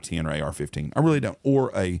an AR-10 or AR-15. I really don't.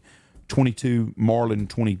 Or a 22 Marlin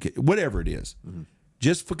 20, whatever it is. Mm-hmm.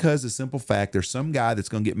 Just because the simple fact there's some guy that's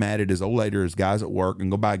going to get mad at his old lady or his guys at work and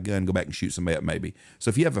go buy a gun, go back and shoot somebody up maybe. So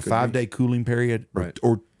if you have a 5-day cooling period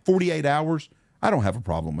or 48 hours, I don't have a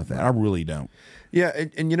problem with that. I really don't. Yeah,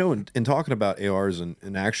 and in talking about ARs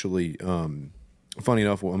and actually, funny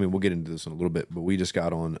enough, we'll get into this in a little bit, but we just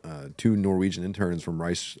got on 2 Norwegian interns from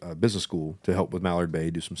Rice Business School to help with Mallard Bay,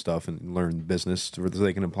 do some stuff and learn business so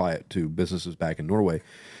they can apply it to businesses back in Norway.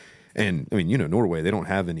 And I mean, Norway, they don't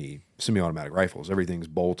have any semi-automatic rifles. Everything's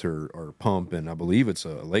bolt or pump, and I believe it's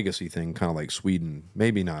a legacy thing, kind of like Sweden.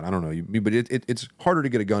 Maybe not. I don't know. But it's harder to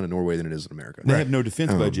get a gun in Norway than it is in America. They have no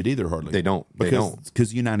defense budget either, hardly. They don't.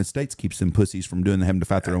 Because the United States keeps them pussies from having to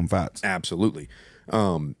fight their own fights. Absolutely.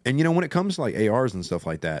 And when it comes to like ARs and stuff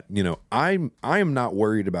like that, I am not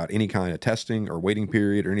worried about any kind of testing or waiting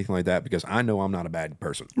period or anything like that because I know I'm not a bad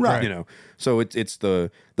person. Right. So it's the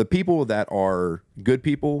people that are good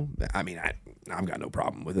people. I mean, I've got no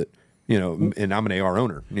problem with it. And I'm an AR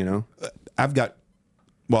owner. I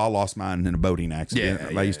lost mine in a boating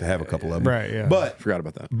accident. I used to have a couple of them. Right. Yeah. But forgot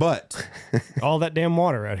about that. But all that damn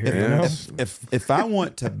water out here. If I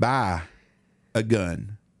want to buy a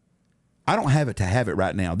gun, I don't have it to have it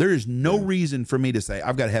right now. There is no reason for me to say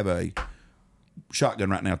I've got to have a shotgun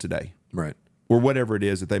right now today. Right. or whatever it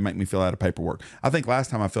is that they make me fill out of paperwork. I think last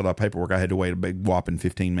time I filled out paperwork, I had to wait a big whopping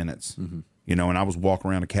 15 minutes. You know, and I was walking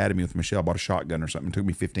around Academy with Michelle, bought a shotgun or something. It took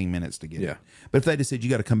me 15 minutes to get it. But if they just said, you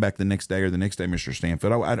got to come back the next day or the next day, Mr.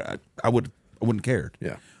 Stanfield, I wouldn't cared.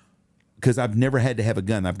 Yeah. Because I've never had to have a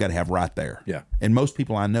gun I've got to have right there. Yeah. And most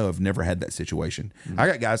people I know have never had that situation. I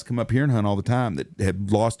got guys come up here and hunt all the time that have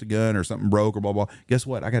lost a gun or something broke or blah, blah. Guess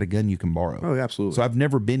what? I got a gun you can borrow. Oh, absolutely. So I've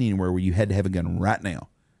never been anywhere where you had to have a gun right now.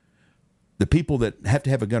 The people that have to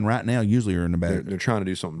have a gun right now usually are in the bad. They're trying to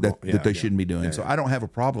do something that they shouldn't be doing. So I don't have a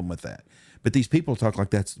problem with that. But these people talk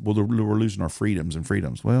like we're losing our freedoms and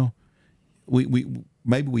freedoms. Well, we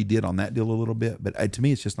maybe we did on that deal a little bit, but to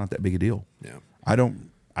me, it's just not that big a deal. Yeah. I don't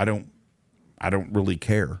really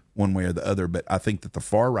care one way or the other, but I think that the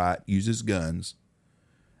far right uses guns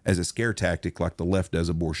as a scare tactic like the left does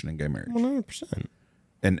abortion and gay marriage. 100%.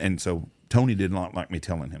 And so Tony did not like me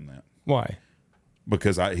telling him that. Why?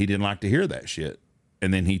 Because he didn't like to hear that shit.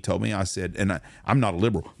 And then he told me, I said, and I'm not a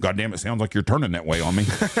liberal. God damn, it sounds like you're turning that way on me.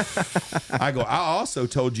 I also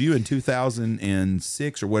told you in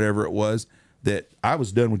 2006 or whatever it was that I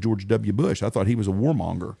was done with George W. Bush. I thought he was a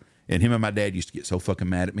warmonger. And him and my dad used to get so fucking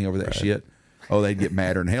mad at me over that shit. Oh, they'd get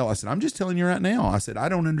madder than hell. I said, I'm just telling you right now. I said, I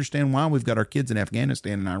don't understand why we've got our kids in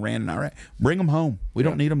Afghanistan and Iran and Iraq. Bring them home. We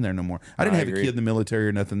don't need them there no more. I didn't have a kid in the military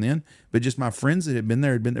or nothing then, but just my friends that had been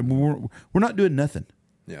there we're not doing nothing.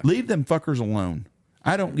 Yeah. Leave them fuckers alone.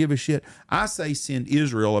 I don't give a shit. I say send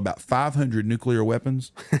Israel about 500 nuclear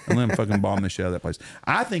weapons and let them fucking bomb the shit out of that place.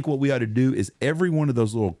 I think what we ought to do is every one of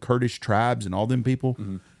those little Kurdish tribes and all them people,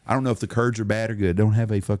 I don't know if the Kurds are bad or good. Don't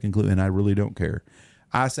have a fucking clue, and I really don't care.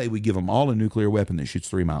 I say we give them all a nuclear weapon that shoots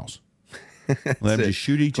 3 miles. Let them just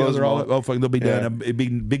shoot each other all. Oh, fuck, they'll be done. It'll be a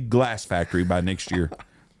big glass factory by next year.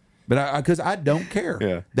 But because I don't care.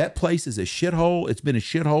 Yeah. That place is a shithole. It's been a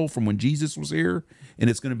shithole from when Jesus was here, and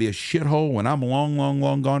it's going to be a shithole when I'm long, long,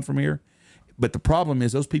 long gone from here. But the problem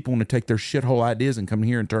is those people want to take their shithole ideas and come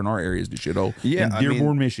here and turn our areas to shithole. Yeah, and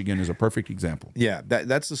Dearborn, Michigan is a perfect example. Yeah,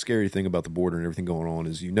 that's the scary thing about the border and everything going on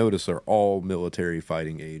is you notice they're all military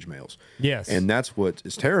fighting age males. Yes. And that's what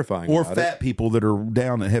is terrifying Or about fat people that are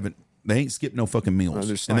down that haven't, they ain't skipped no fucking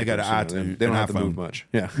meals. And they got an iTunes. They don't have to move much.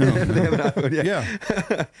 Yeah. They have an iPhone,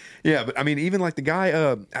 Yeah. Yeah, but I mean, even like the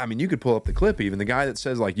guy, I mean, you could pull up the clip even, the guy that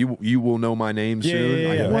says like, you will know my name soon. Yeah,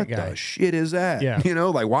 Like, what that guy. the shit is that? Yeah. You know,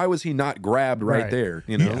 like why was he not grabbed right there?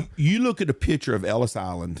 You know? You look at a picture of Ellis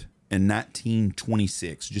Island in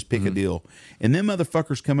 1926, just pick a deal, and them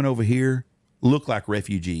motherfuckers coming over here look like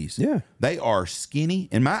refugees. Yeah. They are skinny.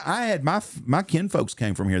 And I had my kin folks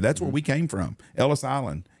came from here. That's where we came from, Ellis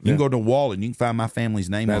Island. You can go to the wall and you can find my family's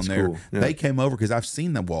name That's on there. cool. Yeah. They came over because I've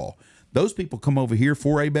seen the wall. Those people come over here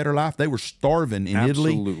for a better life. They were starving in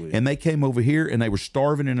Italy, and they came over here and they were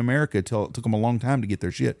starving in America until it took them a long time to get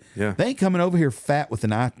their shit. Yeah. They ain't coming over here fat with an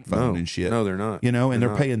iPhone and shit. No, they're not. You know, and They're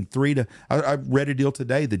they're not. paying I read a deal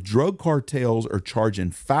today. The drug cartels are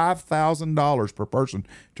charging $5,000 per person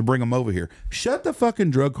to bring them over here. Shut the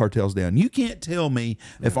fucking drug cartels down. You can't tell me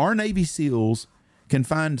if our Navy SEALs can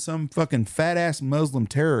find some fucking fat ass Muslim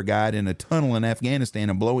terror guide in a tunnel in Afghanistan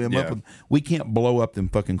and blow him up. We can't blow up them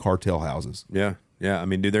fucking cartel houses. Yeah. Yeah. I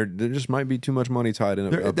mean, dude, there just might be too much money tied in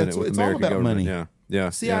up in it with It's all American about government. money. Yeah. Yeah.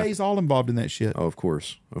 CIA's all involved in that shit. Oh, of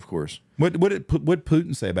course. Of course. What did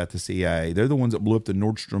Putin say about the CIA? They're the ones that blew up the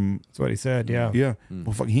Nordstrom. That's what he said. Yeah. Yeah.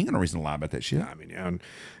 Well, fuck, he ain't got no reason to lie about that shit. I mean,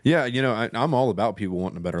 yeah, you know, I'm all about people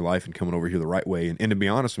wanting a better life and coming over here the right way. And to be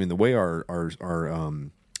honest, I mean, the way our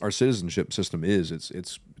citizenship system is,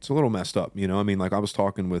 it's a little messed up. You know, I mean, like I was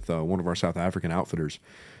talking with one of our South African outfitters,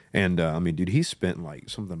 and I mean, dude, he spent like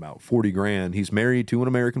something about 40 grand. He's married to an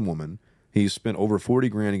American woman. He's spent over 40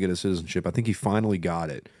 grand to get a citizenship. I think he finally got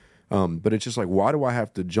it. But it's just like, why do I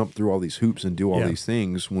have to jump through all these hoops and do all these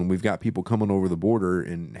things when we've got people coming over the border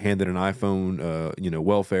and handed an iPhone,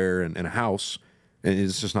 welfare and a house, and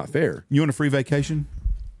it's just not fair. You want a free vacation?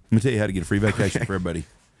 Let me tell you how to get a free vacation for everybody.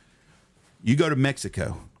 You go to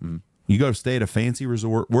Mexico. You go to stay at a fancy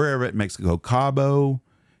resort, wherever at Mexico, Cabo,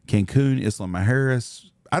 Cancun, Isla Mujeres.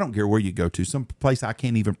 I don't care where you go to. Some place I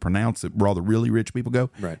can't even pronounce it, where all the really rich people go.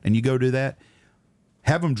 Right. And you go do that.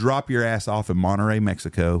 Have them drop your ass off in Monterrey,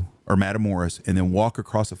 Mexico, or Matamoros, and then walk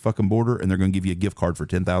across the fucking border, and they're going to give you a gift card for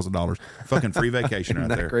 $10,000. Fucking free vacation right Isn't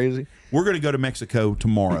that there. crazy? We're going to go to Mexico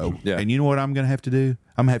tomorrow. Yeah. And you know what I'm going to have to do?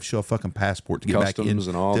 I'm going to have to show a fucking passport to get back in, Customs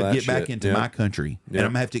and all that get back shit. into Yeah. my country. Yeah. And I'm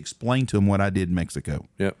going to have to explain to them what I did in Mexico.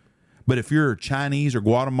 Yep. But if you're Chinese or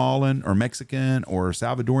Guatemalan or Mexican or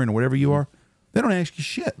Salvadorian or whatever you are, they don't ask you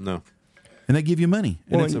shit. No. And they give you money.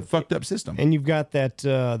 And Well, it's a and- fucked up system. And you've got that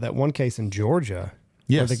one case in Georgia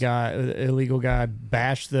where Yes. the illegal guy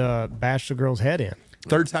bashed the girl's head in.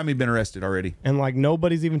 Third time he'd been arrested already. And like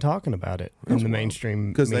nobody's even talking about it in the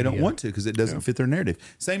mainstream Because they don't media. want to, because it doesn't fit their narrative.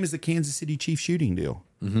 Same as the Kansas City Chief shooting deal.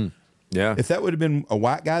 Yeah. If that would have been a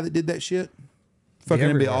white guy that did that shit, fucking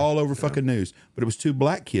it'd be everywhere. all over fucking news. But it was two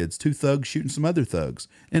black kids, two thugs shooting some other thugs.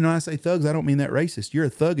 And when I say thugs, I don't mean that racist. You're a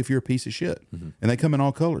thug if you're a piece of shit. And they come in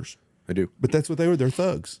all colors. I do. But that's what they were. They're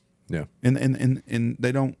thugs. Yeah. And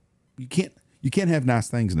they don't. You can't have nice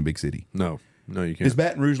things in a big city. No, you can't. Is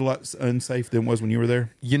Baton Rouge a lot unsafe than it was when you were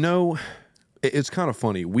there? You know, it's kind of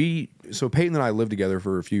funny. So Peyton and I lived together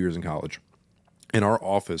for a few years in college, and our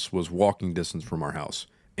office was walking distance from our house.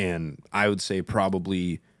 And I would say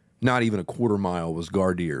probably not even a quarter mile was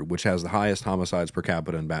Gardier, which has the highest homicides per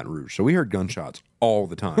capita in Baton Rouge. So we heard gunshots all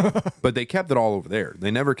the time, but they kept it all over there. They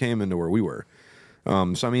never came into where we were.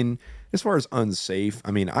 So, I mean, as far as unsafe,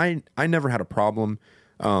 I mean, I never had a problem.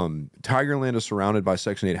 Tigerland is surrounded by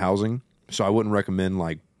Section 8 housing, so I wouldn't recommend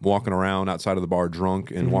like walking around outside of the bar drunk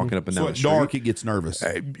and walking up and down So the at street. dark, it gets nervous.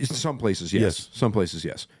 Some places, yes. Yes. Some places,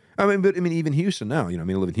 yes. I mean, even Houston now. I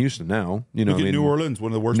live in Houston now. Look at New Orleans,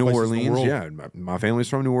 one of the worst New places Orleans, in the world. yeah. My family's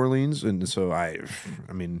from New Orleans, and so I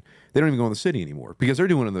mean, they don't even go in the city anymore because they're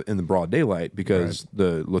doing it in the broad daylight because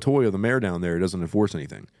the Latoya, the mayor down there, doesn't enforce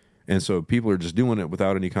anything. And so people are just doing it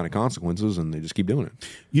without any kind of consequences, and they just keep doing it.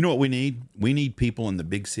 You know what we need? We need people in the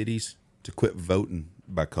big cities to quit voting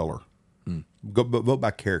by color. Go vote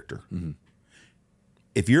by character.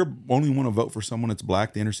 If you're only want to vote for someone that's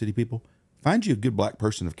black, the inner city people, find you a good black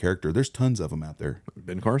person of character. There's tons of them out there.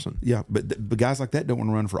 Ben Carson. Yeah, but guys like that don't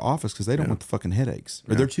want to run for office because they don't want the fucking headaches.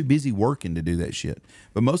 Or they're too busy working to do that shit.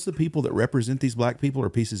 But most of the people that represent these black people are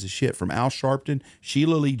pieces of shit. From Al Sharpton,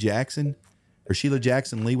 Sheila Jackson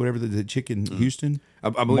Lee, whatever the chick in Houston. I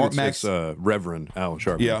believe Max, it's Reverend Al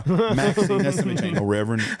Sharpton. yeah, Maxine. That's somebody no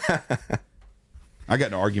Reverend. I got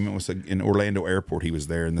in an argument with in Orlando Airport. He was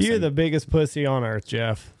there. And You're the biggest pussy on earth,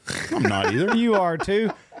 Jeff. I'm not either. You are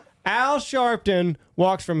too. Al Sharpton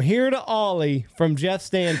walks from here to Ollie from Jeff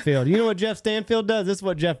Stanfield. You know what Jeff Stanfield does? This is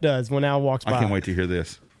what Jeff does when Al walks by. I can't wait to hear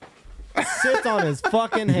this. Sits on his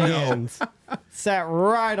fucking hands. Sat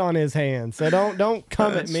right on his hands. So don't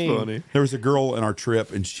come at me. Funny. There was a girl in our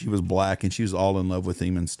trip, and she was black, and she was all in love with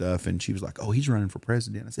him and stuff. And she was like, "Oh, he's running for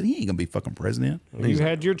president." I said, "He ain't gonna be fucking president." You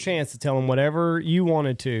had your chance to tell him whatever you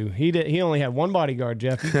wanted to. He only had one bodyguard,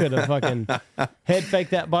 Jeff. You could have fucking head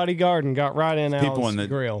faked that bodyguard and got right in People Al's in the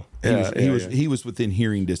grill. He was within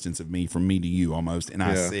hearing distance of me, from me to you almost. And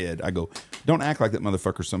I said, "I go, don't act like that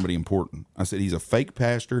motherfucker's somebody important." I said, "He's a fake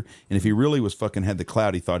pastor, and if he really was fucking had the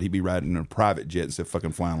clout, he thought he'd be riding in a private jet instead of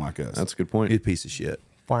fucking flying like us." That's a good point. He's a piece of shit.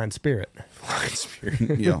 Flying Spirit.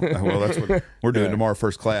 Yeah, well, that's what we're doing tomorrow,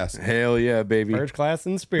 first class. Hell yeah, baby. First class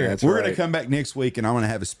in Spirit. That's We're right. going to come back next week, and I'm going to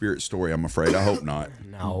have a spirit story, I'm afraid. I hope not.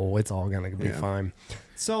 No, it's all going to be fine.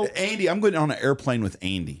 So, Andy, I'm going on an airplane with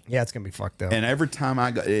Andy. yeah, it's going to be fucked up. And every time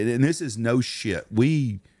I go, and this is no shit,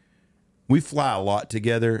 we fly a lot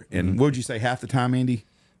together. And what would you say, half the time, Andy?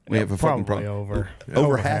 We have a fucking probably problem. over.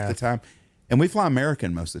 Over half the time. And we fly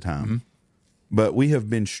American most of the time. But we have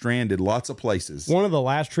been stranded lots of places. One of the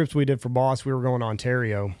last trips we did for Boss, we were going to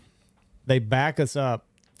Ontario. They back us up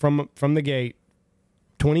from the gate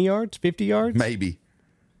 20 yards, 50 yards. Maybe.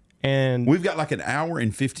 And We've got like an hour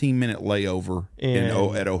and 15-minute layover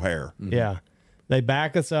at O'Hare. yeah, they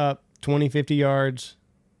back us up 20, 50 yards.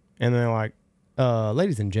 And they're like,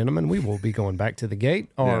 ladies and gentlemen, we will be going back to the gate.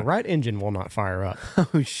 Our right engine will not fire up.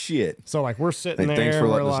 Oh shit. So like we're sitting there. Thanks for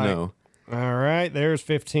and letting we're us like, know. All right, there's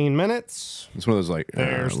 15 minutes. It's one of those like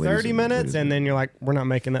There's ladies 30 minutes, and then you're like, we're not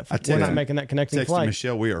making that. We're not making that connecting Texted flight.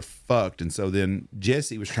 Michelle, we are fucked. And so then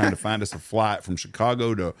Jesse was trying to find us a flight from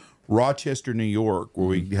Chicago to Rochester, New York, where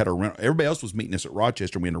we had a rental. Everybody else was meeting us at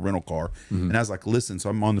Rochester. We had a rental car. And I was like, listen, so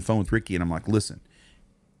I'm on the phone with Ricky, and I'm like, listen,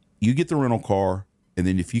 you get the rental car, and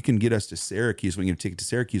then if you can get us to Syracuse, we can get a ticket to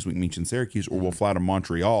Syracuse, we can meet you in Syracuse, or we'll fly to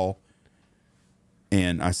Montreal.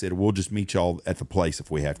 And I said, we'll just meet y'all at the place if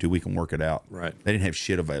we have to. We can work it out. Right. They didn't have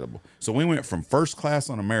shit available. So we went from first class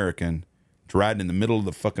on American to riding in the middle of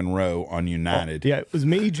the fucking row on United. Yeah, it was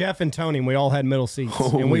me, Jeff, and Tony, and we all had middle seats,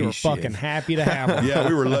 and we Holy were shit. fucking happy to have them. Yeah,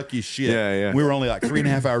 we were lucky as shit. Yeah. We were only like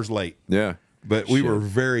 3.5 hours late. Yeah. But we were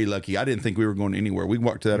very lucky. I didn't think we were going anywhere. We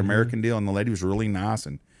walked to that American deal, and the lady was really nice,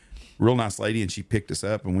 and real nice lady, and she picked us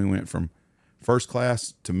up, and we went from first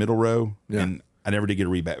class to middle row. Yeah. And I never did get a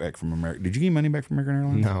rebate back from American. Did you get money back from American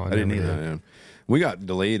Airlines? No, I I didn't never either. Yeah. We got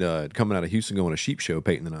delayed coming out of Houston going to Sheep Show,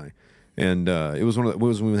 Peyton and I. And it was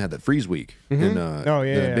when we had that freeze week. And,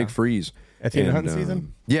 the big freeze. At the end of hunting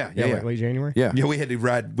season? Yeah. Like late January? Yeah. Yeah, we had to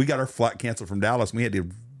ride. We got our flight canceled from Dallas, and we had to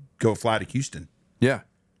go fly to Houston. Yeah.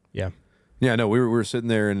 Yeah. Yeah, no, we were sitting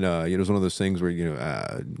there, and it was one of those things where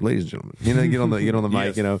ladies and gentlemen, get on the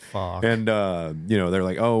mic, Yes, fuck. and they're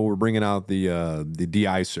like, oh, we're bringing out the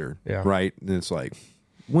de-icer, Yeah. right? And it's like,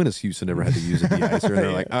 when has Houston ever had to use a de-icer? And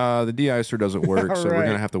they're like, the de-icer doesn't work, so we're Right.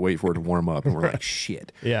 gonna have to wait for it to warm up. And we're like,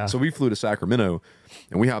 shit. Yeah. So we flew to Sacramento,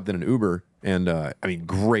 and we hopped in an Uber, and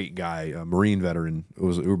great guy, a Marine veteran,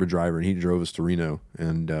 was an Uber driver, and he drove us to Reno,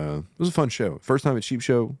 and it was a fun show. First time at Sheep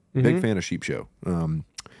Show, big fan of Sheep Show.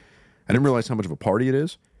 I didn't realize how much of a party it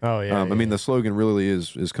is. Oh, yeah. I mean, the slogan really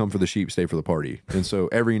is come for the sheep, stay for the party. And so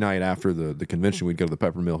every night after the convention, we'd go to the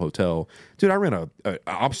Peppermill Hotel. Dude, I ran a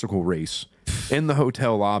obstacle race in the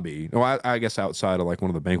hotel lobby. Well, I guess outside of like one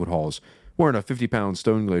of the banquet halls, wearing a 50-pound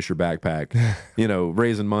Stone Glacier backpack,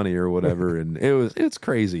 raising money or whatever. And it's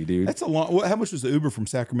crazy, dude. That's a long. How much was the Uber from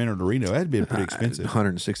Sacramento to Reno? That'd be pretty expensive.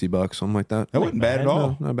 $160, something like that. That wasn't bad at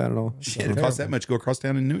all. No, not bad at all. Shit, it costs that much to go across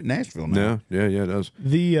town in Nashville now. Yeah, it does.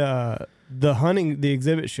 The hunting, the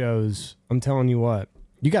exhibit shows, I'm telling you what,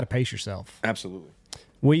 you got to pace yourself. Absolutely.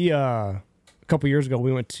 We a couple years ago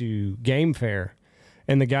we went to Game Fair,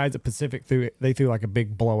 and the guys at Pacific threw like a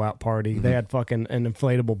big blowout party. They had fucking an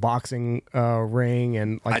inflatable boxing ring,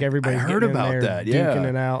 and like everybody heard getting in about there, that, yeah. duking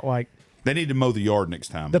it out. Like They need to mow the yard next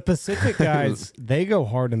time. the Pacific guys, they go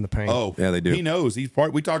hard in the paint. Oh, Yeah, they do. He knows. He's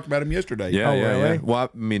part. We talked about him yesterday. Yeah, Oh, yeah, really? yeah. Well,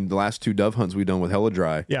 I mean, the last 2 dove hunts we've done with Hella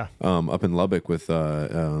Dry, Yeah. up in Lubbock with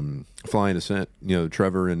Flying Descent,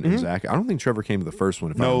 Trevor and Zach. I don't think Trevor came to the first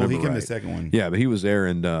one. If I No, remember he came to right. the second one. Yeah, but he was there,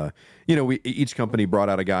 and each company brought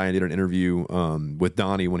out a guy and did an interview with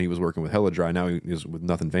Donnie when he was working with Hella Dry. Now he's with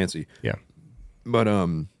Nothing Fancy. Yeah. But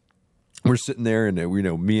we're sitting there, and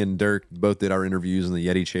me and Dirk both did our interviews in the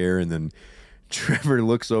Yeti chair, and then Trevor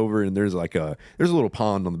looks over, and there's a little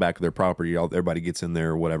pond on the back of their property. Everybody gets in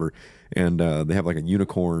there or whatever, and they have like a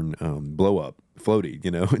unicorn blow up floaty,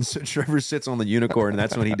 and so Trevor sits on the unicorn, and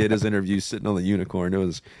that's when he did his interview sitting on the unicorn. It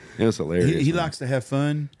was hilarious. He man. likes to have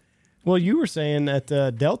fun. Well, you were saying at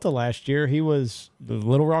Delta last year, he was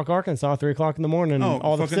Little Rock, Arkansas, 3:00 in the morning. Oh,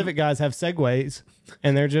 all the fucking- Pacific guys have Segways,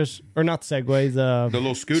 and they're just, or not Segways. The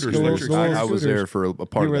little scooters. The little- electric the little I was scooters. there for a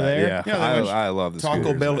part You were of that. there? Yeah, Yeah, they went I love the Taco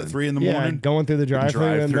scooters, Bell man. at 3 in the yeah, morning. going through the drive-thru.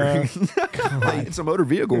 And, It's a motor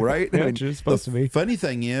vehicle, right? I mean, which is supposed to be. Funny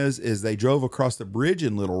thing is they drove across the bridge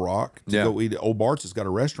in Little Rock to Yeah. go eat. Old Bart's has got a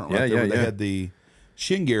restaurant right Yeah, there. yeah, where They yeah. had the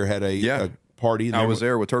Shin Gear had a Yeah. party. And I was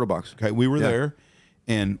there with Turtle Box. Okay, we were Yeah. there,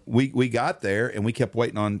 and we got there, and we kept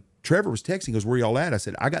waiting on. Trevor was texting. He goes, "Where y'all at?" I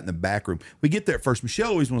said, "I got in the back room." We get there first.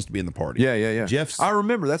 Michelle always wants to be in the party. Yeah. Jeff's. I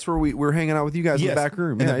remember that's where we were hanging out with you guys in the back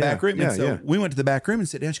room. In Yeah, the back room. Yeah, And so yeah. we went to the back room and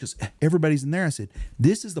sat down. She goes, "Everybody's in there." I said,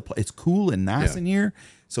 "This is the place. It's cool and nice Yeah. in here."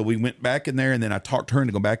 So we went back in there, and then I talked to her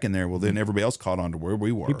to go back in there. Well, then everybody else caught on to where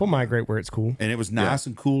we were. People migrate where it's cool. And it was nice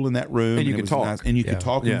and cool in that room. And you it could was talk. nice, and you could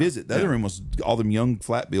talk Yeah. and visit. The other room was all them young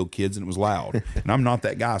flat bill kids, and it was loud. And I'm not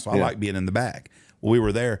that guy, so I Yeah. like being in the back. Well, we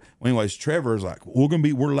were there. Well, anyways, Trevor's like, we're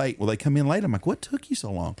late. Well, they come in late. I'm like, what took you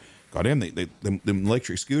so long? Goddamn, them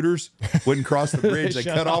electric scooters wouldn't cross the bridge. They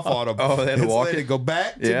cut off on them. Oh, they had to And so walk they had it? to go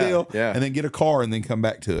back to Yeah, Bill yeah. and then get a car and then come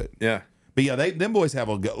back to it. Yeah. But yeah, them boys have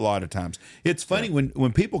a lot of times. It's funny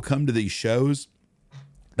when people come to these shows,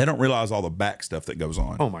 they don't realize all the back stuff that goes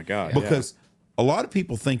on. Oh, my God. Because a lot of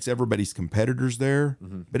people thinks everybody's competitors there,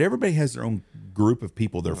 but everybody has their own group of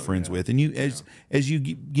people they're friends with. And you as you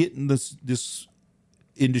get in this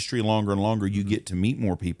industry longer and longer, you get to meet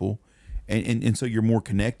more people. And so you're more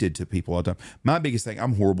connected to people all the time. My biggest thing,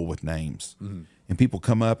 I'm horrible with names. And people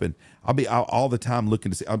come up and I'll all the time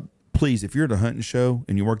looking to see. Please, if you're at a hunting show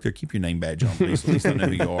and you work there, keep your name badge on, please. At least I know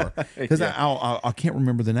who you are. Because I can't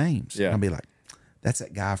remember the names. Yeah. And I'll be like, that's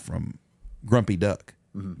that guy from Grumpy Duck,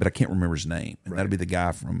 but I can't remember his name. And that'll be the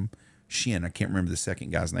guy from Shin. I can't remember the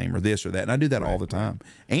second guy's name or this or that. And I do that all the time.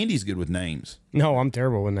 Andy's good with names. No, I'm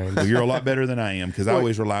terrible with names. Well, you're a lot better than I am because I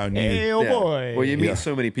always rely on you. Hey, oh Yeah. boy. Well, you meet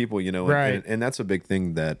so many people, and, Right. and that's a big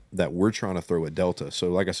thing that we're trying to throw at Delta. So,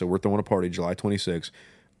 like I said, we're throwing a party July 26th.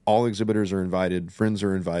 All exhibitors are invited, friends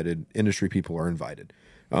are invited, industry people are invited.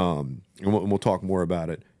 And we'll talk more about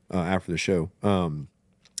it after the show.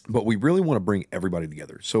 But we really want to bring everybody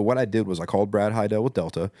together. So what I did was I called Brad Heidel with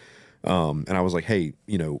Delta, and I was like, hey,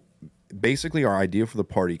 basically our idea for the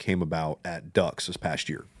party came about at Ducks this past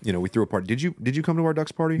year. We threw a party. Did you come to our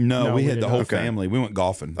Ducks party? No, we we had the didn't. whole Okay. family. We went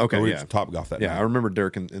golfing. Okay, we yeah. went to Top Golf that Yeah, night. I remember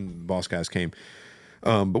Dirk and the boss guys came.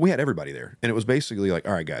 But we had everybody there. And it was basically like,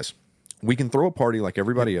 all right, guys, we can throw a party like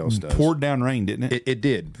everybody else does. Poured down rain, didn't it? It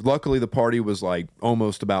did. Luckily, the party was like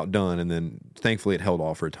almost about done, and then thankfully it held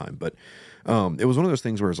off for a time. But it was one of those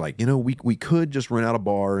things where it's like, we could just rent out a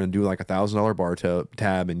bar and do like $1,000 bar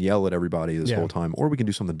tab and yell at everybody this Yeah. whole time, or we can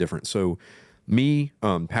do something different. So Me,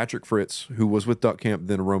 Patrick Fritz, who was with Duck Camp,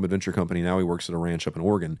 then a Rome Adventure Company. Now he works at a ranch up in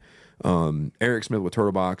Oregon. Eric Smith with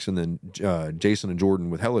Turtle Box, and then Jason and Jordan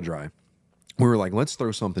with Hella Dry. We were like, let's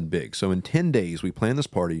throw something big. So in 10 days, we planned this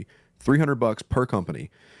party, $300 per company.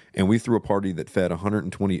 And we threw a party that fed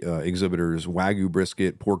 120 exhibitors, Wagyu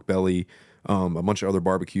brisket, pork belly, a bunch of other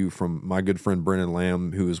barbecue from my good friend Brennan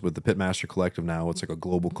Lamb, who is with the Pitmaster Collective now. It's like a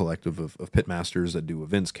global collective of pitmasters that do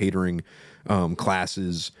events, catering,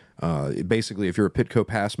 classes. Basically, if you're a Pitco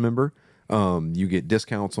Pass member, you get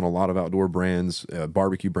discounts on a lot of outdoor brands,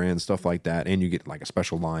 barbecue brands, stuff like that, and you get like a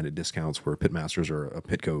special line at discounts where pitmasters are a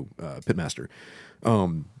Pitco pitmaster.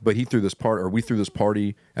 But we threw this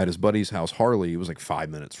party at his buddy's house, Harley. It was like 5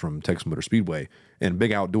 minutes from Texas Motor Speedway, and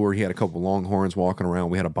big outdoor. He had a couple of Longhorns walking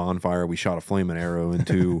around. We had a bonfire. We shot a flaming arrow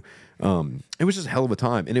into. It was just a hell of a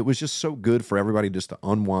time, and it was just so good for everybody just to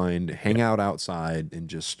unwind, hang out outside, and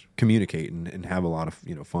just communicate and have a lot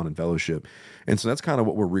of fun and fellowship. And so that's kind of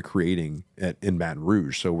what we're recreating in Baton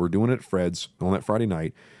Rouge. So we're doing it at Fred's on that Friday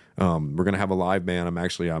night. We're gonna have a live band.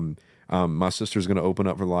 My sister's going to open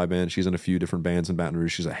up for the live band. She's in a few different bands in Baton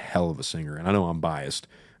Rouge. She's a hell of a singer, and I know I'm biased,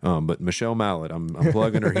 but Michelle Mallett, I'm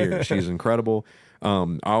plugging her here. She's incredible.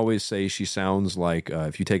 I always say she sounds like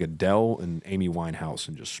if you take Adele and Amy Winehouse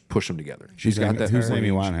and just push them together. She's got that. Who's Amy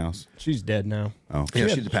Winehouse? She's dead now. Oh, Yeah,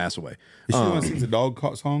 she's passed away. Is she the one that sings the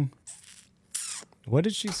dog song? What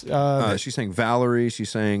did she? She sang Valerie. She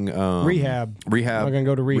sang Rehab. Rehab. I'm gonna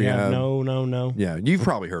go to rehab. No. Yeah, you've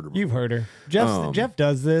probably heard her before. You've heard her. Jeff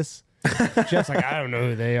does this. Jeff's like, I don't know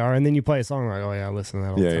who they are, and then you play a song like, oh yeah, I listen to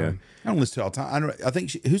that all the time. I don't listen to it all the time. I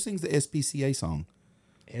think who sings the SPCA song?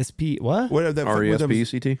 What?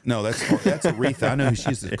 R-E-S-P-E-C-T? No, that's Aretha. I know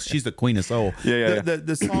she's the queen of soul. Yeah.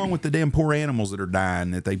 The song with the damn poor animals that are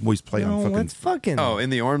dying that they always play on fucking. What's fucking? Oh, In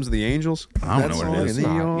the Arms of the Angels? I don't know what it is.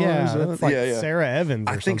 That's like Sarah Evans.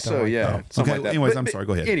 Or I think so. like Yeah. that. Something Okay. like that. Anyways, But- I'm sorry.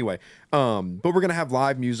 Go ahead. Anyway, but we're gonna have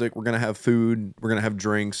live music. We're gonna have food. We're gonna have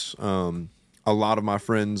drinks. A lot of my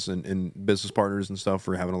friends and business partners and stuff.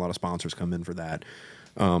 We're having a lot of sponsors come in for that.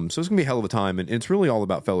 So it's gonna be a hell of a time, and it's really all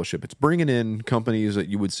about fellowship. It's bringing in companies that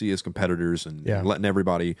you would see as competitors and letting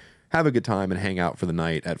everybody have a good time and hang out for the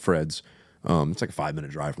night at Fred's. It's like a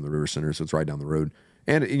 5-minute drive from the River Center, so it's right down the road.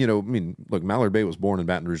 And look, Mallard Bay was born in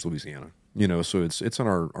Baton Rouge, Louisiana. So it's on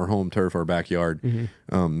our home turf, our backyard.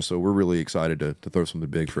 Mm-hmm. So we're really excited to throw something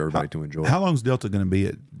big for everybody to enjoy. How long is Delta going to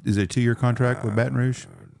be? Is it a 2-year contract with Baton Rouge?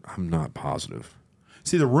 I'm not positive.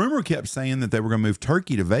 See, the rumor kept saying that they were going to move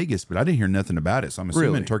Turkey to Vegas, but I didn't hear nothing about it. So I'm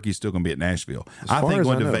assuming Really? Turkey's still going to be at Nashville. As far I think as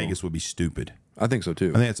going I to know. Vegas would be stupid. I think so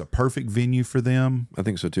too. I think it's a perfect venue for them. I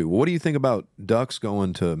think so too. Well, what do you think about Ducks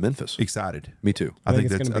going to Memphis? Excited. Me too. I think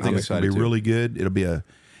it's that's. gonna I be think good. it's going to be Excited too. really good. It'll be a.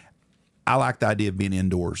 I like the idea of being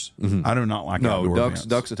indoors. I do not like No, outdoor events.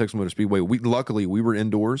 Ducks at Texas Motor Speedway. Luckily we were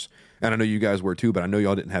indoors, and I know you guys were too. But I know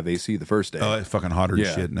y'all didn't have AC the first day. Oh, it's fucking hotter than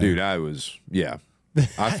yeah, shit. Now. dude,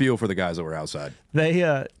 I feel for the guys that were outside.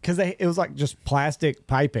 Because it was like just plastic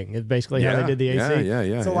piping. It's basically how Yeah, they did the AC.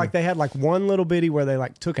 yeah, So yeah. like they had like one little bitty where they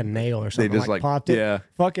like took a nail or something, just, like, popped it. yeah.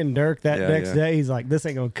 Fucking Dirk that Yeah, next yeah. day, he's like, this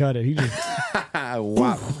ain't gonna cut it. He just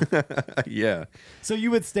Wow. Yeah. so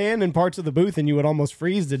you would stand in parts of the booth and you would almost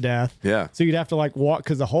freeze to death. Yeah. So you'd have to like walk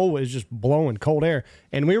because the hole was just blowing cold air,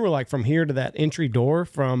 and we were like from here to that entry door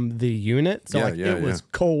from the unit. So it was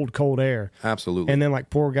cold air. Absolutely. And then like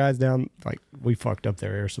poor guys down, like we fucked up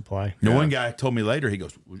their air supply. The one guy told me later, he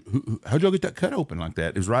goes, how'd y'all get that cut open like that?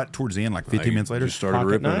 It was right towards the end, like 15 minutes later. Just started Pocket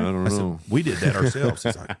ripping. knife? I don't I said, know. we did that ourselves.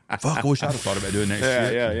 He's like, fuck, I wish I'd have thought about doing that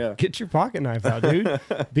shit. Yeah. Get your pocket knife out, dude.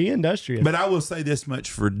 Be industrious. But I will say this much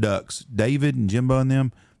for Ducks. David and Jimbo and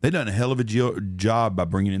them, they done a hell of a job by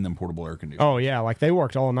bringing in them portable air conditioners. Oh yeah, like they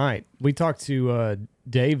worked all night. We talked to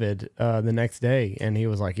David the next day, and he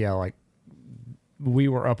was like, "Yeah, like we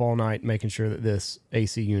were up all night making sure that this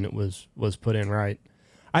AC unit was put in right."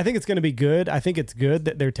 I think it's going to be good. I think it's good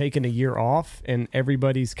that they're taking a year off, and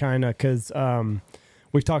everybody's kind of because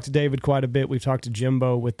we've talked to David quite a bit. We've talked to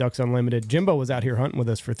Jimbo with Ducks Unlimited. Jimbo was out here hunting with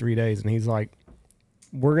us for 3 days, and he's like,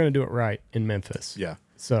 "We're going to do it right in Memphis." Yeah.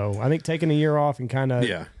 So I think taking a year off and kind of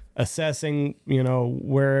assessing,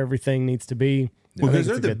 where everything needs to be. Well, I think because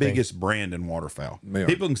they're it's a the good thing. biggest brand in waterfowl. They are.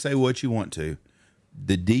 People can say what you want to.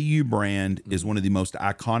 The DU brand is one of the most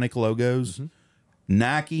iconic logos.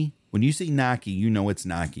 Nike, when you see Nike, you know it's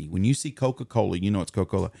Nike. When you see Coca-Cola, you know it's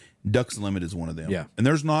Coca-Cola. Ducks Unlimited is one of them. Yeah. And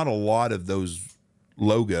there's not a lot of those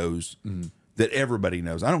logos that everybody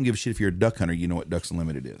knows. I don't give a shit if you're a duck hunter, you know what Ducks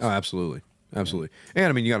Unlimited is. Oh, absolutely. Absolutely. And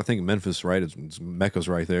I mean, you got to think of Memphis, right? It's Mecca's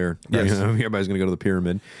right there. Yes. Everybody's going to go to the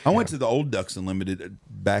pyramid. I went to the old Ducks Unlimited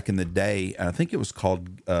back in the day, and I think it was called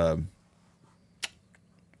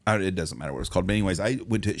It doesn't matter what it's called. But anyways, I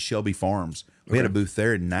went to Shelby Farms. We had a booth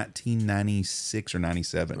there in 1996 or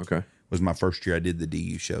 97. Okay. Was my first year I did the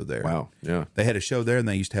DU show there. Wow. Yeah. They had a show there, and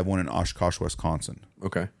they used to have one in Oshkosh, Wisconsin.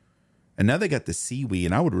 Okay. And now they got the Seawee,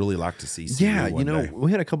 and I would really like to see Seawee. Yeah, one day.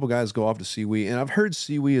 we had a couple guys go off to Seawee, and I've heard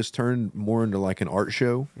Seawee has turned more into like an art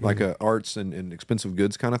show, like a arts and expensive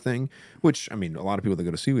goods kind of thing. Which, I mean, a lot of people that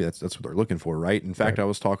go to Seawee, that's what they're looking for, right? In fact, I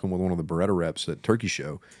was talking with one of the Beretta reps at Turkey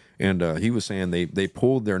Show, and he was saying they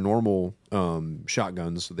pulled their normal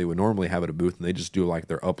shotguns that they would normally have at a booth, and they just do like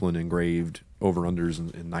their Upland engraved over-unders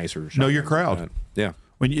and nicer shotguns. Know your crowd. Like that.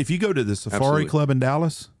 Yeah. If you go to the Safari Absolutely. Club in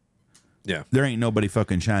Dallas, Yeah. there ain't nobody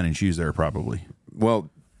fucking shining shoes there probably.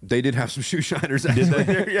 Well, they did have some shoe shiners actually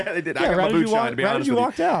there. Yeah, they did. I got my boot shine, to be honest with you.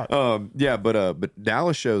 walked out. Yeah, but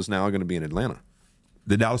Dallas show's now going to be in Atlanta.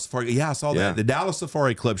 The Dallas Safari, I saw Yeah. that. The Dallas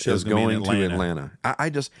Safari Club show is going to be in Atlanta.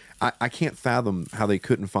 I can't fathom how they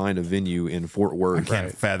couldn't find a venue in Fort Worth. I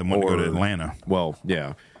can't fathom when to go to Atlanta. Well,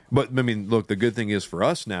 yeah. But, I mean, look, the good thing is for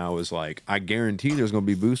us now is like, I guarantee there's going to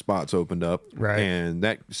be booth spots opened up. Right. And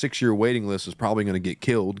that 6-year waiting list is probably going to get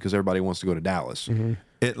killed because everybody wants to go to Dallas. Mm-hmm.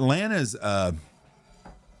 Atlanta's,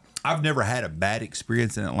 I've never had a bad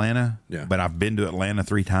experience in Atlanta, Yeah. but I've been to Atlanta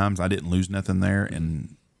 3 times. I didn't lose nothing there,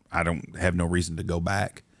 and I don't have no reason to go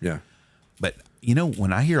back. Yeah. But,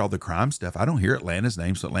 when I hear all the crime stuff, I don't hear Atlanta's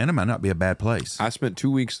name, so Atlanta might not be a bad place. I spent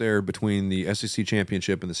 2 weeks there between the SEC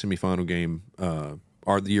championship and the semifinal game,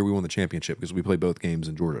 or the year we won the championship because we played both games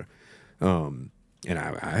in Georgia. And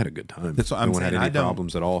I had a good time. That's what I'm no one saying. had any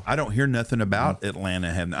problems at all. I don't hear nothing about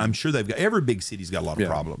Atlanta having. I'm sure they've got every big city's got a lot of Yeah.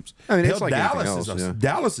 problems. I mean, Hell, it's like anything Dallas else, yeah.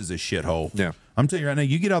 Dallas is a shithole. Yeah. I'm telling you right now,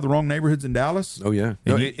 you get out of the wrong neighborhoods in Dallas. Oh yeah,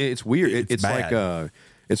 no, it's weird. It's bad. like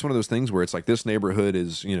it's one of those things where it's like this neighborhood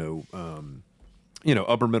is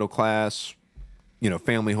upper middle class,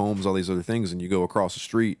 family homes, all these other things, and you go across the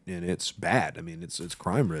street and it's bad. I mean, it's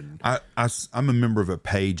crime ridden. I'm a member of a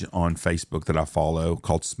page on Facebook that I follow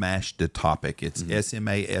called Smash the Topic. It's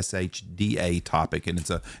SMASHDA Topic, and it's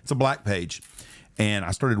a black page. And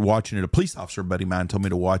I started watching it. A police officer buddy of mine told me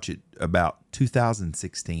to watch it about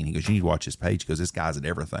 2016. He goes, "You need to watch this page because this guy's at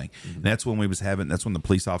everything." And that's when that's when the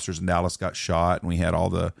police officers in Dallas got shot, and we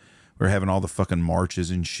were having all the fucking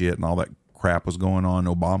marches and shit, and all that crap was going on.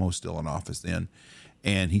 Obama was still in office then.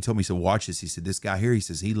 And he told me, he said, "Watch this." He said, "This guy here," he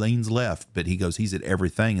says, "he leans left," but he goes, "He's at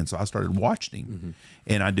everything." And so I started watching him,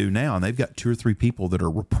 and I do now. And they've got 2 or 3 people that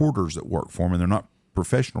are reporters that work for them, and they're not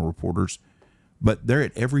professional reporters, but they're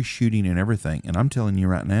at every shooting and everything. And I'm telling you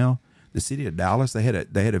right now, the city of Dallas, they had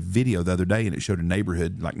a video the other day, and it showed a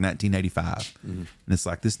neighborhood like 1985, and it's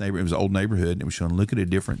like this neighborhood. It was an old neighborhood, and it was showing, look at a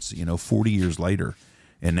difference, 40 years later,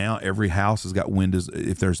 and now every house has got windows.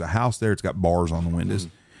 If there's a house there, it's got bars on the windows,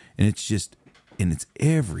 and it's just. And it's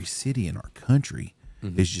every city in our country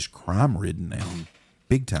is just crime ridden now,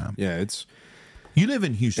 big time. Yeah, You live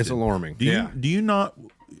in Houston. it's alarming. Do you not?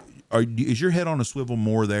 Is your head on a swivel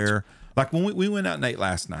more there? Like when we went out and ate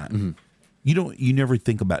last night, you never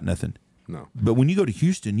think about nothing. No. But when you go to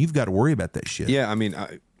Houston, you've got to worry about that shit. Yeah, I mean,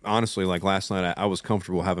 honestly, like last night, I was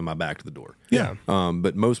comfortable having my back to the door. Yeah.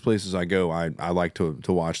 But most places I go, I like to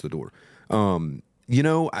watch the door.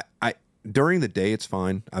 I during the day it's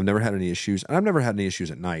fine. I've never had any issues, and I've never had any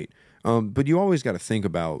issues at night. But you always got to think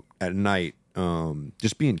about at night,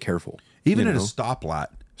 just being careful. Even at a stoplight.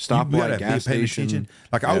 Stoplight, gas station.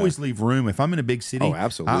 Like I always leave room if I'm in a big city. Oh,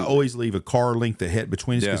 absolutely. I always leave a car length ahead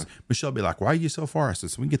between us because Yeah. Michelle be like, "Why are you so far?" I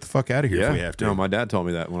said, "So we can get the fuck out of here if we have to." No, my dad told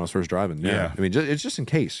me that when I was first driving. Yeah. I mean, it's just in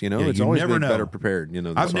case. Yeah, It's you always never been know. better prepared.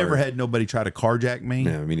 I've never had nobody try to carjack me.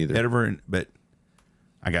 Yeah, me neither. Ever, but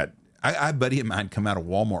I had a buddy of mine come out of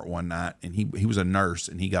Walmart one night, and he was a nurse,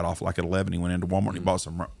 and he got off like at 11. He went into Walmart and he bought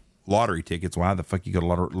some lottery tickets. Why the fuck you go to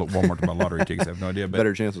Walmart to buy lottery tickets? I have no idea. But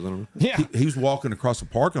better chances. I don't know. Yeah. he was walking across the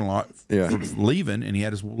parking lot leaving, and he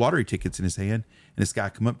had his lottery tickets in his hand. And this guy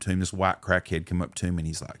come up to him, this white crackhead come up to him, and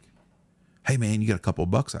he's like, "Hey man, you got a couple of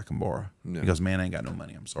bucks I can borrow?" Yeah. He goes, "Man, I ain't got no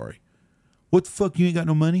money. I'm sorry." "What the fuck? You ain't got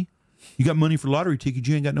no money? You got money for lottery tickets?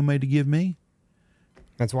 You ain't got no money to give me?"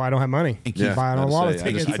 That's why I don't have money. And Keith, buying a lot of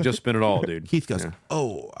I tickets. just spent it all, dude. Keith goes,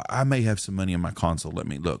 "Oh, I may have some money in my console. Let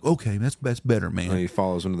me look." "Okay, that's better, man." And he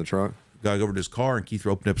follows into the truck. Guy go over to his car, and Keith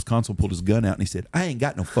opened up his console, pulled his gun out, and he said, "I ain't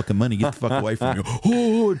got no fucking money. Get the fuck away from me!"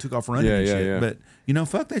 Oh, and took off running and shit. Yeah. But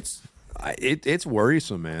fuck, that's It's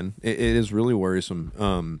worrisome, man. It is really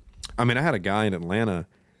worrisome. I mean, I had a guy in Atlanta,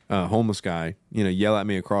 homeless guy, yell at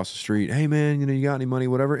me across the street, "Hey man, you got any money,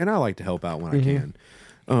 whatever?" And I like to help out when I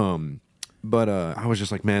can. But I was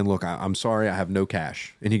just like, "Man, look, I'm sorry, I have no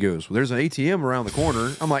cash." And he goes, "Well, there's an ATM around the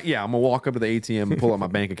corner." I'm like, "Yeah, I'm gonna walk up to the ATM and pull out my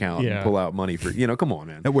bank account and pull out money for come on,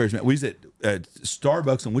 man." that wears me. We was at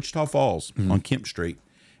Starbucks in Wichita Falls on Kemp Street,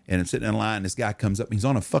 And I'm sitting in line. This guy comes up. He's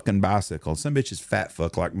on a fucking bicycle. Some bitch is fat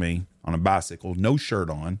fuck like me on a bicycle, no shirt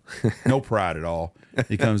on, no pride at all.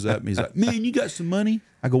 He comes up and he's like, "Man, you got some money?"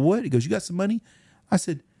 I go, "What?" He goes, "You got some money?" I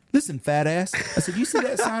said, "Listen, fat ass." I said, "You see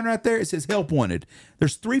that sign right there? It says help wanted.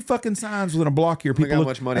 There's 3 fucking signs within a block here. People how look."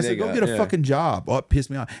 much money I said, they "Go got." get a Yeah. fucking job." Oh, it pissed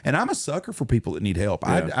me off. And I'm a sucker for people that need help.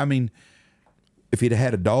 Yeah. I mean, if he'd have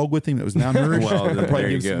had a dog with him that was malnourished, Well, I'd there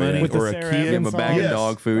probably you give some go, money, yeah. With the or a Sarah kid. Give him a bag Yes. of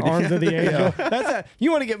dog food. Arms of the Angel. That's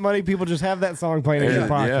you want to get money, people just have that song playing in your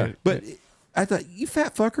pocket. But I thought, you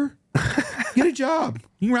fat fucker, get a job.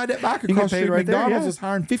 You can ride that bike get across the paid street. right there, McDonald's yeah. is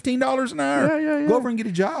hiring $15 an hour. Yeah. Go over and get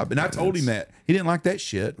a job. And I told him that. He didn't like that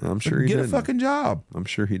shit. I'm sure he Get a didn't. fucking job. I'm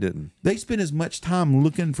sure he didn't. They spend as much time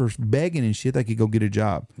looking for begging and shit, they could go get a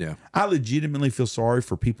job. Yeah. I legitimately feel sorry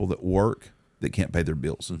for people that work that can't pay their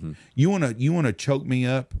bills. You wanna choke me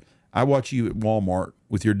up? I watch you at Walmart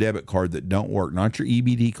with your debit card that don't work, not your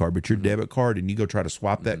EBD card, but your debit card, and you go try to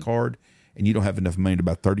swap that card, and you don't have enough money to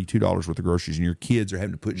buy $32 worth of groceries, and your kids are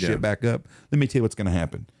having to put shit back up. Let me tell you what's going to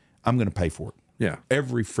happen. I'm going to pay for it. Yeah.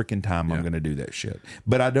 Every freaking time I'm going to do that shit.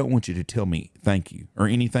 But I don't want you to tell me thank you or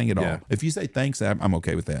anything at Yeah. all. If you say thanks, I'm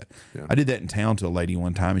okay with that. Yeah. I did that in town to a lady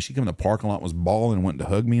one time, and she came in the parking lot, was bawling and wanting to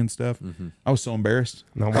hug me and stuff. I was so embarrassed.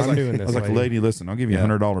 No, I was I'm like, doing I this, was like, lady. lady, listen, I'll give you a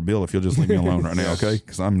 $100 bill if you'll just leave me alone right now, okay?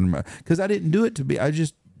 Because I didn't do it to be. I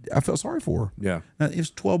felt sorry for her. Yeah. It was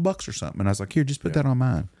 $12 or something, and I was like, here, just put that on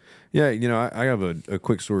mine. Yeah, you know, I have a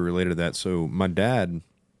quick story related to that. So my dad's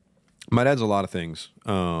a lot of things.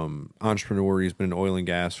 Entrepreneur, he's been in oil and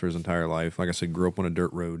gas for his entire life. Like I said, grew up on a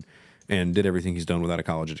dirt road and did everything he's done without a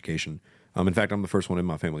college education. In fact, I'm the first one in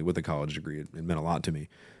my family with a college degree. It meant a lot to me.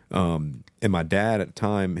 And my dad at the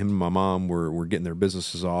time, him and my mom were getting their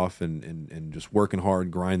businesses off and just working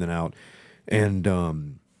hard, grinding out.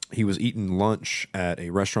 And he was eating lunch at a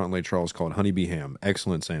restaurant in Lake Charles called Honeybee Ham.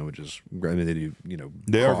 Excellent sandwiches. I mean, they do,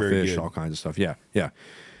 They are very crawfish, good. all kinds of stuff. Yeah, yeah.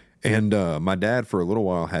 And my dad, for a little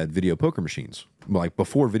while, had video poker machines. Like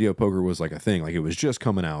before video poker was like a thing. Like it was just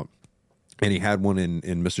coming out. And he had one in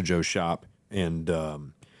Mr. Joe's shop. And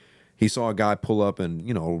he saw a guy pull up in,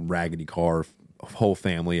 raggedy car, whole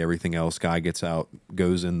family, everything else. Guy gets out,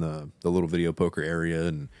 goes in the little video poker area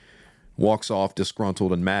and walks off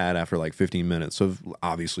disgruntled and mad after like 15 minutes of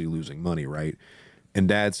obviously losing money, right? And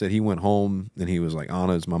Dad said he went home and he was like,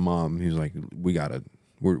 Anna, it's my mom. He was like,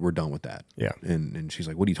 we're done with that. Yeah. And she's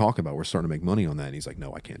like, what are you talking about? We're starting to make money on that. And he's like,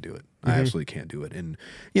 no, I can't do it. I absolutely can't do it. And,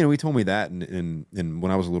 he told me that. And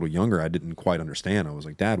when I was a little younger, I didn't quite understand. I was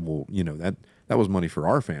like, Dad, well, that was money for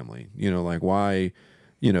our family. Like why,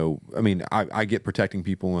 I mean, I get protecting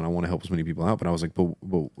people and I want to help as many people out. But I was like, but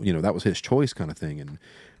that was his choice kind of thing. And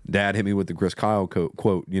Dad hit me with the Chris Kyle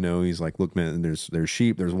quote, he's like, look, man, there's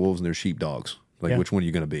sheep, there's wolves, and there's sheep dogs. Like, Yeah. which one are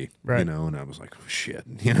you going to be? Right. And I was like, oh, shit,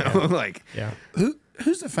 like, Yeah.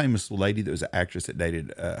 Who's the famous lady that was an actress that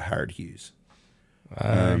dated Howard Hughes?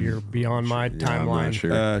 You're beyond my I'm timeline. not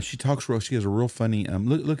sure. She talks real. She has a real funny.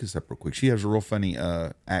 Look this up real quick. She has a real funny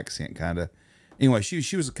accent, kind of. Anyway,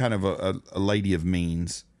 she was kind of a lady of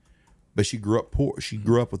means, but she grew up poor. She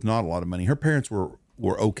grew up with not a lot of money. Her parents were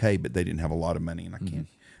okay, but they didn't have a lot of money. And I can't.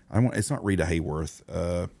 It's not Rita Hayworth.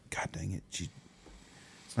 God dang it.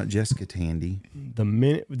 It's not Jessica Tandy.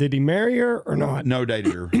 Did he marry her or not? No,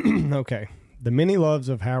 dated her. Okay. The Many Loves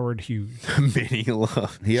of Howard Hughes. Benny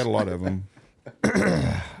Love. He had a lot of them.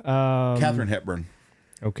 Katharine Hepburn.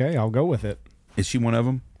 Okay, I'll go with it. Is she one of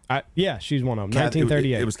them? Yeah, she's one of them. Kath-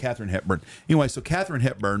 1938. It was Katharine Hepburn. Anyway, so Katharine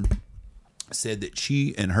Hepburn said that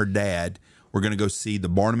she and her dad were going to go see the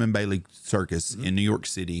Barnum and Bailey Circus in New York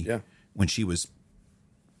City when she was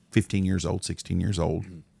 15 years old, 16 years old.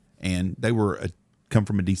 And they were come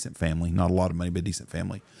from a decent family, not a lot of money, but a decent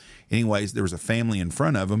family. Anyways, there was a family in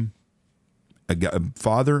front of them, a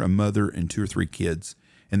father, a mother, and 2 or 3 kids.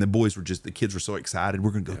 And the kids were so excited.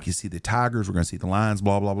 We're going to go see the tigers. We're going to see the lions,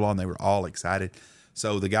 blah, blah, blah. And they were all excited.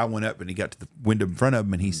 So the guy went up and he got to the window in front of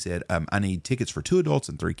him and he said, I need tickets for 2 adults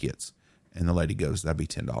and 3 kids. And the lady goes, that'd be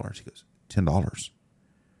 $10. He goes, $10?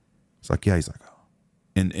 It's like, yeah. He's like, oh.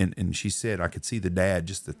 And she said, I could see the dad,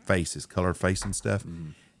 just the face, his colored face and stuff.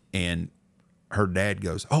 And her dad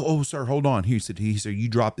goes, oh, sir, hold on. He said, you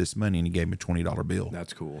dropped this money, and he gave him a $20 bill.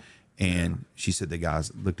 That's cool. And she said the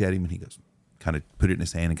guys looked at him and he goes, kind of put it in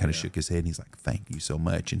his hand and kind of shook his head. And he's like, thank you so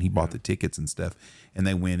much. And he bought the tickets and stuff. And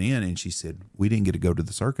they went in and she said, we didn't get to go to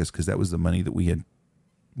the circus because that was the money that we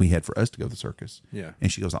had for us to go to the circus. Yeah.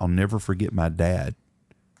 And she goes, I'll never forget my dad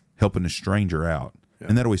helping a stranger out. Yeah.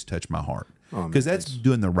 And that always touched my heart. Because that's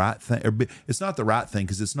doing the right thing. It's not the right thing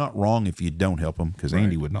because it's not wrong if you don't help them because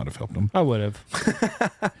Andy would not have helped them. I would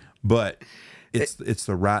have. But it's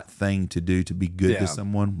the right thing to do, to be good to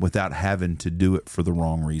someone without having to do it for the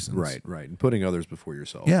wrong reasons. Right. And putting others before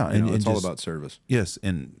yourself. Yeah, and it's it's all just about service. Yes,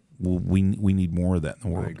 and we need more of that in the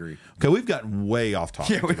world. I agree. Okay, we've gotten way off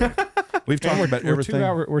topic. We've talked about everything.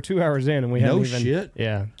 We're 2 hours in, and we haven't even. Shit.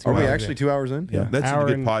 Yeah. Are we actually 2 hours in? Yeah, that's a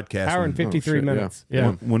good podcast. Hour and 53 shit, minutes.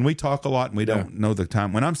 yeah. Yeah. When we talk a lot and we don't know the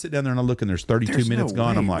time, when I'm sitting down there and I look and there's 32 There's minutes no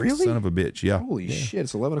gone, way. I'm like, Really? son of a bitch. Yeah. Holy shit!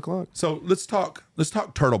 It's 11 o'clock. So let's talk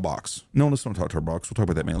Turtle Box. No, let's not talk Turtle Box. We'll talk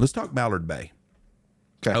about that man. Let's talk Mallard Bay.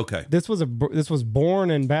 Okay. This was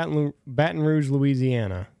born in Baton Rouge,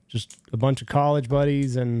 Louisiana. Just a bunch of college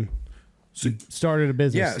buddies and started a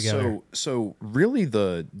business together. So really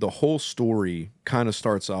the whole story kind of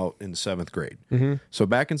starts out in 7th grade. So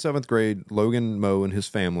back in 7th grade, Logan Moe and his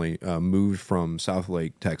family moved from South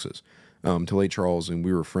Lake, Texas, to Lake Charles, and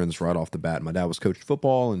we were friends right off the bat. My dad was coaching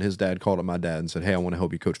football, and his dad called up my dad and said, "Hey, I want to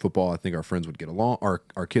help you coach football. I think our friends would get along,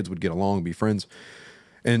 our kids would get along, be friends,"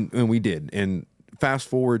 and we did. And fast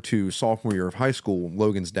forward to sophomore year of high school,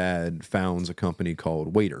 Logan's dad founds a company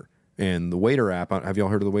called Waiter. And the Waiter app, have y'all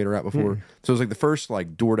heard of the Waiter app before? So it was like the first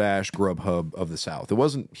like DoorDash, Grubhub of the South. It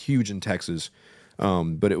wasn't huge in Texas,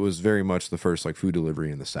 but it was very much the first like food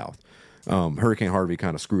delivery in the South. Hurricane Harvey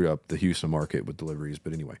kind of screwed up the Houston market with deliveries,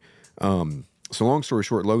 but anyway. So long story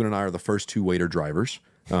short, Logan and I are the first 2 Waiter drivers.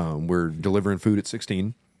 We're delivering food at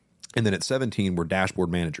 16. And then at 17, we're dashboard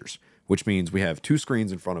managers, which means we have 2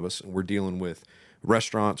 screens in front of us, and we're dealing with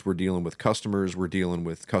restaurants, we're dealing with customers, we're dealing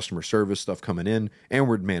with customer service stuff coming in, and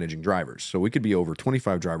we're managing drivers. So we could be over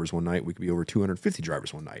 25 drivers one night, we could be over 250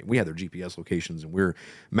 drivers one night. We had their GPS locations, and we're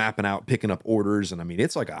mapping out, picking up orders, and I mean,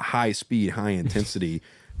 it's like a high speed, high intensity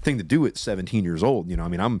thing to do at 17 years old. You know, I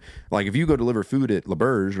mean, I'm like, if you go deliver food at La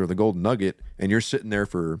Berge or the Golden Nugget, and you're sitting there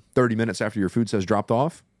for 30 minutes after your food says dropped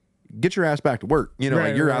off, get your ass back to work. You know,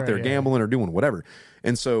 like you're out there gambling or doing whatever.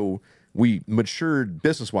 And so we matured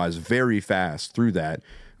business-wise very fast through that.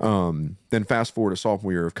 Then fast forward to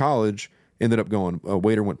sophomore year of college, ended up going,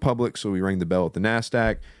 Waiter went public, so we rang the bell at the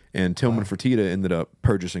NASDAQ, and Tillman Fertitta ended up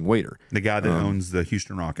purchasing Waiter. The guy that owns the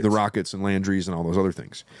Houston Rockets. The Rockets and Landry's and all those other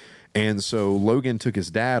things. And so Logan took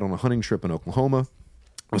his dad on a hunting trip in Oklahoma.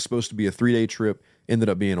 It was supposed to be a 3-day trip, ended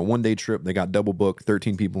up being a 1-day trip. They got double booked,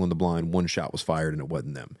 13 people in the blind, 1 shot was fired, and it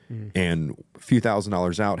wasn't them. And a few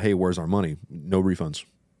 $1,000s out, hey, where's our money? No refunds.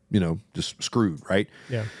 You know, just screwed, right?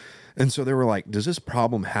 Yeah. And so they were like, does this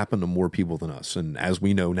problem happen to more people than us? And as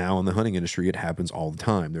we know now in the hunting industry, it happens all the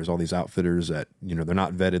time. There's all these outfitters that, you know, they're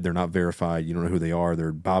not vetted, they're not verified, you don't know who they are.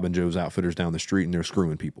 They're Bob and Joe's outfitters down the street, and they're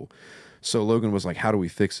screwing people. So Logan was like, how do we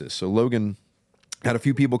fix this? So Logan had a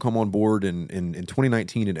few people come on board in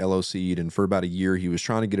 2019 at LOC'd, and for about a year he was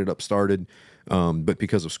trying to get it up started, but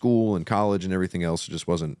because of school and college and everything else, it just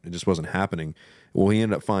wasn't happening. Well, he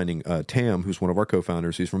ended up finding Tam, who's one of our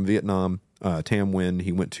co-founders. He's from Vietnam. Tam Nguyen,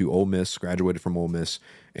 he went to Ole Miss, graduated from Ole Miss,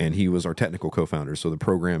 and he was our technical co-founder. So the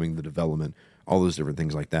programming, the development, all those different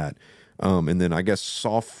things like that. And then I guess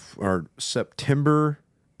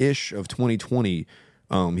September-ish of 2020.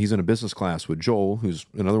 He's in a business class with Joel, who's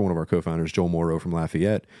another one of our co-founders, Joel Morrow from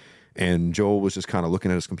Lafayette. And Joel was just kind of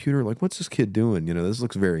looking at his computer like, what's this kid doing? You know, this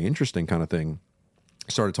looks very interesting kind of thing.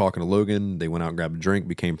 Started talking to Logan. They went out and grabbed a drink,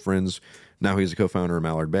 became friends. Now he's a co-founder of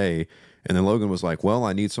Mallard Bay. And then Logan was like, well,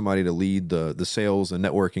 I need somebody to lead the sales and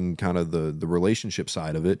networking, kind of the relationship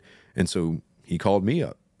side of it. And so he called me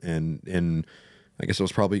up. And I guess it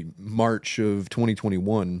was probably March of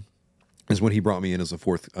 2021 is when he brought me in as the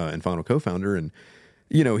 4th and final co-founder. And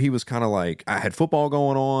you know, he was kind of like, I had football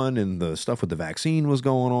going on, and the stuff with the vaccine was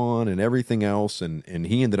going on and everything else. And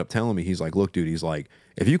he ended up telling me, he's like, look, dude, he's like,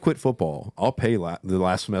 if you quit football, I'll pay the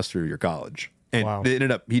last semester of your college. And it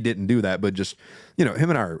ended up, he didn't do that, but just, you know, him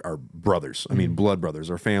and I are brothers. I mean, blood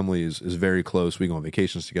brothers. Our family is very close. We go on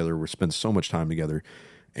vacations together. We spend so much time together.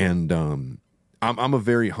 And I'm a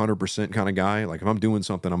very 100% kind of guy. Like if I'm doing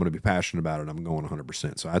something, I'm going to be passionate about it. I'm going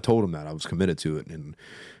 100%. So I told him that I was committed to it, and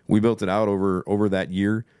we built it out over that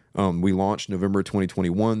year. We launched November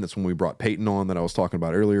 2021. That's when we brought Peyton on that I was talking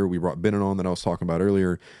about earlier. We brought Bennett on that I was talking about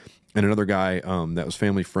earlier, and another guy that was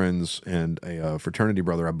family friends and a fraternity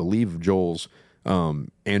brother, I believe, of Joel's,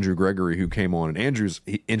 Andrew Gregory, who came on. And Andrew's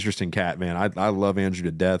interesting cat, man. I love Andrew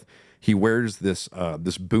to death. He wears this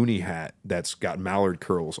boonie hat that's got mallard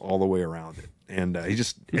curls all the way around it. And he's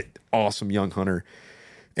just awesome young hunter.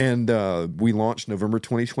 And we launched November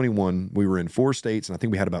 2021. We were in 4 states, and I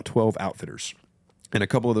think we had about 12 outfitters. And a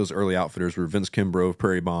couple of those early outfitters were Vince Kimbrough of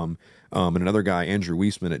Prairie Bomb, and another guy, Andrew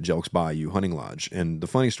Weisman at Jelks Bayou Hunting Lodge. And the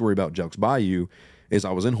funny story about Jelks Bayou is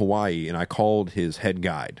I was in Hawaii and I called his head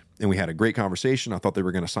guide and we had a great conversation. I thought they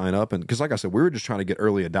were going to sign up. And because like I said, we were just trying to get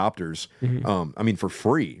early adopters. I mean, for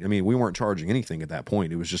free. I mean, we weren't charging anything at that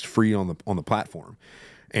point. It was just free on the platform.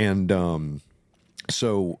 And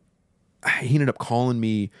so he ended up calling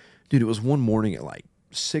me, dude. It was one morning at like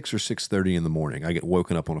 6 or 6:30 in the morning. I get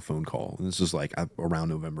woken up on a phone call. And this is like around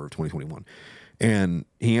November of 2021. And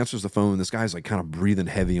he answers the phone. This guy's like kind of breathing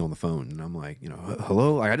heavy on the phone. And I'm like,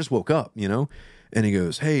 hello? Like, I just woke up, And he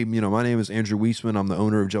goes, hey, my name is Andrew Weisman. I'm the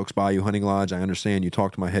owner of Jelks Bayou Hunting Lodge. I understand you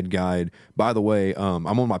talked to my head guide. By the way, I'm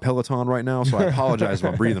on my Peloton right now, so I apologize if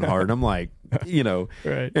I'm breathing hard. And I'm like,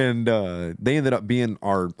 Right. And they ended up being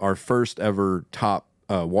our first ever top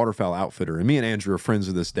waterfowl outfitter. And me and Andrew are friends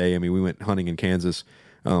to this day. I mean, we went hunting in Kansas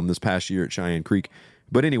this past year at Cheyenne Creek.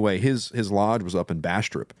 But anyway, his lodge was up in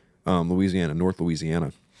Bastrop, Louisiana, North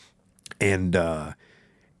Louisiana. And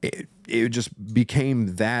it just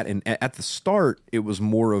became that. And at the start, it was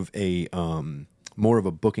more of a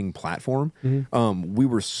booking platform. We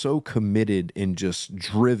were so committed and just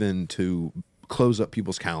driven to close up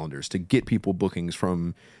people's calendars, to get people bookings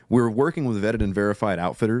from. We were working with vetted and verified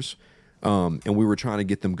outfitters, and we were trying to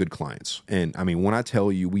get them good clients. And I mean, when I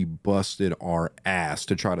tell you, we busted our ass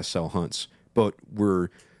to try to sell hunts, but we're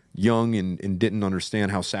young and didn't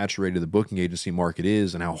understand how saturated the booking agency market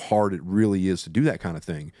is and how hard it really is to do that kind of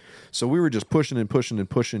thing. So we were just pushing and pushing and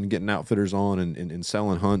pushing, getting outfitters on and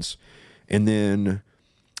selling hunts. And then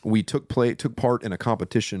we took part in a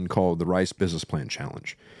competition called the Rice Business Plan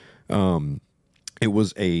Challenge. It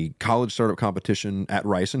was a college startup competition at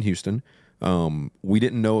Rice in Houston. We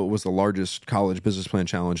didn't know it was the largest college business plan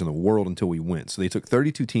challenge in the world until we went. So they took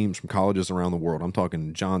 32 teams from colleges around the world. I'm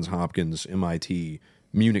talking Johns Hopkins, MIT,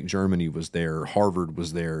 Munich, Germany was there, Harvard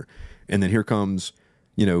was there. And then here comes,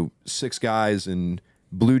 6 guys in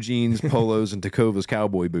blue jeans, polos, and Tecovas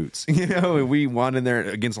cowboy boots. And we went in there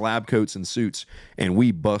against lab coats and suits, and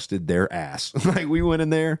we busted their ass. Like, we went in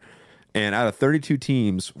there, and out of 32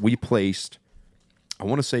 teams, we placed, I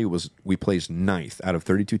want to say we placed 9th out of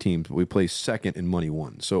 32 teams, but we placed 2nd and money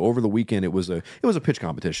won. So over the weekend, it was a pitch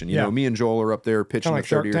competition. You know, me and Joel are up there pitching like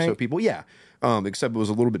to 30 Shark or so Tank? people. Yeah. Except it was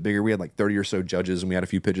a little bit bigger. We had like 30 or so judges, and we had a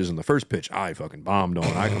few pitches. And the first pitch, I fucking bombed on.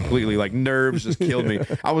 I completely, like, nerves just killed me.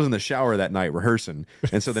 I was in the shower that night rehearsing,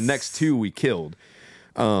 and so the next 2 we killed.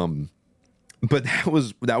 But that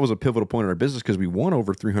was a pivotal point in our business because we won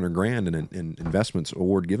over $300,000 in investments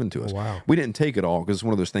award given to us. Oh, wow. We didn't take it all because it's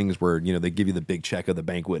one of those things where they give you the big check of the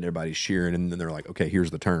banquet and everybody's cheering, and then they're like, okay,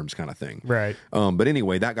 here's the terms, kind of thing. Right. But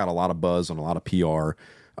anyway, that got a lot of buzz and a lot of PR.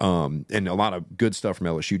 And a lot of good stuff from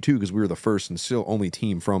LSU too, because we were the first and still only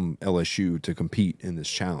team from LSU to compete in this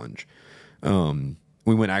challenge.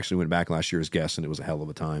 We went back last year as guests, and it was a hell of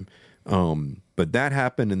a time. But that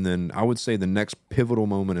happened, and then I would say the next pivotal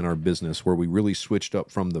moment in our business where we really switched up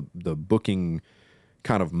from the booking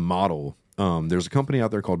kind of model. There's a company out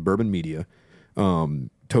there called Bourbon Media.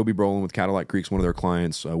 Toby Brolin with Cadillac Creek's one of their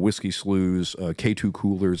clients, Whiskey Sloughs, K2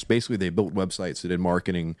 Coolers. Basically, they built websites that did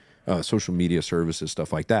marketing, social media services,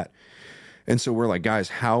 stuff like that. And so we're like, guys,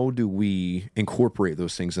 how do we incorporate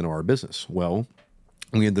those things into our business? Well,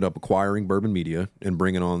 we ended up acquiring Bourbon Media and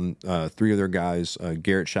bringing on 3 of their guys,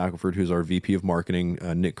 Garrett Shackelford, who's our VP of Marketing,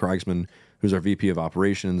 Nick Kriegsman, who's our VP of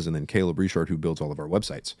Operations, and then Caleb Richard, who builds all of our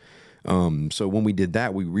websites. So when we did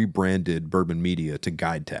that, we rebranded Bourbon Media to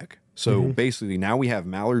Guide Tech. So basically now we have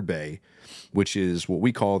Mallard Bay, which is what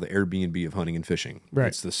we call the Airbnb of hunting and fishing. Right.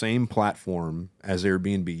 It's the same platform as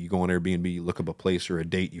Airbnb. You go on Airbnb, you look up a place or a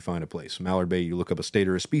date, you find a place. Mallard Bay, you look up a state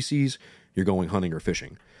or a species, you're going hunting or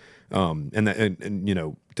fishing. And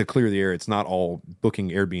to clear the air, it's not all booking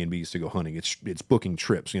Airbnbs to go hunting. It's booking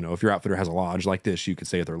trips. If your outfitter has a lodge like this, you could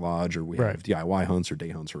stay at their lodge, or we have DIY hunts or day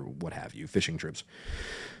hunts or what have you, fishing trips.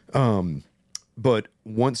 But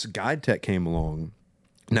once Guide Tech came along,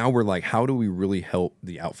 now we're like, how do we really help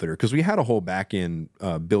the outfitter? Because we had a whole back end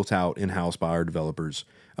built out in-house by our developers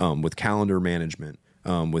with calendar management,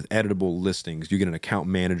 with editable listings. You get an account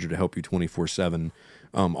manager to help you 24/7,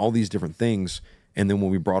 all these different things. And then when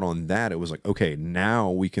we brought on that, it was like, okay, now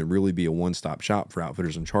we can really be a one-stop shop for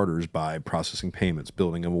outfitters and charters by processing payments,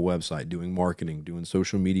 building them a website, doing marketing, doing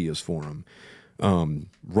social medias for them,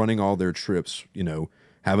 running all their trips,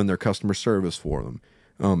 having their customer service for them.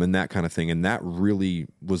 And that kind of thing. And that really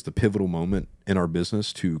was the pivotal moment in our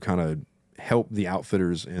business to kind of help the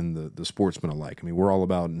outfitters and the sportsmen alike. I mean, we're all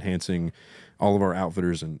about enhancing all of our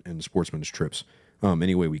outfitters and sportsmen's trips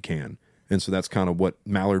any way we can. And so that's kind of what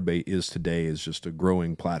Mallard Bay is today, is just a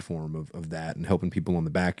growing platform of that and helping people on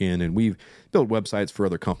the back end. And we've built websites for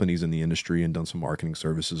other companies in the industry and done some marketing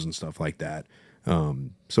services and stuff like that.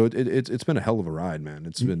 So it's been a hell of a ride, man.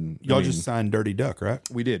 It's been Y'all just signed Dirty Duck, right?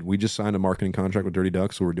 We did. We just signed a marketing contract with Dirty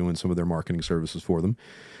Duck, so we're doing some of their marketing services for them.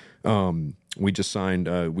 We just signed.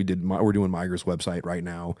 We're doing Miger's website right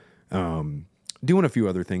now. Doing a few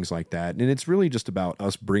other things like that, and it's really just about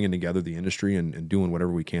us bringing together the industry and doing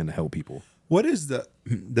whatever we can to help people. What is the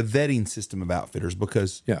vetting system of outfitters?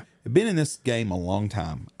 Because I've been in this game a long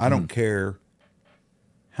time. I don't care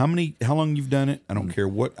how long you've done it. I don't care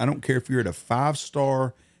what. I don't care if you're at a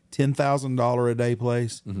 5-star, $10,000 a day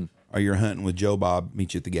place, or you're hunting with Joe Bob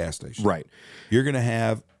meet you at the gas station. Right. You're going to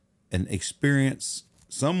have an experience.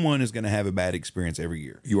 Someone is going to have a bad experience every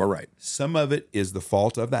year. You are right. Some of it is the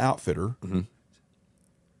fault of the outfitter.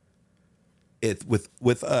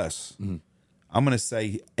 With us, I'm going to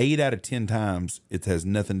say 8 out of 10 times it has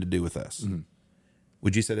nothing to do with us.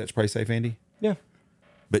 Would you say that's pretty safe, Andy? Yeah.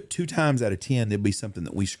 But 2 times out of 10, there'll be something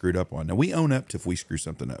that we screwed up on. Now, we own up to if we screw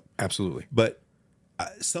something up. Absolutely. But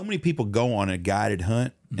so many people go on a guided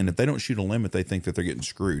hunt, and if they don't shoot a limit, they think that they're getting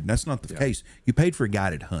screwed. And that's not the case. You paid for a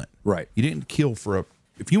guided hunt. Right. You didn't kill for a...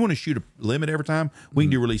 If you want to shoot a limit every time, we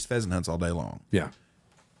can do release pheasant hunts all day long. Yeah.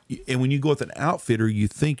 And when you go with an outfitter, you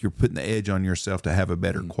think you're putting the edge on yourself to have a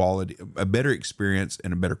better quality, a better experience,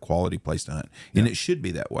 and a better quality place to hunt. And it should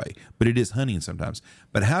be that way, but it is hunting sometimes.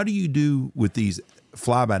 But how do you do with these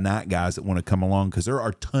fly-by-night guys that want to come along? Because there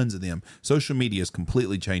are tons of them. Social media has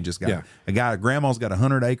completely changed this guy. Yeah. Grandma's got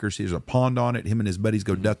 100 acres. There's a pond on it. Him and his buddies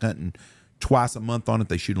go duck hunting twice a month on it.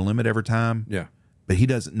 They shoot a limit every time. Yeah. But he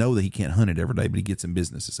doesn't know that he can't hunt it every day, but he gets in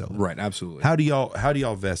business to sell it. Right, absolutely. How do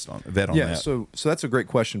y'all vet on that? So that's a great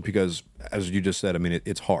question because, as you just said, I mean,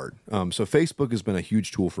 it's hard. So Facebook has been a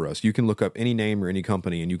huge tool for us. You can look up any name or any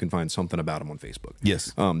company, and you can find something about them on Facebook.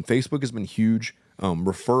 Yes. Facebook has been huge.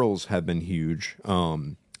 Referrals have been huge.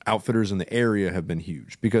 Outfitters in the area have been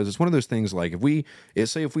huge because it's one of those things like if we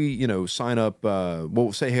sign up,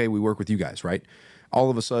 we'll say, hey, we work with you guys, right? All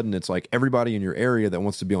of a sudden, it's like everybody in your area that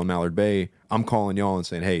wants to be on Mallard Bay, I'm calling y'all and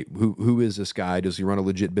saying, hey, who is this guy? Does he run a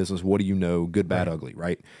legit business? What do you know? Good, bad, ugly,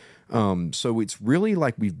 right? So it's really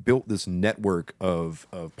like we've built this network of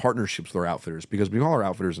partnerships with our outfitters because we call our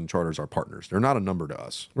outfitters and charters our partners. They're not a number to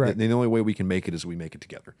us. Right. The only way we can make it is we make it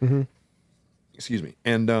together. Excuse me.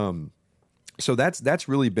 And so that's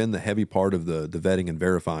really been the heavy part of the vetting and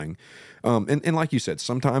verifying. And like you said,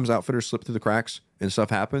 sometimes outfitters slip through the cracks and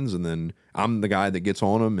stuff happens, and then I'm the guy that gets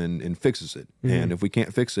on them and fixes it. And if we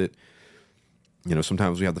can't fix it,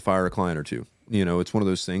 sometimes we have to fire a client or two. It's one of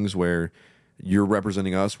those things where you're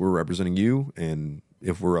representing us, we're representing you, and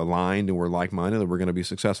if we're aligned and we're like-minded, then we're going to be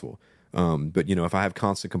successful. But if I have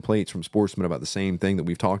constant complaints from sportsmen about the same thing that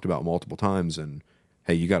we've talked about multiple times, and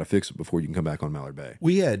hey, you got to fix it before you can come back on Mallard Bay.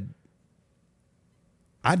 We had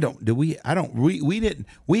a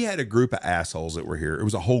group of assholes that were here. It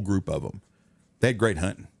was a whole group of them. They had great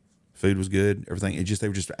hunting. Food was good, everything. They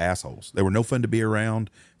were just assholes. They were no fun to be around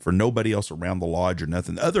for nobody else around the lodge or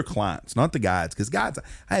nothing. The other clients, not the guides, because guides,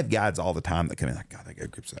 I have guides all the time that come in like, God, that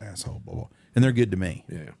group's an asshole, blah, blah. And they're good to me.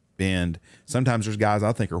 Yeah. And sometimes there's guys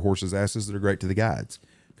I think are horses' asses that are great to the guides.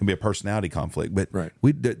 Can be a personality conflict, but right.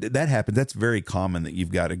 That happens. That's very common that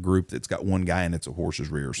you've got a group that's got one guy and it's a horse's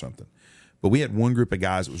rear or something. But we had one group of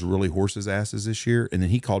guys that was really horses' asses this year, and then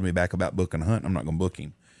he called me back about booking a hunt. I'm not going to book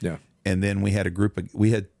him. Yeah. And then we had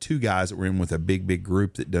 2 guys that were in with a big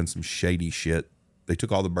group that done some shady shit. They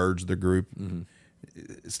took all the birds of the group,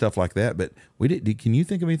 stuff like that. But we did. Can you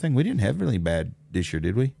think of anything? We didn't have really bad this year,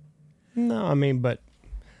 did we? No, I mean, but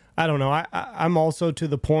I don't know. I'm also to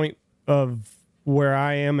the point of where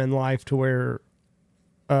I am in life to where,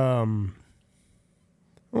 I don't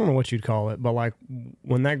know what you'd call it, but like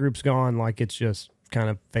when that group's gone, like it's just kind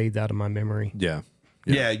of fades out of my memory. Yeah.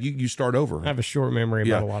 Yeah, you start over. I have a short memory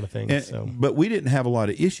about a lot of things. But we didn't have a lot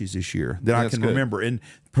of issues this year that I can remember. And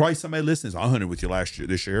probably somebody listening, I hunted with you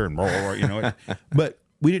this year, and blah, blah, blah, But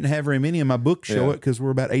we didn't have very many in my book show it because we're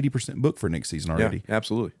about 80% booked for next season already. Yeah,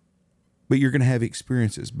 absolutely. But you're going to have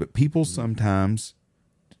experiences. But people sometimes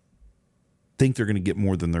think they're going to get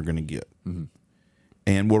more than they're going to get.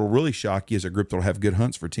 And what will really shock you is a group that'll have good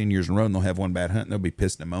hunts for 10 years in a row, and they'll have one bad hunt, and they'll be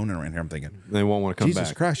pissed and moaning around here. I'm thinking, they won't want to come back.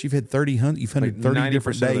 Jesus Christ, you've had 30 hunts. You've hunted 30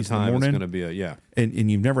 different days of the time in the morning. It's going to be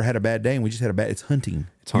and you've never had a bad day, and we just had a bad. It's hunting.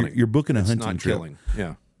 It's hunting. You're booking a hunting not trip. Killing.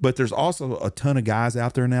 Yeah. But there's also a ton of guys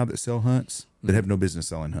out there now that sell hunts that have no business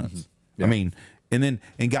selling hunts. Yeah. I mean, and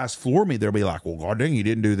guys floor me. They'll be like, "Well, God dang, you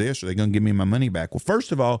didn't do this. Are they going to give me my money back?" Well,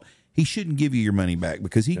 first of all, he shouldn't give you your money back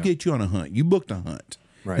because he get you on a hunt. You booked a hunt.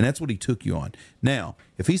 Right. And that's what he took you on. Now,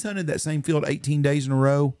 if he's hunted that same field 18 days in a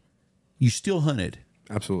row, you still hunted.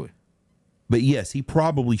 Absolutely. But yes, he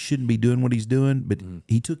probably shouldn't be doing what he's doing, but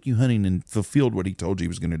he took you hunting and fulfilled what he told you he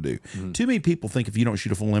was going to do. Too many people think if you don't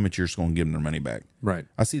shoot a full limit, you're just going to give them their money back. Right.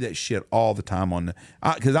 I see that shit all the time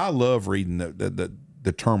because I love reading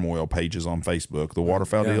the turmoil pages on Facebook, the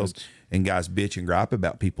waterfowl deals, and guys bitch and gripe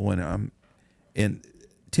about people. And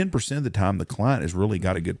 10% of the time, the client has really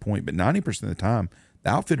got a good point, but 90% of the time, the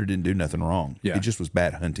outfitter didn't do nothing wrong. Yeah. It just was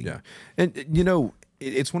bad hunting. Yeah. And,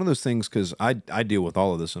 it's one of those things because I deal with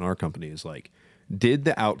all of this in our company is like, did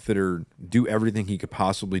the outfitter do everything he could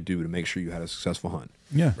possibly do to make sure you had a successful hunt?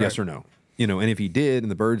 Yeah. Yes or no? And if he did and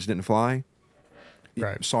the birds didn't fly,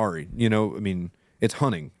 Right. sorry. I mean, it's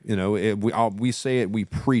hunting. We say it, we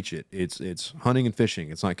preach it. It's hunting and fishing.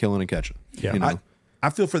 It's not killing and catching. Yeah. I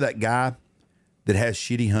feel for that guy that has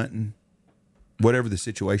shitty hunting, whatever the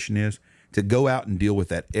situation is, to go out and deal with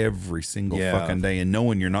that every single fucking day and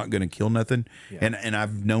knowing you're not going to kill nothing. Yeah. And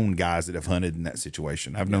I've known guys that have hunted in that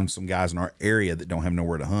situation. I've known some guys in our area that don't have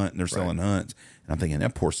nowhere to hunt and they're selling hunts. And I'm thinking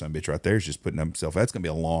that poor son of a bitch right there is just putting himself, that's going to be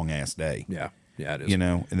a long ass day. Yeah. Yeah, it is.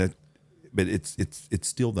 And that, but it's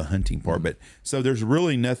still the hunting part. But so there's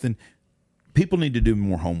really nothing. People need to do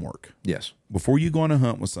more homework. Yes. Before you go on a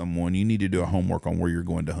hunt with someone, you need to do a homework on where you're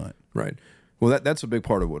going to hunt. Right. Well, that's a big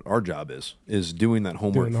part of what our job is doing that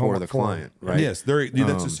homework for the client, right? Yes,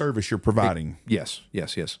 that's a service you're providing. Yes.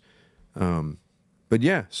 But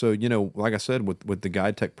yeah, so like I said, with the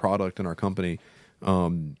Guide Tech product in our company,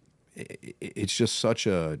 it's just such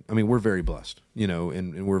a. I mean, we're very blessed,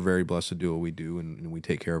 and we're very blessed to do what we do, and we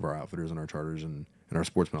take care of our outfitters and our charters and our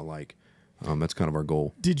sportsmen alike. That's kind of our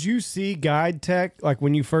goal. Did you see Guide Tech like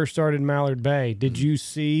when you first started Mallard Bay? Did you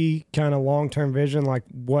see kind of long-term vision, like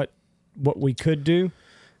what we could do?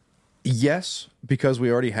 Yes, because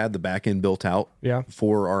we already had the back end built out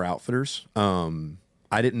for our outfitters.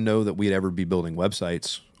 I didn't know that we'd ever be building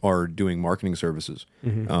websites or doing marketing services.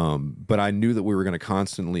 But I knew that we were going to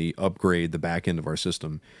constantly upgrade the back end of our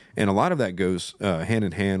system. And a lot of that goes hand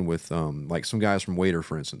in hand with like some guys from Wader,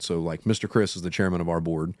 for instance. So like Mr. Chris is the chairman of our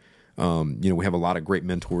board. We have a lot of great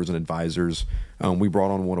mentors and advisors. We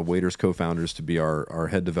brought on one of Wader's co-founders to be our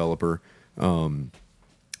head developer.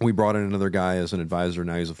 We brought in another guy as an advisor.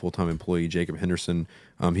 Now he's a full-time employee, Jacob Henderson.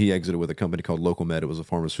 He exited with a company called Local Med. It was a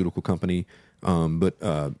pharmaceutical company. But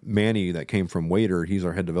Manny, that came from Wader, he's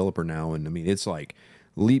our head developer now. And I mean, it's like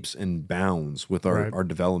leaps and bounds with our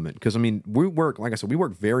development. Because I mean, we work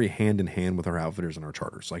very hand in hand with our outfitters and our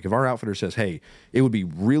charters. Like if our outfitter says, hey, it would be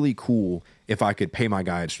really cool if I could pay my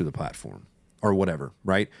guides through the platform or whatever,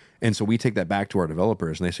 right? And so we take that back to our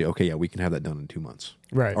developers and they say, okay, yeah, we can have that done in 2 months.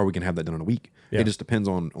 Right. Or we can have that done in a week. Yeah. It just depends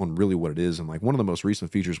on really what it is. And like one of the most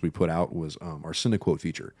recent features we put out was our Cinequote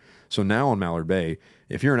feature. So now on Mallard Bay,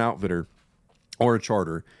 if you're an outfitter or a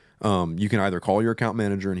charter, you can either call your account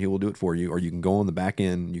manager and he will do it for you, or you can go on the back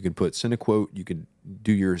end, you can put Cinequote, you can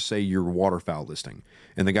do your waterfowl listing.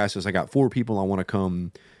 And the guy says, I got 4 people, I want to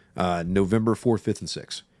come November 4th, 5th, and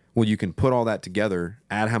 6th. Well, you can put all that together,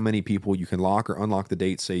 add how many people, you can lock or unlock the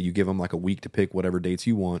dates. Say you give them like a week to pick whatever dates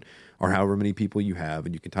you want or however many people you have,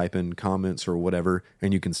 and you can type in comments or whatever,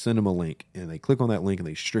 and you can send them a link. And they click on that link and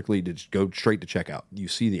they strictly just go straight to checkout. You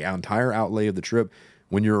see the entire outlay of the trip,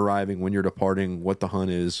 when you're arriving, when you're departing, what the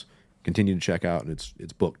hunt is, continue to check out, and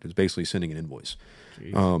it's booked. It's basically sending an invoice.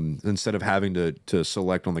 Instead of having to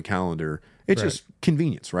select on the calendar, it's just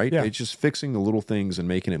convenience, right? Yeah. It's just fixing the little things and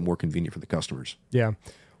making it more convenient for the customers. Yeah.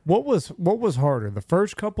 What was harder, the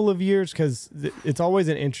first couple of years? Because it's always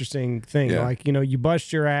an interesting thing. Yeah. Like, you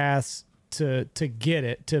bust your ass to get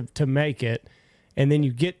it, to make it, and then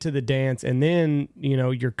you get to the dance, and then,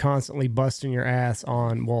 you're constantly busting your ass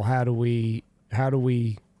on, well, how do we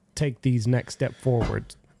take these next step forward?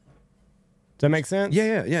 Does that make sense?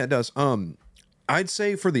 Yeah, it does. I'd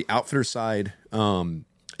say for the outfitter side,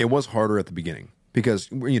 it was harder at the beginning.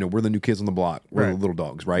 Because we're the new kids on the block, we're the little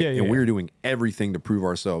dogs, right? And we were doing everything to prove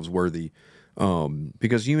ourselves worthy.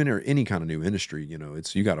 Because you enter any kind of new industry,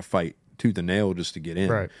 you got to fight tooth and nail just to get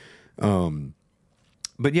in. Right.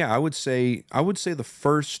 But yeah, I would say the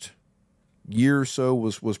first year or so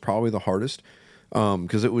was probably the hardest,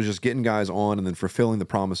 because it was just getting guys on and then fulfilling the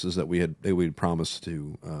promises that we'd promised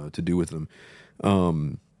to do with them.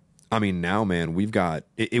 I mean, now, man, we've got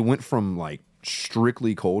it went from like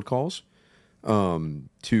strictly cold calls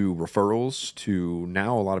to referrals to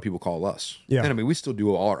now a lot of people call us. Yeah. And I mean, we still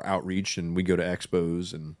do all our outreach and we go to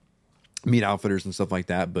expos and meet outfitters and stuff like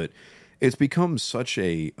that, but it's become such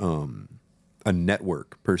a a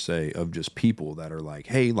network per se of just people that are like,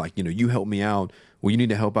 hey, like, you know, you help me out. Well, you need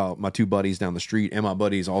to help out my two buddies down the street, and my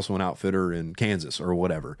buddy's also an outfitter in Kansas or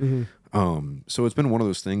whatever. So it's been one of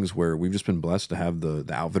those things where we've just been blessed to have the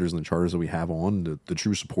outfitters and the charters that we have on, the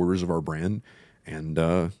true supporters of our brand. And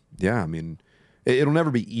yeah, I mean, it'll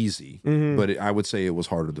never be easy, but I would say it was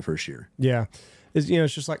harder the first year. Yeah. It's, you know,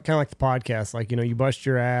 it's just like kind of like the podcast. Like, you know, you bust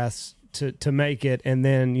your ass to make it, and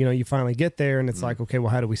then, you know, you finally get there, and it's like, okay,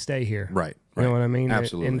 well, how do we stay here? Right. You know what I mean?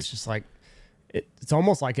 Absolutely. And it's just like, it's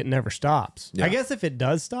almost like it never stops. Yeah. I guess if it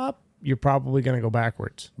does stop, you're probably going to go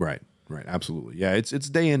backwards. Right. Absolutely. Yeah. It's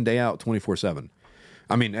day in, day out, 24/7.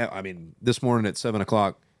 I mean, this morning at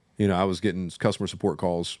 7:00, you know, I was getting customer support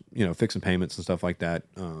calls, you know, fixing payments and stuff like that.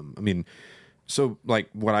 I mean, so like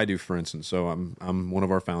what I do, for instance, so I'm one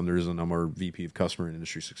of our founders, and I'm our VP of customer and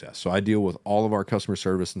industry success. So I deal with all of our customer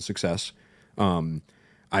service and success.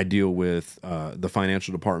 I deal with the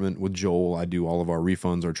financial department with Joel. I do all of our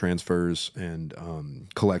refunds, our transfers, and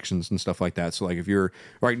collections and stuff like that. So like if you're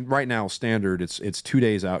right now standard, it's 2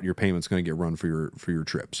 days out, your payment's going to get run for your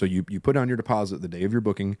trip. So you put down your deposit the day of your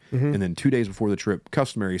booking, and then 2 days before the trip.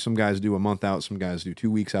 Customary, some guys do a month out, some guys do 2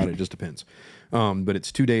 weeks out. It just depends. But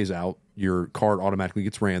it's 2 days out. Your card automatically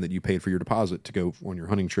gets ran that you paid for your deposit to go on your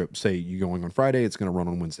hunting trip. Say you're going on Friday, it's going to run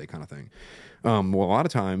on Wednesday, kind of thing. Well, a lot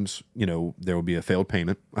of times, you know, there will be a failed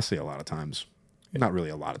payment. I say a lot of times, not really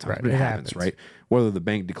a lot of times, Right. but it It happens, happens. right? Whether the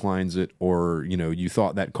bank declines it, or, you know, you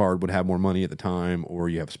thought that card would have more money at the time, or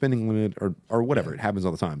you have a spending limit, or whatever. It happens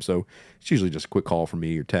all the time. So it's usually just a quick call from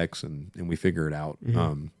me or text, and we figure it out.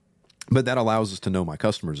 But that allows us to know my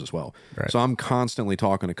customers as well. Right. So I'm constantly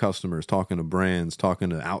talking to customers, talking to brands, talking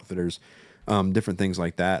to outfitters, different things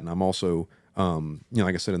like that. And I'm also, you know,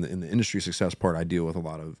 like I said, in the industry success part, I deal with a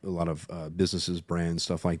lot of businesses, brands,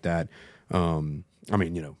 stuff like that. I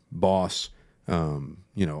mean, you know, Boss,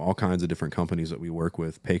 you know, all kinds of different companies that we work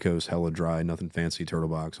with, Pecos, Hella Dry, Nothing Fancy, Turtle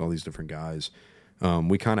Box, all these different guys.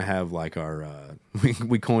 We kind of have like our,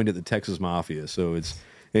 we coined it the Texas Mafia. So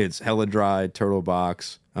it's Hella Dry, Turtle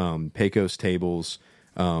Box, Pecos Tables.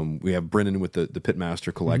 We have Brennan with the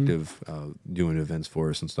Pitmaster Collective doing events for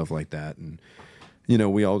us and stuff like that. And, you know,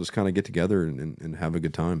 we all just kind of get together and have a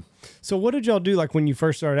good time. So what did y'all do like when you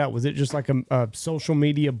first started out? Was it just like a social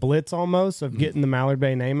media blitz almost of getting the Mallard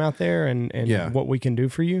Bay name out there and Yeah. what we can do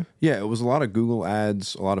for you? Yeah, it was a lot of Google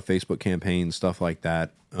ads, a lot of Facebook campaigns, stuff like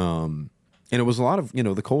that. And it was a lot of, you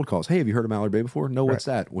know, the cold calls. Hey, have you heard of Mallard Bay before? No, what's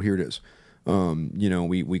that? Well, here it is. You know,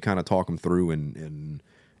 we kind of talk them through, and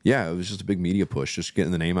yeah, it was just a big media push, just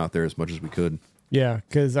getting the name out there as much as we could. Yeah,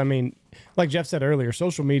 because I mean, like Jeff said earlier,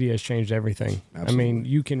 social media has changed everything. Absolutely. I mean,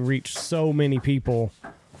 you can reach so many people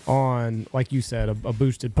on, like you said, a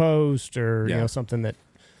boosted post or you Yeah. know, something that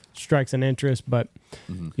strikes an interest. But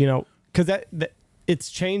you know, because that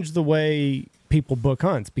it's changed the way people book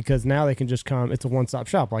hunts, because now they can just come. It's a one-stop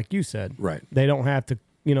shop, like you said. Right. They don't have to.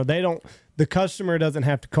 You know, the customer doesn't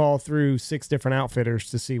have to call through 6 different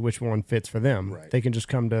outfitters to see which one fits for them. Right. They can just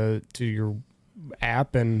come to your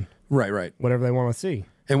app and Right. whatever they want to see.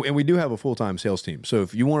 And we do have a full-time sales team. So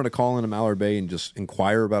if you wanted to call in to Mallard Bay and just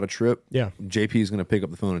inquire about a trip, Yeah. JP is going to pick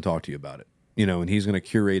up the phone and talk to you about it. You know, and he's going to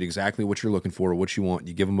curate exactly what you're looking for, what you want.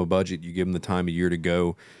 You give him a budget, you give him the time of year to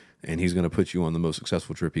go, and he's going to put you on the most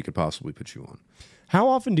successful trip he could possibly put you on. How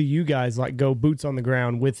often do you guys like go boots on the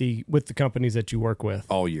ground with the companies that you work with?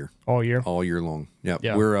 All year. All year? All year long. Yep.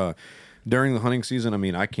 Yeah. We're during the hunting season, I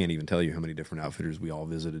mean, I can't even tell you how many different outfitters we all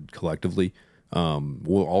visited collectively.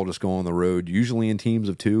 We'll all just go on the road, usually in teams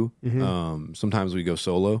of 2. Sometimes we go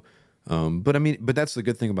solo. But that's the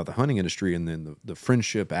good thing about the hunting industry, and then the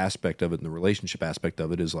friendship aspect of it and the relationship aspect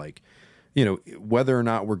of it is like, you know, whether or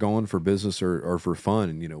not we're going for business or for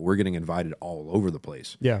fun, you know, we're getting invited all over the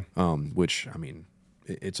place. Yeah. Which, I mean,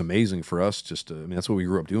 it's amazing for us just to, I mean, that's what we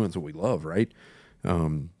grew up doing. That's what we love, right?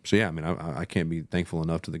 So yeah, I mean, I can't be thankful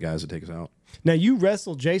enough to the guys that take us out. Now you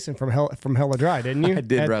wrestled Jason from Hella Dry, didn't you? I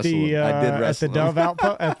did wrestle him. I did wrestle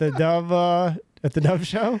at the Dove at the Dove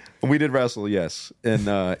show. We did wrestle, yes.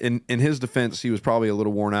 And in his defense, he was probably a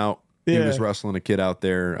little worn out. He Yeah. was wrestling a kid out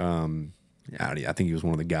there. I think he was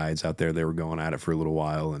one of the guides out there. They were going at it for a little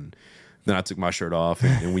while, and then I took my shirt off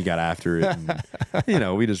and we got after it. And, you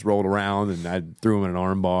know, we just rolled around, and I threw him in an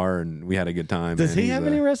arm bar, and we had a good time. Does man. he have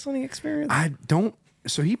any wrestling experience? I don't.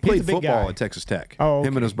 So he played a big football guy. at Texas Tech. Oh, him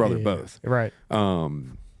and okay. his brother Yeah. both. Right.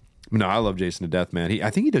 No, I love Jason to death, man. I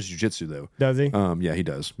think he does jiu-jitsu though. Does he? Yeah, he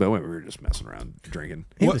does. But we were just messing around, drinking.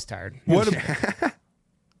 He was tired.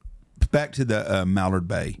 Back to the Mallard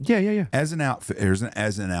Bay. Yeah. As an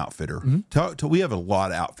outfitter, we have a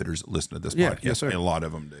lot of outfitters that listen to this Yeah, podcast. yes, sir. And a lot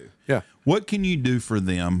of them do. Yeah. What can you do for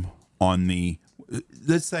them on the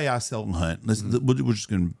let's say I sell and hunt. We're just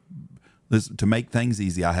going to make things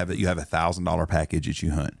easy. You have $1,000 package that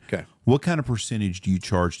you hunt. Okay. What kind of percentage do you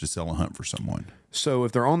charge to sell a hunt for someone? So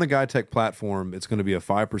if they're on the Guide Tech platform, it's going to be a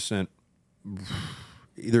 5%.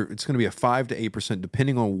 Either it's going to be a 5 to 8%,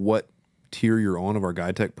 depending on what tier you're on of our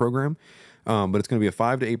Guide Tech program. But it's going to be a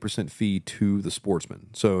 5 to 8% fee to the sportsman.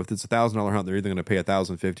 So if it's $1,000 hunt, they're either going to pay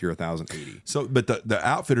 $1,050 or $1,080. So, but the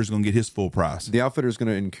outfitter's going to get his full price. The outfitter is going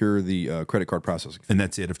to incur the credit card processing fee, and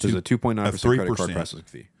that's it. If there's a 2.9% credit card processing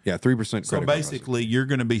fee. Yeah, 3%. So basically, you're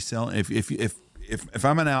going to be selling. If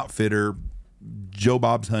I'm an outfitter, Joe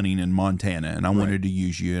Bob's hunting in Montana, and I wanted to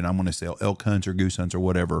use you, and I want to sell elk hunts or goose hunts or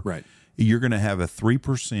whatever, right? You're going to have a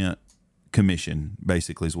 3% commission,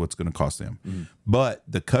 basically, is what's going to cost them. Mm-hmm. But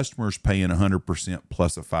the customer's paying 100%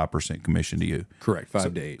 plus a 5% commission to you. Correct,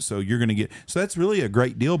 5 to 8. So you're going to get. So that's really a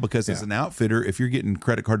great deal because as an outfitter, if you're getting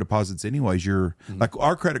credit card deposits anyways, you're like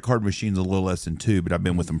our credit card machine's a little less than 2, but I've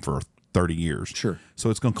been with them for 30 years. Sure. So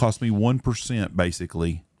it's going to cost me 1%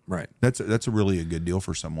 basically. Right. That's a really a good deal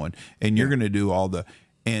for someone, and you're going to do all the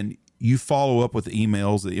and you follow up with the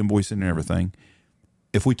emails, the invoicing, and everything.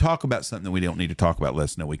 If we talk about something that we don't need to talk about, let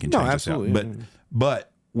us know. We can change this out.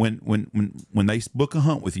 But when they book a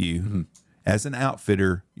hunt with you as an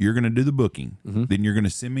outfitter, you're going to do the booking. Then you're going to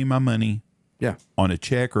send me my money. Yeah. On a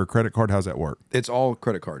check or a credit card. How's that work? It's all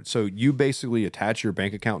credit card. So you basically attach your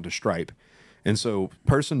bank account to Stripe. And so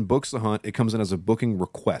person books the hunt. It comes in as a booking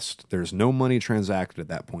request. There's no money transacted at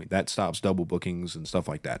that point. That stops double bookings and stuff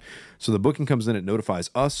like that. So the booking comes in, it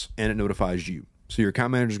notifies us and it notifies you. So your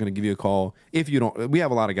account manager is going to give you a call. If you don't, we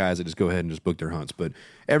have a lot of guys that just go ahead and just book their hunts, but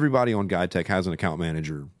everybody on Guide Tech has an account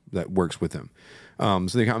manager that works with them.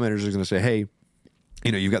 So the account manager is going to say, hey,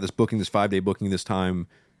 you've got this booking, this 5-day booking this time.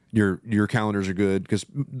 Your calendars are good, because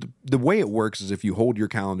the way it works is if you hold your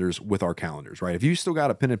calendars with our calendars, right? If you still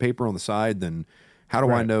got a pen and paper on the side, then how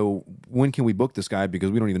do I know when can we book this guy?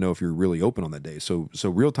 Because we don't even know if you're really open on that day. So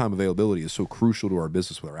real-time availability is so crucial to our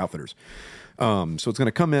business with our outfitters. So it's going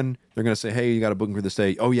to come in. They're going to say, hey, you got a booking for this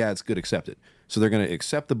day. Oh, yeah, it's good. Accept it. So they're going to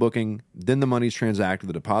accept the booking. Then the money's transacted.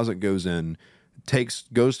 The deposit goes in,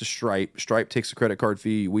 goes to Stripe. Stripe takes the credit card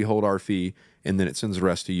fee. We hold our fee, and then it sends the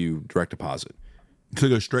rest to you, direct deposit. So it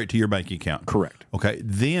goes straight to your bank account. Correct. Okay.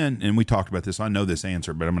 Then, and we talked about this. I know this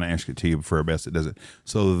answer, but I'm going to ask it to you for our best it does it.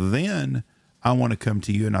 So then I want to come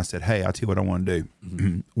to you and I said, hey, I'll tell you what I want to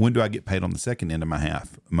do. When do I get paid on the second end of my hunt?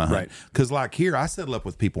 Right. Because like here, I settle up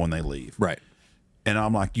with people when they leave. Right. And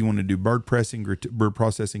I'm like, you want to do bird processing,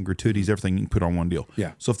 gratuities, everything you can put on one deal.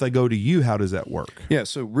 Yeah. So if they go to you, how does that work? Yeah.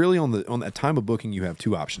 So really on that time of booking, you have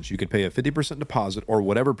two options. You can pay a 50% deposit or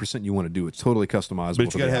whatever percent you want to do. It's totally customizable.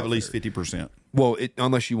 But you got to have at least 50%. Well,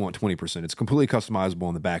 unless you want 20%, it's completely customizable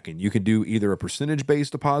on the back end. You could do either a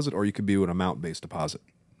percentage-based deposit or you could do an amount-based deposit.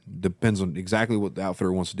 Depends on exactly what the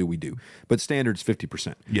outfitter wants to do, we do. But standard's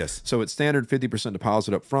 50%. Yes. So it's standard 50%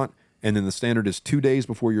 deposit up front. And then the standard is 2 days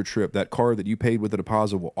before your trip. That card that you paid with the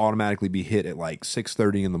deposit will automatically be hit at like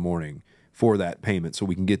 6:30 in the morning for that payment, so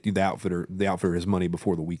we can get you the outfitter his money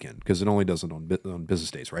before the weekend, because it only does it on business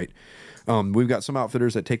days, right? We've got some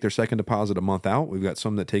outfitters that take their second deposit a month out. We've got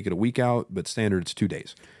some that take it a week out, but standard it's 2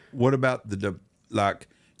 days. What about like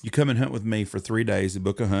you come and hunt with me for 3 days? You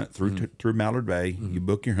book a hunt through Mallard Bay. You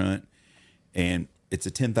book your hunt, and it's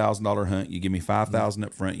a $10,000 hunt. You give me $5,000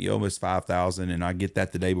 up front. You owe us $5,000, and I get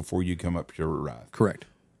that the day before you come up to arrive. Correct.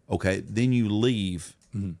 Okay. Then you leave,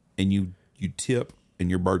 and you tip, and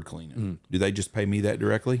you're bird cleaning. Do they just pay me that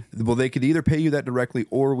directly? Well, they could either pay you that directly,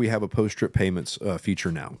 or we have a post-trip payments feature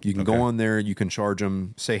now. You can go on there. You can charge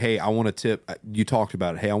them. Say, hey, I want to tip. You talked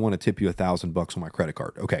about it. Hey, I want to tip you $1,000 on my credit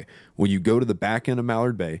card. Okay. Well, you go to the back end of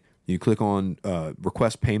Mallard Bay. You click on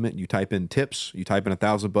request payment. You type in tips. You type in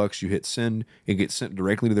 $1,000. You hit send. It gets sent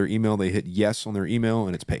directly to their email. They hit yes on their email,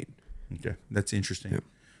 and it's paid. Okay, that's interesting,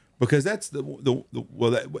 because that's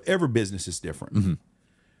every business is different,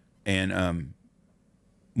 and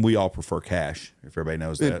we all prefer cash. If everybody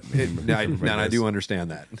knows that, I do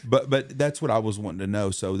understand that. But that's what I was wanting to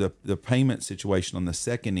know. So the payment situation on the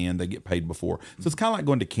second end, they get paid before. So it's kind of like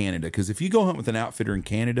going to Canada, because if you go hunt with an outfitter in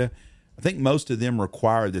Canada, I think most of them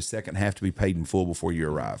require the second half to be paid in full before you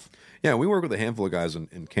arrive. Yeah, we work with a handful of guys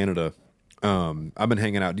in Canada. I've been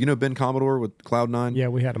hanging out. Do you know Ben Commodore with Cloud9? Yeah,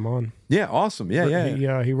 we had him on. Yeah, awesome.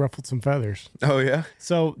 Yeah. He ruffled some feathers. Oh, yeah?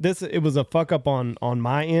 So it was a fuck up on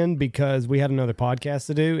my end, because we had another podcast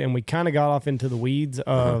to do, and we kind of got off into the weeds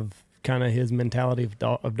of kind of his mentality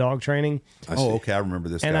of dog training. Okay, I remember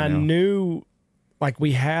this. And I knew,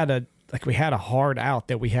 we had a hard out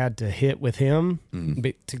that we had to hit with him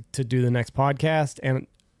to do the next podcast. And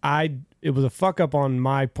it was a fuck up on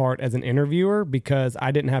my part as an interviewer, because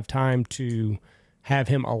I didn't have time to have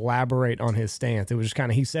him elaborate on his stance. It was just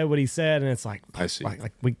kind of, he said what he said, and it's like, I see.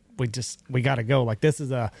 Like we got to go. Like this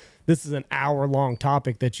is an hour-long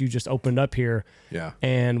topic that you just opened up here. Yeah.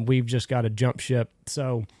 And we've just got to jump ship.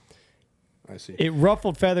 So I see. it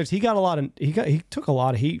ruffled feathers. He took a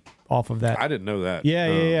lot of heat off of that. I didn't know that.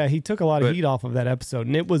 Yeah. He took a lot of heat off of that episode,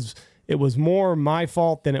 and it was more my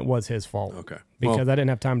fault than it was his fault. Okay. Because I didn't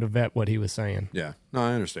have time to vet what he was saying. Yeah. No,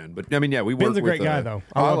 I understand. But I mean, yeah, we work Ben's a great guy, though.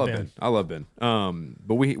 I love Ben. I love Ben.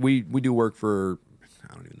 But we do work for,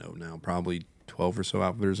 I don't even know now, probably 12 or so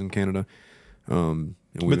outfitters in Canada.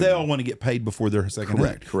 But they all want to get paid before their second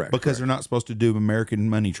hunt. Correct. Because they're not supposed to do American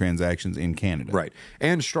money transactions in Canada. Right.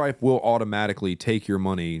 And Stripe will automatically take your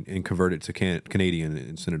money and convert it to Canadian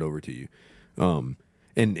and send it over to you.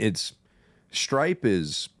 And it's Stripe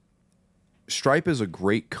is a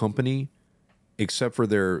great company, except for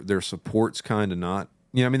their support's kind of not.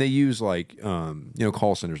 You know, I mean, they use like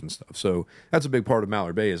call centers and stuff. So that's a big part of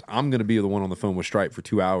Mallard Bay is I'm going to be the one on the phone with Stripe for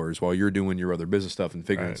 2 hours while you're doing your other business stuff and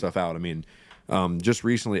figuring stuff out. I mean, just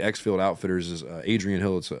recently, Xfield Outfitters is Adrian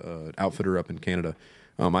Hill. It's an outfitter up in Canada.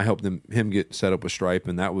 I helped him get set up with Stripe,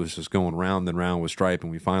 and that was just going round and round with Stripe,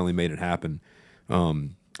 and we finally made it happen.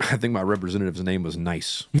 I think my representative's name was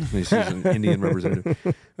Nice. He's an Indian representative.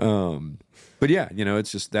 But yeah,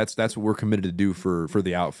 it's just that's what we're committed to do for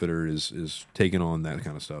the outfitter is taking on that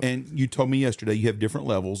kind of stuff. And you told me yesterday you have different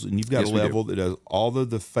levels, and you've got a level that does all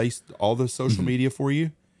the social media for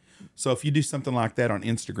you. So if you do something like that on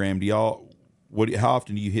Instagram, how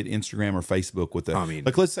often do you hit Instagram or Facebook with that? I mean,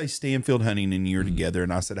 like let's say Stanfield Hunting and you're together,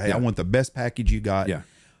 and I said, hey, I want the best package you got. Yeah.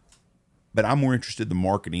 But I'm more interested in the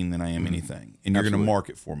marketing than I am anything. And you're going to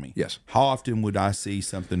market for me. Yes. How often would I see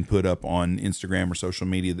something put up on Instagram or social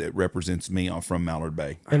media that represents me from Mallard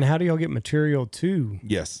Bay? And how do y'all get material too?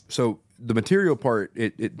 Yes. So the material part,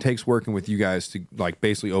 it takes working with you guys to like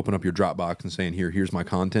basically open up your Dropbox and saying, here's my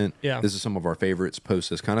content. Yeah. This is some of our favorites,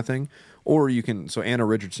 post this kind of thing. Or you can, so Anna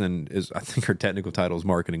Richardson is, I think her technical title is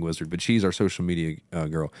marketing wizard, but she's our social media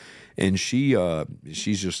girl. And she's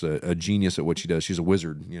just a genius at what she does. She's a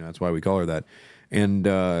wizard. That's why we call her that. And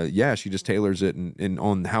she just tailors it and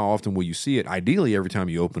on how often will you see it. Ideally, every time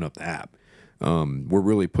you open up the app. We're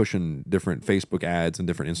really pushing different Facebook ads and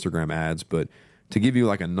different Instagram ads, but to give you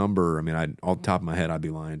like a number, I mean, off the top of my head, I'd be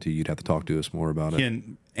lying to you. You'd have to talk to us more about it.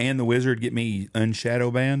 Can Ann the Wizard get me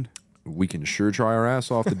unshadow banned? We can sure try our ass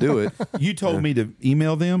off to do it. You told me to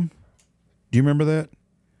email them. Do you remember that?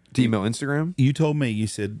 To email Instagram? You told me, you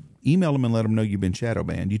said, email them and let them know you've been shadow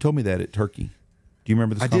banned. You told me that at Turkey. Do you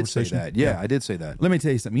remember this conversation? I did say that. Yeah, I did say that. Let me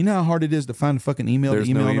tell you something. You know how hard it is to find a fucking email There's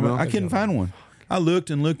to email no them? email? I couldn't find one. I looked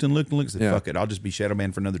and looked and looked and looked and said, Yeah. fuck it. I'll just be shadow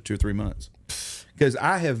banned for another 2 or 3 months. Because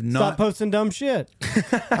I have not Stop posting dumb shit.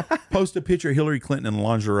 posted a picture of Hillary Clinton in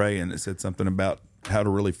lingerie and it said something about how to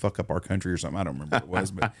really fuck up our country or something. I don't remember what it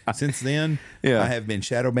was. But since then, I have been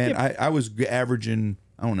shadow banned. I was averaging,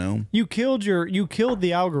 I don't know. You killed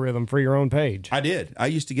the algorithm for your own page. I did. I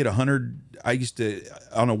used to get 100. I used to,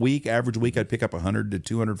 on a average week, I'd pick up 100 to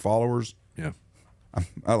 200 followers. Yeah.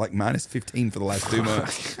 I like minus 15 for the last 2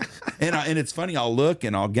 months. And it's funny, I'll look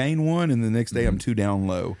and I'll gain one, and the next day I'm 2 down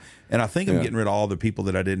low. And I think I'm getting rid of all the people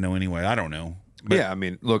that I didn't know anyway. I don't know. But Yeah, I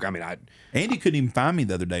mean, look, Andy couldn't even find me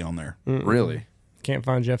the other day on there. really. Can't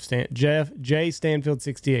find J Stanfield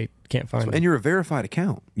 68. Can't find him. And you're a verified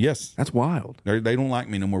account. Yes. That's wild. They don't like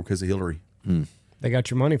me no more because of Hillary. They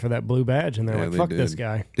got your money for that blue badge, and they're Yeah, like, they "Fuck did. this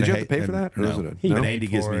guy." Did you They have to pay hate for that? Or them. was No. it He But paid Andy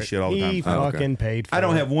for gives me it. shit all the time. He Oh, okay. fucking paid for I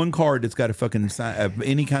don't it. have one card that's got a fucking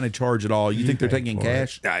any kind of charge at all. You think they're paid taking for it.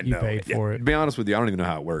 cash? I You know. paid for it. To be honest with you, I don't even know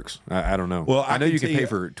how it works. I don't know. Well, I know I can you can tell pay you-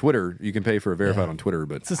 for Twitter. You can pay for a verified on Twitter,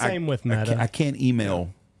 but It's the same with Meta. I can't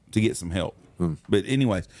email to get some help. But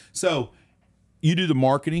anyways, so you do the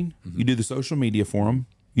marketing, you do the social media for them,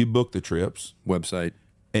 you book the trips, website.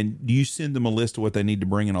 and do you send them a list of what they need to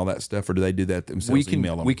bring and all that stuff, or do they do that themselves?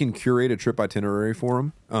 Email them. We can curate a trip itinerary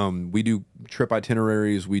for them. We do trip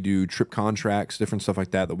itineraries, we do trip contracts, different stuff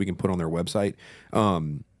like that we can put on their website.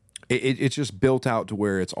 It's just built out to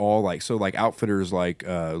where it's all like outfitters like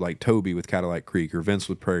Toby with Cadillac Creek, or Vince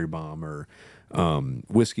with Prairie Bomb, or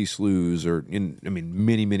Whiskey Sloughs, or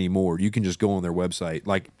many more. You can just go on their website.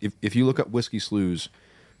 Like if you look up Whiskey Sloughs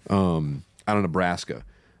out of Nebraska,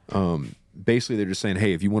 basically they're just saying,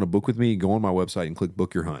 hey, if you want to book with me, go on my website and click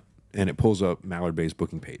book your hunt, and it pulls up Mallard Bay's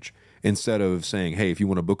booking page, instead of saying, hey, if you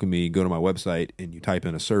want to book with me, go to my website and you type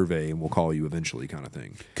in a survey and we'll call you eventually, kind of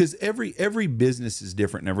thing. Because every business is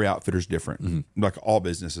different and every outfitter is different, like all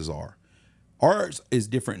businesses are. Ours is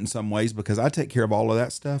different in some ways because I take care of all of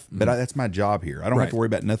that stuff, but that's my job here. I don't have to worry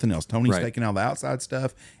about nothing else. Tony's taking all the outside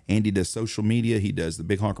stuff. Andy does social media. He does the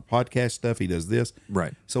Big Honker podcast stuff. He does this.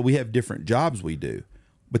 Right. So we have different jobs we do.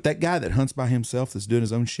 But that guy that hunts by himself, that's doing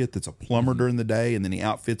his own shit, that's a plumber during the day, and then he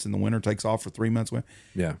outfits in the winter, takes off for 3 months.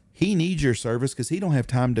 Yeah. He needs your service because he don't have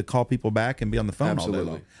time to call people back and be on the phone all day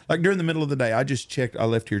long. Like during the middle of the day, I just checked. I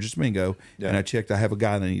left here just a minute ago, and I checked. I have a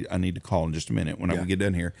guy that I need to call in just a minute when I get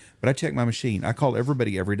done here. But I check my machine. I call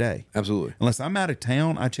everybody every day. Absolutely. Unless I'm out of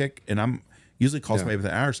town, I check, and I'm usually call somebody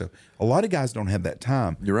within an hour or so. A lot of guys don't have that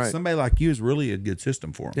time. You're right. Somebody like you is really a good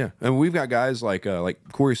system for them. Yeah, and we've got guys like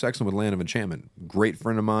Corey Sexton with Land of Enchantment, great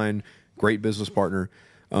friend of mine, great business partner.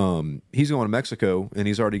 He's going to Mexico, and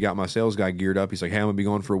he's already got my sales guy geared up. He's like, "Hey, I'm gonna be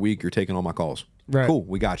gone for a week. You're taking all my calls. Right. Cool,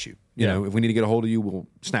 we got you. You know, if we need to get a hold of you, we'll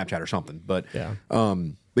Snapchat or something." But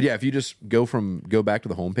but yeah, if you just go back to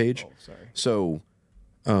the homepage. So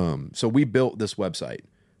we built this website.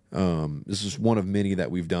 This is one of many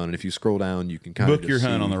that we've done, and if you scroll down, you can kind of book your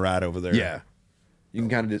hunt on the right over there. Yeah, you can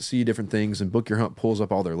kind of see different things, and Book Your Hunt pulls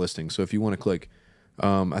up all their listings. So if you want to click,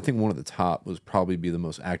 I think one at the top was probably be the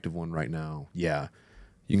most active one right now. Yeah,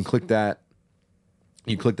 you can click that.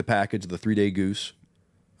 You click the package, the 3-day goose.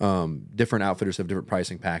 Different outfitters have different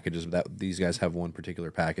pricing packages. But these guys have one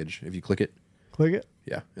particular package. If you click it,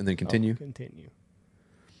 yeah, and then continue,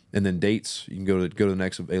 and then dates. You can go to the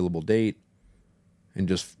next available date, and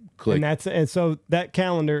just click. And so that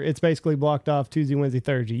calendar, it's basically blocked off Tuesday, Wednesday,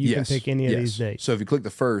 Thursday. You can pick any of these dates. So if you click the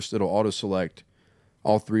first, it'll auto select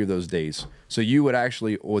all 3 of those days. So you would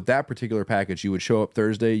actually, with that particular package, you would show up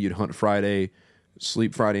Thursday, you'd hunt Friday,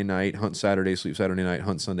 sleep Friday night, hunt Saturday, sleep Saturday night,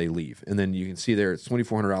 hunt Sunday, leave. And then you can see there it's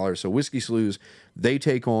 $2,400. So Whiskey Sloughs, they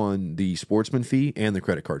take on the sportsman fee and the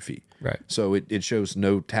credit card fee. Right. So it shows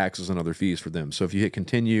no taxes and other fees for them. So if you hit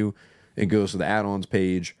continue, it goes to the add-ons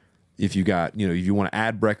page. If you got, if you want to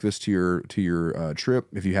add breakfast to your trip,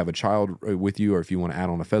 if you have a child with you, or if you want to add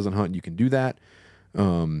on a pheasant hunt, you can do that.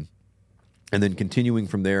 And then continuing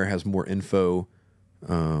from there has more info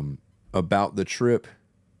about the trip,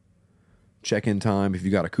 check-in time, if you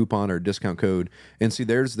got a coupon or a discount code. And see,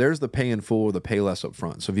 there's the pay in full or the pay less up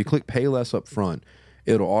front. So if you click pay less up front,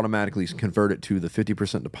 it'll automatically convert it to the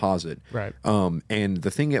 50% deposit. Right. And the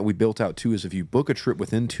thing that we built out too is if you book a trip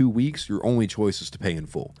within 2 weeks, your only choice is to pay in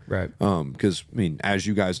full. Right. Because as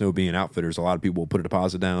you guys know, being outfitters, a lot of people will put a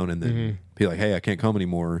deposit down and then be like, "Hey, I can't come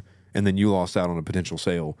anymore," and then you lost out on a potential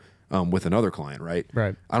sale with another client. Right.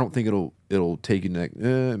 Right. I don't think it'll take you next.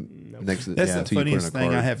 That's the funniest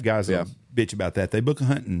thing. I have guys that bitch about that. They book a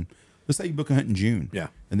hunt and let's say you book a hunt in June. Yeah.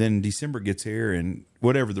 And then December gets here and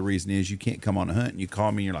whatever the reason is, you can't come on a hunt and you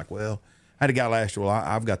call me and you're like, "Well, I had a guy last year. Well,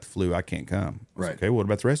 I've got the flu. I can't come." Right. Okay. What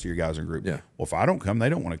about the rest of your guys in group? Yeah. Well, if I don't come, they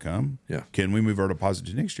don't want to come. Yeah. Can we move our deposit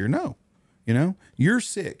to next year? No. You're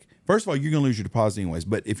sick. First of all, you're going to lose your deposit anyways.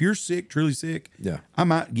 But if you're sick, truly sick, I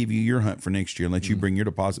might give you your hunt for next year and let you bring your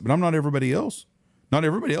deposit. But I'm not everybody else. Not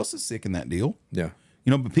everybody else is sick in that deal. Yeah.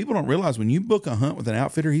 But people don't realize when you book a hunt with an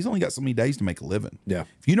outfitter, he's only got so many days to make a living. Yeah.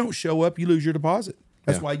 If you don't show up, you lose your deposit.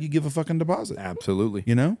 That's why you give a fucking deposit. Absolutely.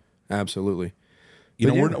 Absolutely.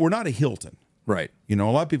 We're not a Hilton. Right. A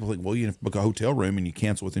lot of people think, well, you book a hotel room and you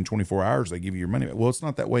cancel within 24 hours, they give you your money back. Well, it's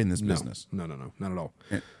not that way in this business. No, not at all.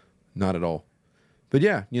 Not at all. But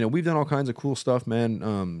yeah, we've done all kinds of cool stuff,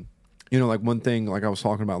 man. Like one thing, like I was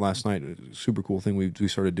talking about last night, a super cool thing we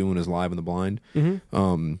started doing is Live in the Blind.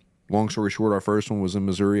 Long story short, our first one was in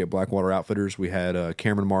Missouri at Blackwater Outfitters. We had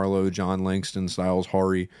Cameron Marlowe, John Langston, Styles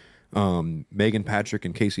Hari, Megan Patrick,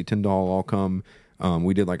 and Casey Tyndall all come.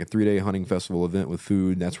 We did like a 3-day hunting festival event with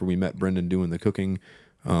food. That's where we met Brendan doing the cooking.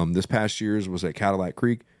 This past year's was at Cadillac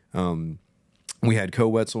Creek. We had Co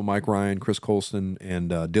Wetzel, Mike Ryan, Chris Colston, and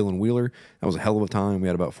Dylan Wheeler. That was a hell of a time. We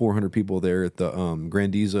had about 400 people there at the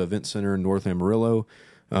Grandiza Event Center in North Amarillo.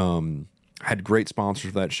 Had great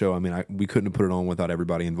sponsors for that show. We couldn't have put it on without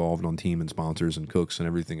everybody involved on team and sponsors and cooks and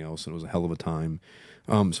everything else. And it was a hell of a time.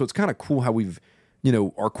 So it's kind of cool how we've,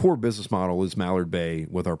 our core business model is Mallard Bay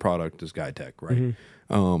with our product is Guide Tech, right?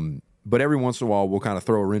 But every once in a while, we'll kind of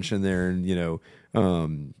throw a wrench in there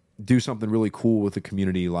and, do something really cool with the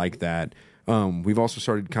community like that. We've also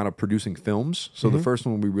started kind of producing films. So the first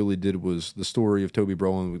one we really did was the story of Toby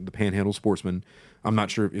Brolin, the Panhandle Sportsman. I'm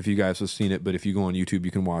not sure if you guys have seen it, but if you go on YouTube,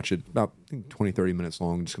 you can watch it. About 20, 30 minutes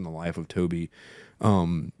long, just in the life of Toby.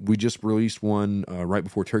 We just released one right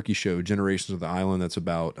before Turkey Show, Generations of the Island. That's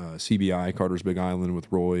about CBI, Carter's Big Island,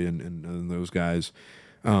 with Roy and those guys.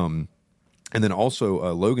 And then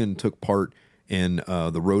also Logan took part in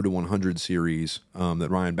the Road to 100 series that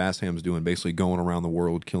Ryan Bassham's doing, basically going around the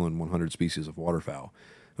world killing 100 species of waterfowl.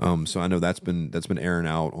 So I know that's been airing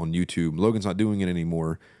out on YouTube. Logan's not doing it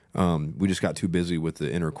anymore. We just got too busy with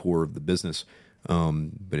the inner core of the business.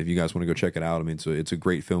 But if you guys want to go check it out, I mean, it's a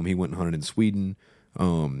great film. He went and hunted in Sweden,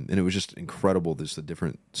 and it was just incredible. Just the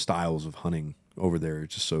different styles of hunting over there.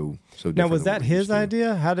 It's just so different. Now, was that his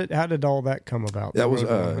idea? How did all that come about? That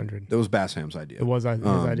was Bassham's idea. It was his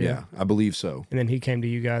idea. Yeah, I believe so. And then he came to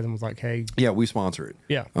you guys and was like, "Hey, yeah, we sponsor it."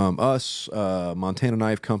 Yeah, us, Montana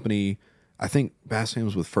Knife Company. I think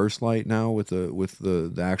Bassham's with First Light now with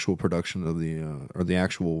the actual production of the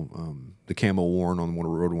actual the camo worn on the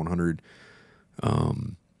Road 100.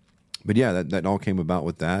 But yeah, that all came about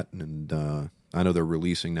with that, and I know they're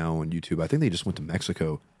releasing now on YouTube. I think they just went to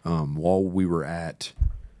Mexico while we were at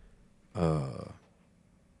where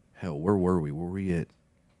were we? Were we at?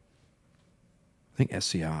 I think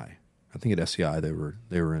SCI. I think at SCI they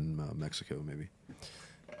were in Mexico maybe.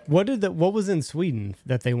 What was in Sweden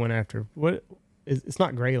that they went after? It's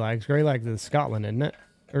not gray lags. Gray lags is Scotland, isn't it?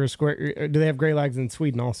 Or do they have gray lags in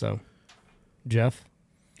Sweden also? Jeff?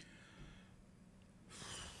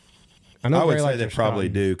 I would say they probably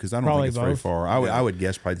do because I don't think it's very far. I would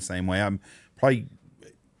guess probably the same way. I'm probably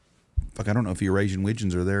I don't know if Eurasian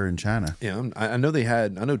widgeons are there in China. Yeah, I know they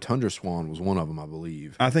had. I know Tundra Swan was one of them. I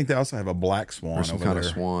believe. I think they also have a black swan or some over kind there.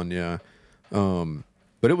 of swan. Yeah.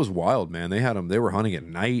 But it was wild, man. They had them. They were hunting at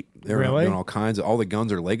night. They were doing all kinds of. All the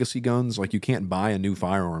guns are legacy guns. Like you can't buy a new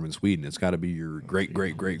firearm in Sweden. It's got to be your great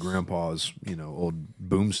grandpa's, old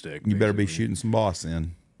boomstick. You better be shooting some boss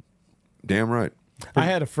in. Damn right. I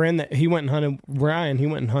had a friend that he went and hunted. Ryan, he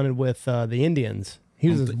went and hunted with the Indians. He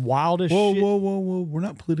was as wild as shit. Whoa! We're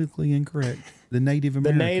not politically incorrect. The Native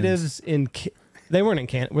Americans. The natives they weren't in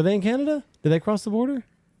Canada. Were they in Canada? Did they cross the border?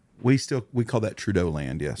 We call that Trudeau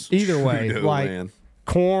land. Yes. Either way, Trudeau like. land.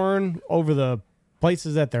 Corn over the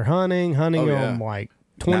places that they're hunting them like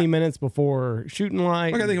 20 minutes before shooting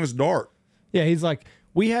light. Like I think it was dark. Yeah, he's like,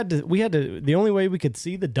 we had to, the only way we could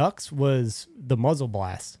see the ducks was the muzzle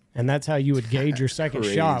blast. And that's how you would gauge your second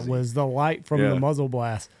shot was the light from the muzzle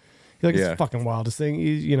blast. He's like, it's the fucking wildest thing,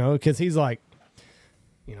 because he's like,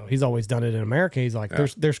 he's always done it in America. He's like,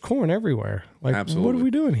 there's corn everywhere. Like, What are we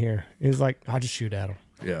doing here? He's like, I'll just shoot at them.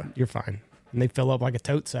 Yeah. You're fine. And they fill up like a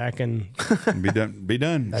tote sack and be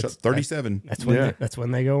done. That's 37. That's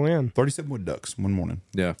when they go in. 37 wood ducks one morning.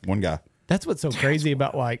 Yeah. One guy. That's what's so crazy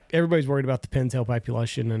about like everybody's worried about the pintail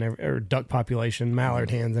population and or duck population,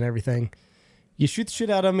 mallard hens and everything. You shoot the shit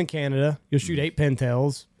out of them in Canada. You'll shoot 8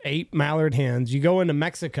 pintails, 8 mallard hens. You go into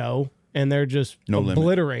Mexico and they're just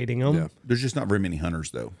obliterating them. Yeah. There's just not very many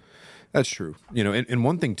hunters though. That's true. And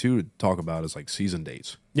one thing too to talk about is like season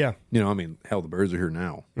dates. Yeah. I mean, hell, the birds are here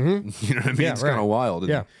now. Mm-hmm. You know what I mean? Yeah, it's kind of wild. And,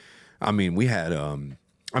 yeah. I mean, we had, in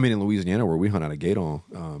Louisiana where we hunt out of Gaydon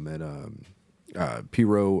at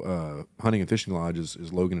Pirot Hunting and Fishing Lodge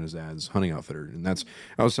is Logan and his dad's hunting outfitter. And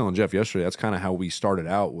I was telling Jeff yesterday, that's kind of how we started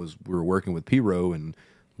out was we were working with Pirot and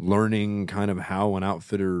learning kind of how an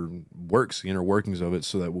outfitter works, the inner workings of it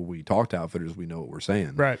so that when we talk to outfitters, we know what we're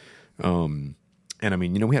saying. Right. And I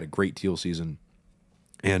mean, we had a great teal season,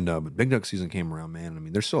 and but big duck season came around, man. I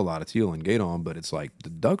mean, there's still a lot of teal in Gaydon, but it's like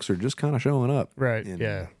the ducks are just kind of showing up, right? And,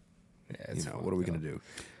 yeah. What are we going to do?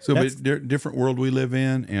 So, but different world we live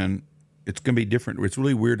in, and it's going to be different. It's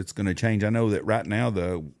really weird. It's going to change. I know that right now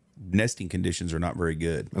the nesting conditions are not very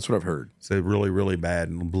good. That's what I've heard. So really, really bad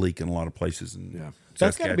and bleak in a lot of places. And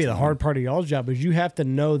that's got to be the hard part of y'all's job is you have to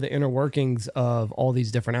know the inner workings of all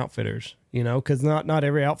these different outfitters. Because not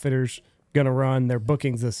every outfitter's going to run their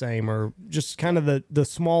bookings the same or just kind of the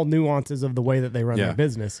small nuances of the way that they run their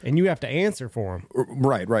business. And you have to answer for them.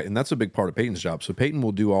 Right. And that's a big part of Peyton's job. So Peyton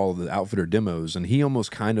will do all of the outfitter demos, and he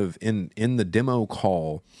almost kind of in the demo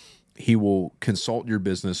call, he will consult your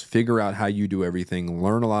business, figure out how you do everything,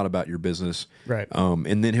 learn a lot about your business. Right.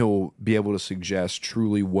 And then he'll be able to suggest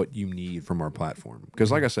truly what you need from our platform.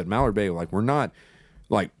 Because like I said, Mallard Bay, like we're not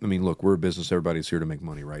look, we're a business. Everybody's here to make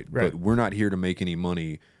money, right? But we're not here to make any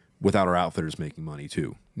money without our outfitters making money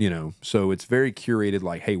too, So it's very curated,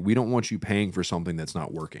 like, hey, we don't want you paying for something that's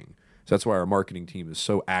not working. So that's why our marketing team is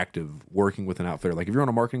so active working with an outfitter. Like if you're on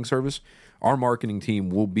a marketing service, our marketing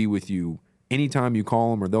team will be with you anytime you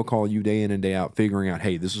call them or they'll call you day in and day out figuring out,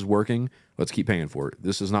 hey, this is working, let's keep paying for it.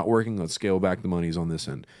 This is not working, let's scale back the monies on this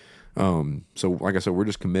end. So like I said, we're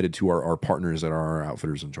just committed to our partners that are our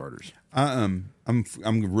outfitters and charters. I'm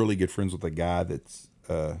really good friends with a guy that's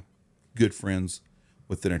good friends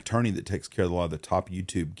with an attorney that takes care of a lot of the top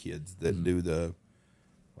YouTube kids that do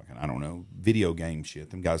I don't know, video game shit.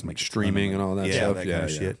 Them guys make streaming and all that stuff. That kind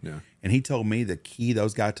of shit. Yeah. And he told me the key,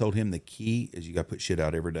 those guys told him the key is you got to put shit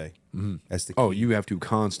out every day. Mm-hmm. That's the key. Oh, you have to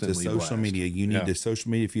constantly to social blast. media. You need to social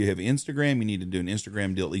media. If you have Instagram, you need to do an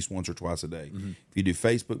Instagram deal at least once or twice a day. Mm-hmm. If you do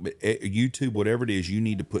Facebook, but YouTube, whatever it is, you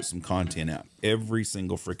need to put some content out every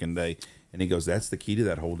single freaking day. And he goes, that's the key to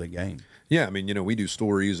that whole day game. Yeah, I mean, you know, we do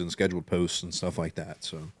stories and scheduled posts and stuff like that.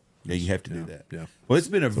 So yeah, you have to do that. Yeah. Well, it's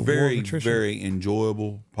been a very, very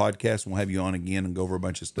enjoyable podcast. We'll have you on again and go over a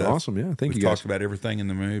bunch of stuff. Awesome. Yeah. Thank you We've guys. talked about everything in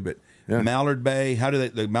the movie, but Mallard Bay, how do they,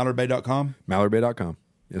 the mallardbay.com? Mallardbay.com.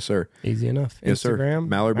 Yes, sir. Easy enough. Yes, sir. Instagram,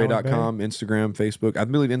 Mallardbay.com, Instagram, Facebook. I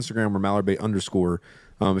believe Instagram or Mallardbay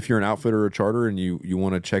 _. If you're an outfitter or charter and you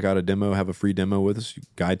want to check out a demo, have a free demo with us,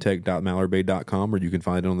 guidetech.mallardbay.com, or you can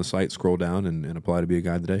find it on the site, scroll down, and apply to be a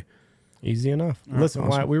guide today. Easy enough. Listen,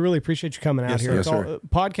 Wyatt, we really appreciate you coming out here. Yes, sir.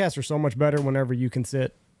 Podcasts are so much better whenever you can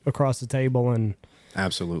sit across the table and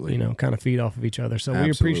absolutely, you know, kind of feed off of each other. So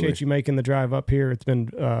we appreciate you making the drive up here. It's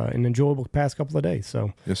been an enjoyable past couple of days.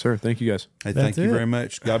 So yes, sir. Thank you guys. Hey, thank you very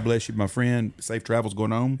much. God bless you, my friend. Safe travels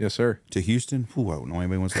going home. Yes, sir. To Houston. Ooh, I don't know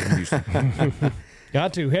anybody wants to go to Houston.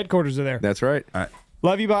 Got to. Headquarters are there. That's right. All right.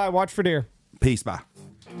 Love you. Bye. Watch for deer. Peace. Bye.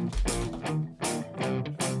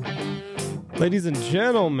 Ladies and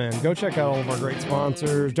gentlemen, go check out all of our great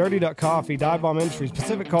sponsors. Dirty Duck Coffee, Dive Bomb Industries,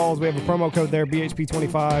 Pacific Calls. We have a promo code there,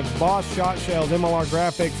 BHP25. Boss Shot Shells, MLR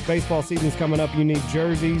Graphics. Baseball season's coming up. You need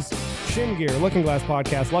jerseys. Shin Gear, Looking Glass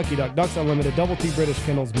Podcast, Lucky Duck, Ducks Unlimited, Double T British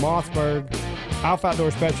Kennels, Mossberg, Alpha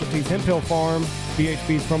Outdoor Specialties, Hemp Hill Farm.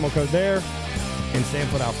 BHP's promo code there. And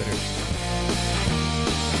Stanfield Outfitters.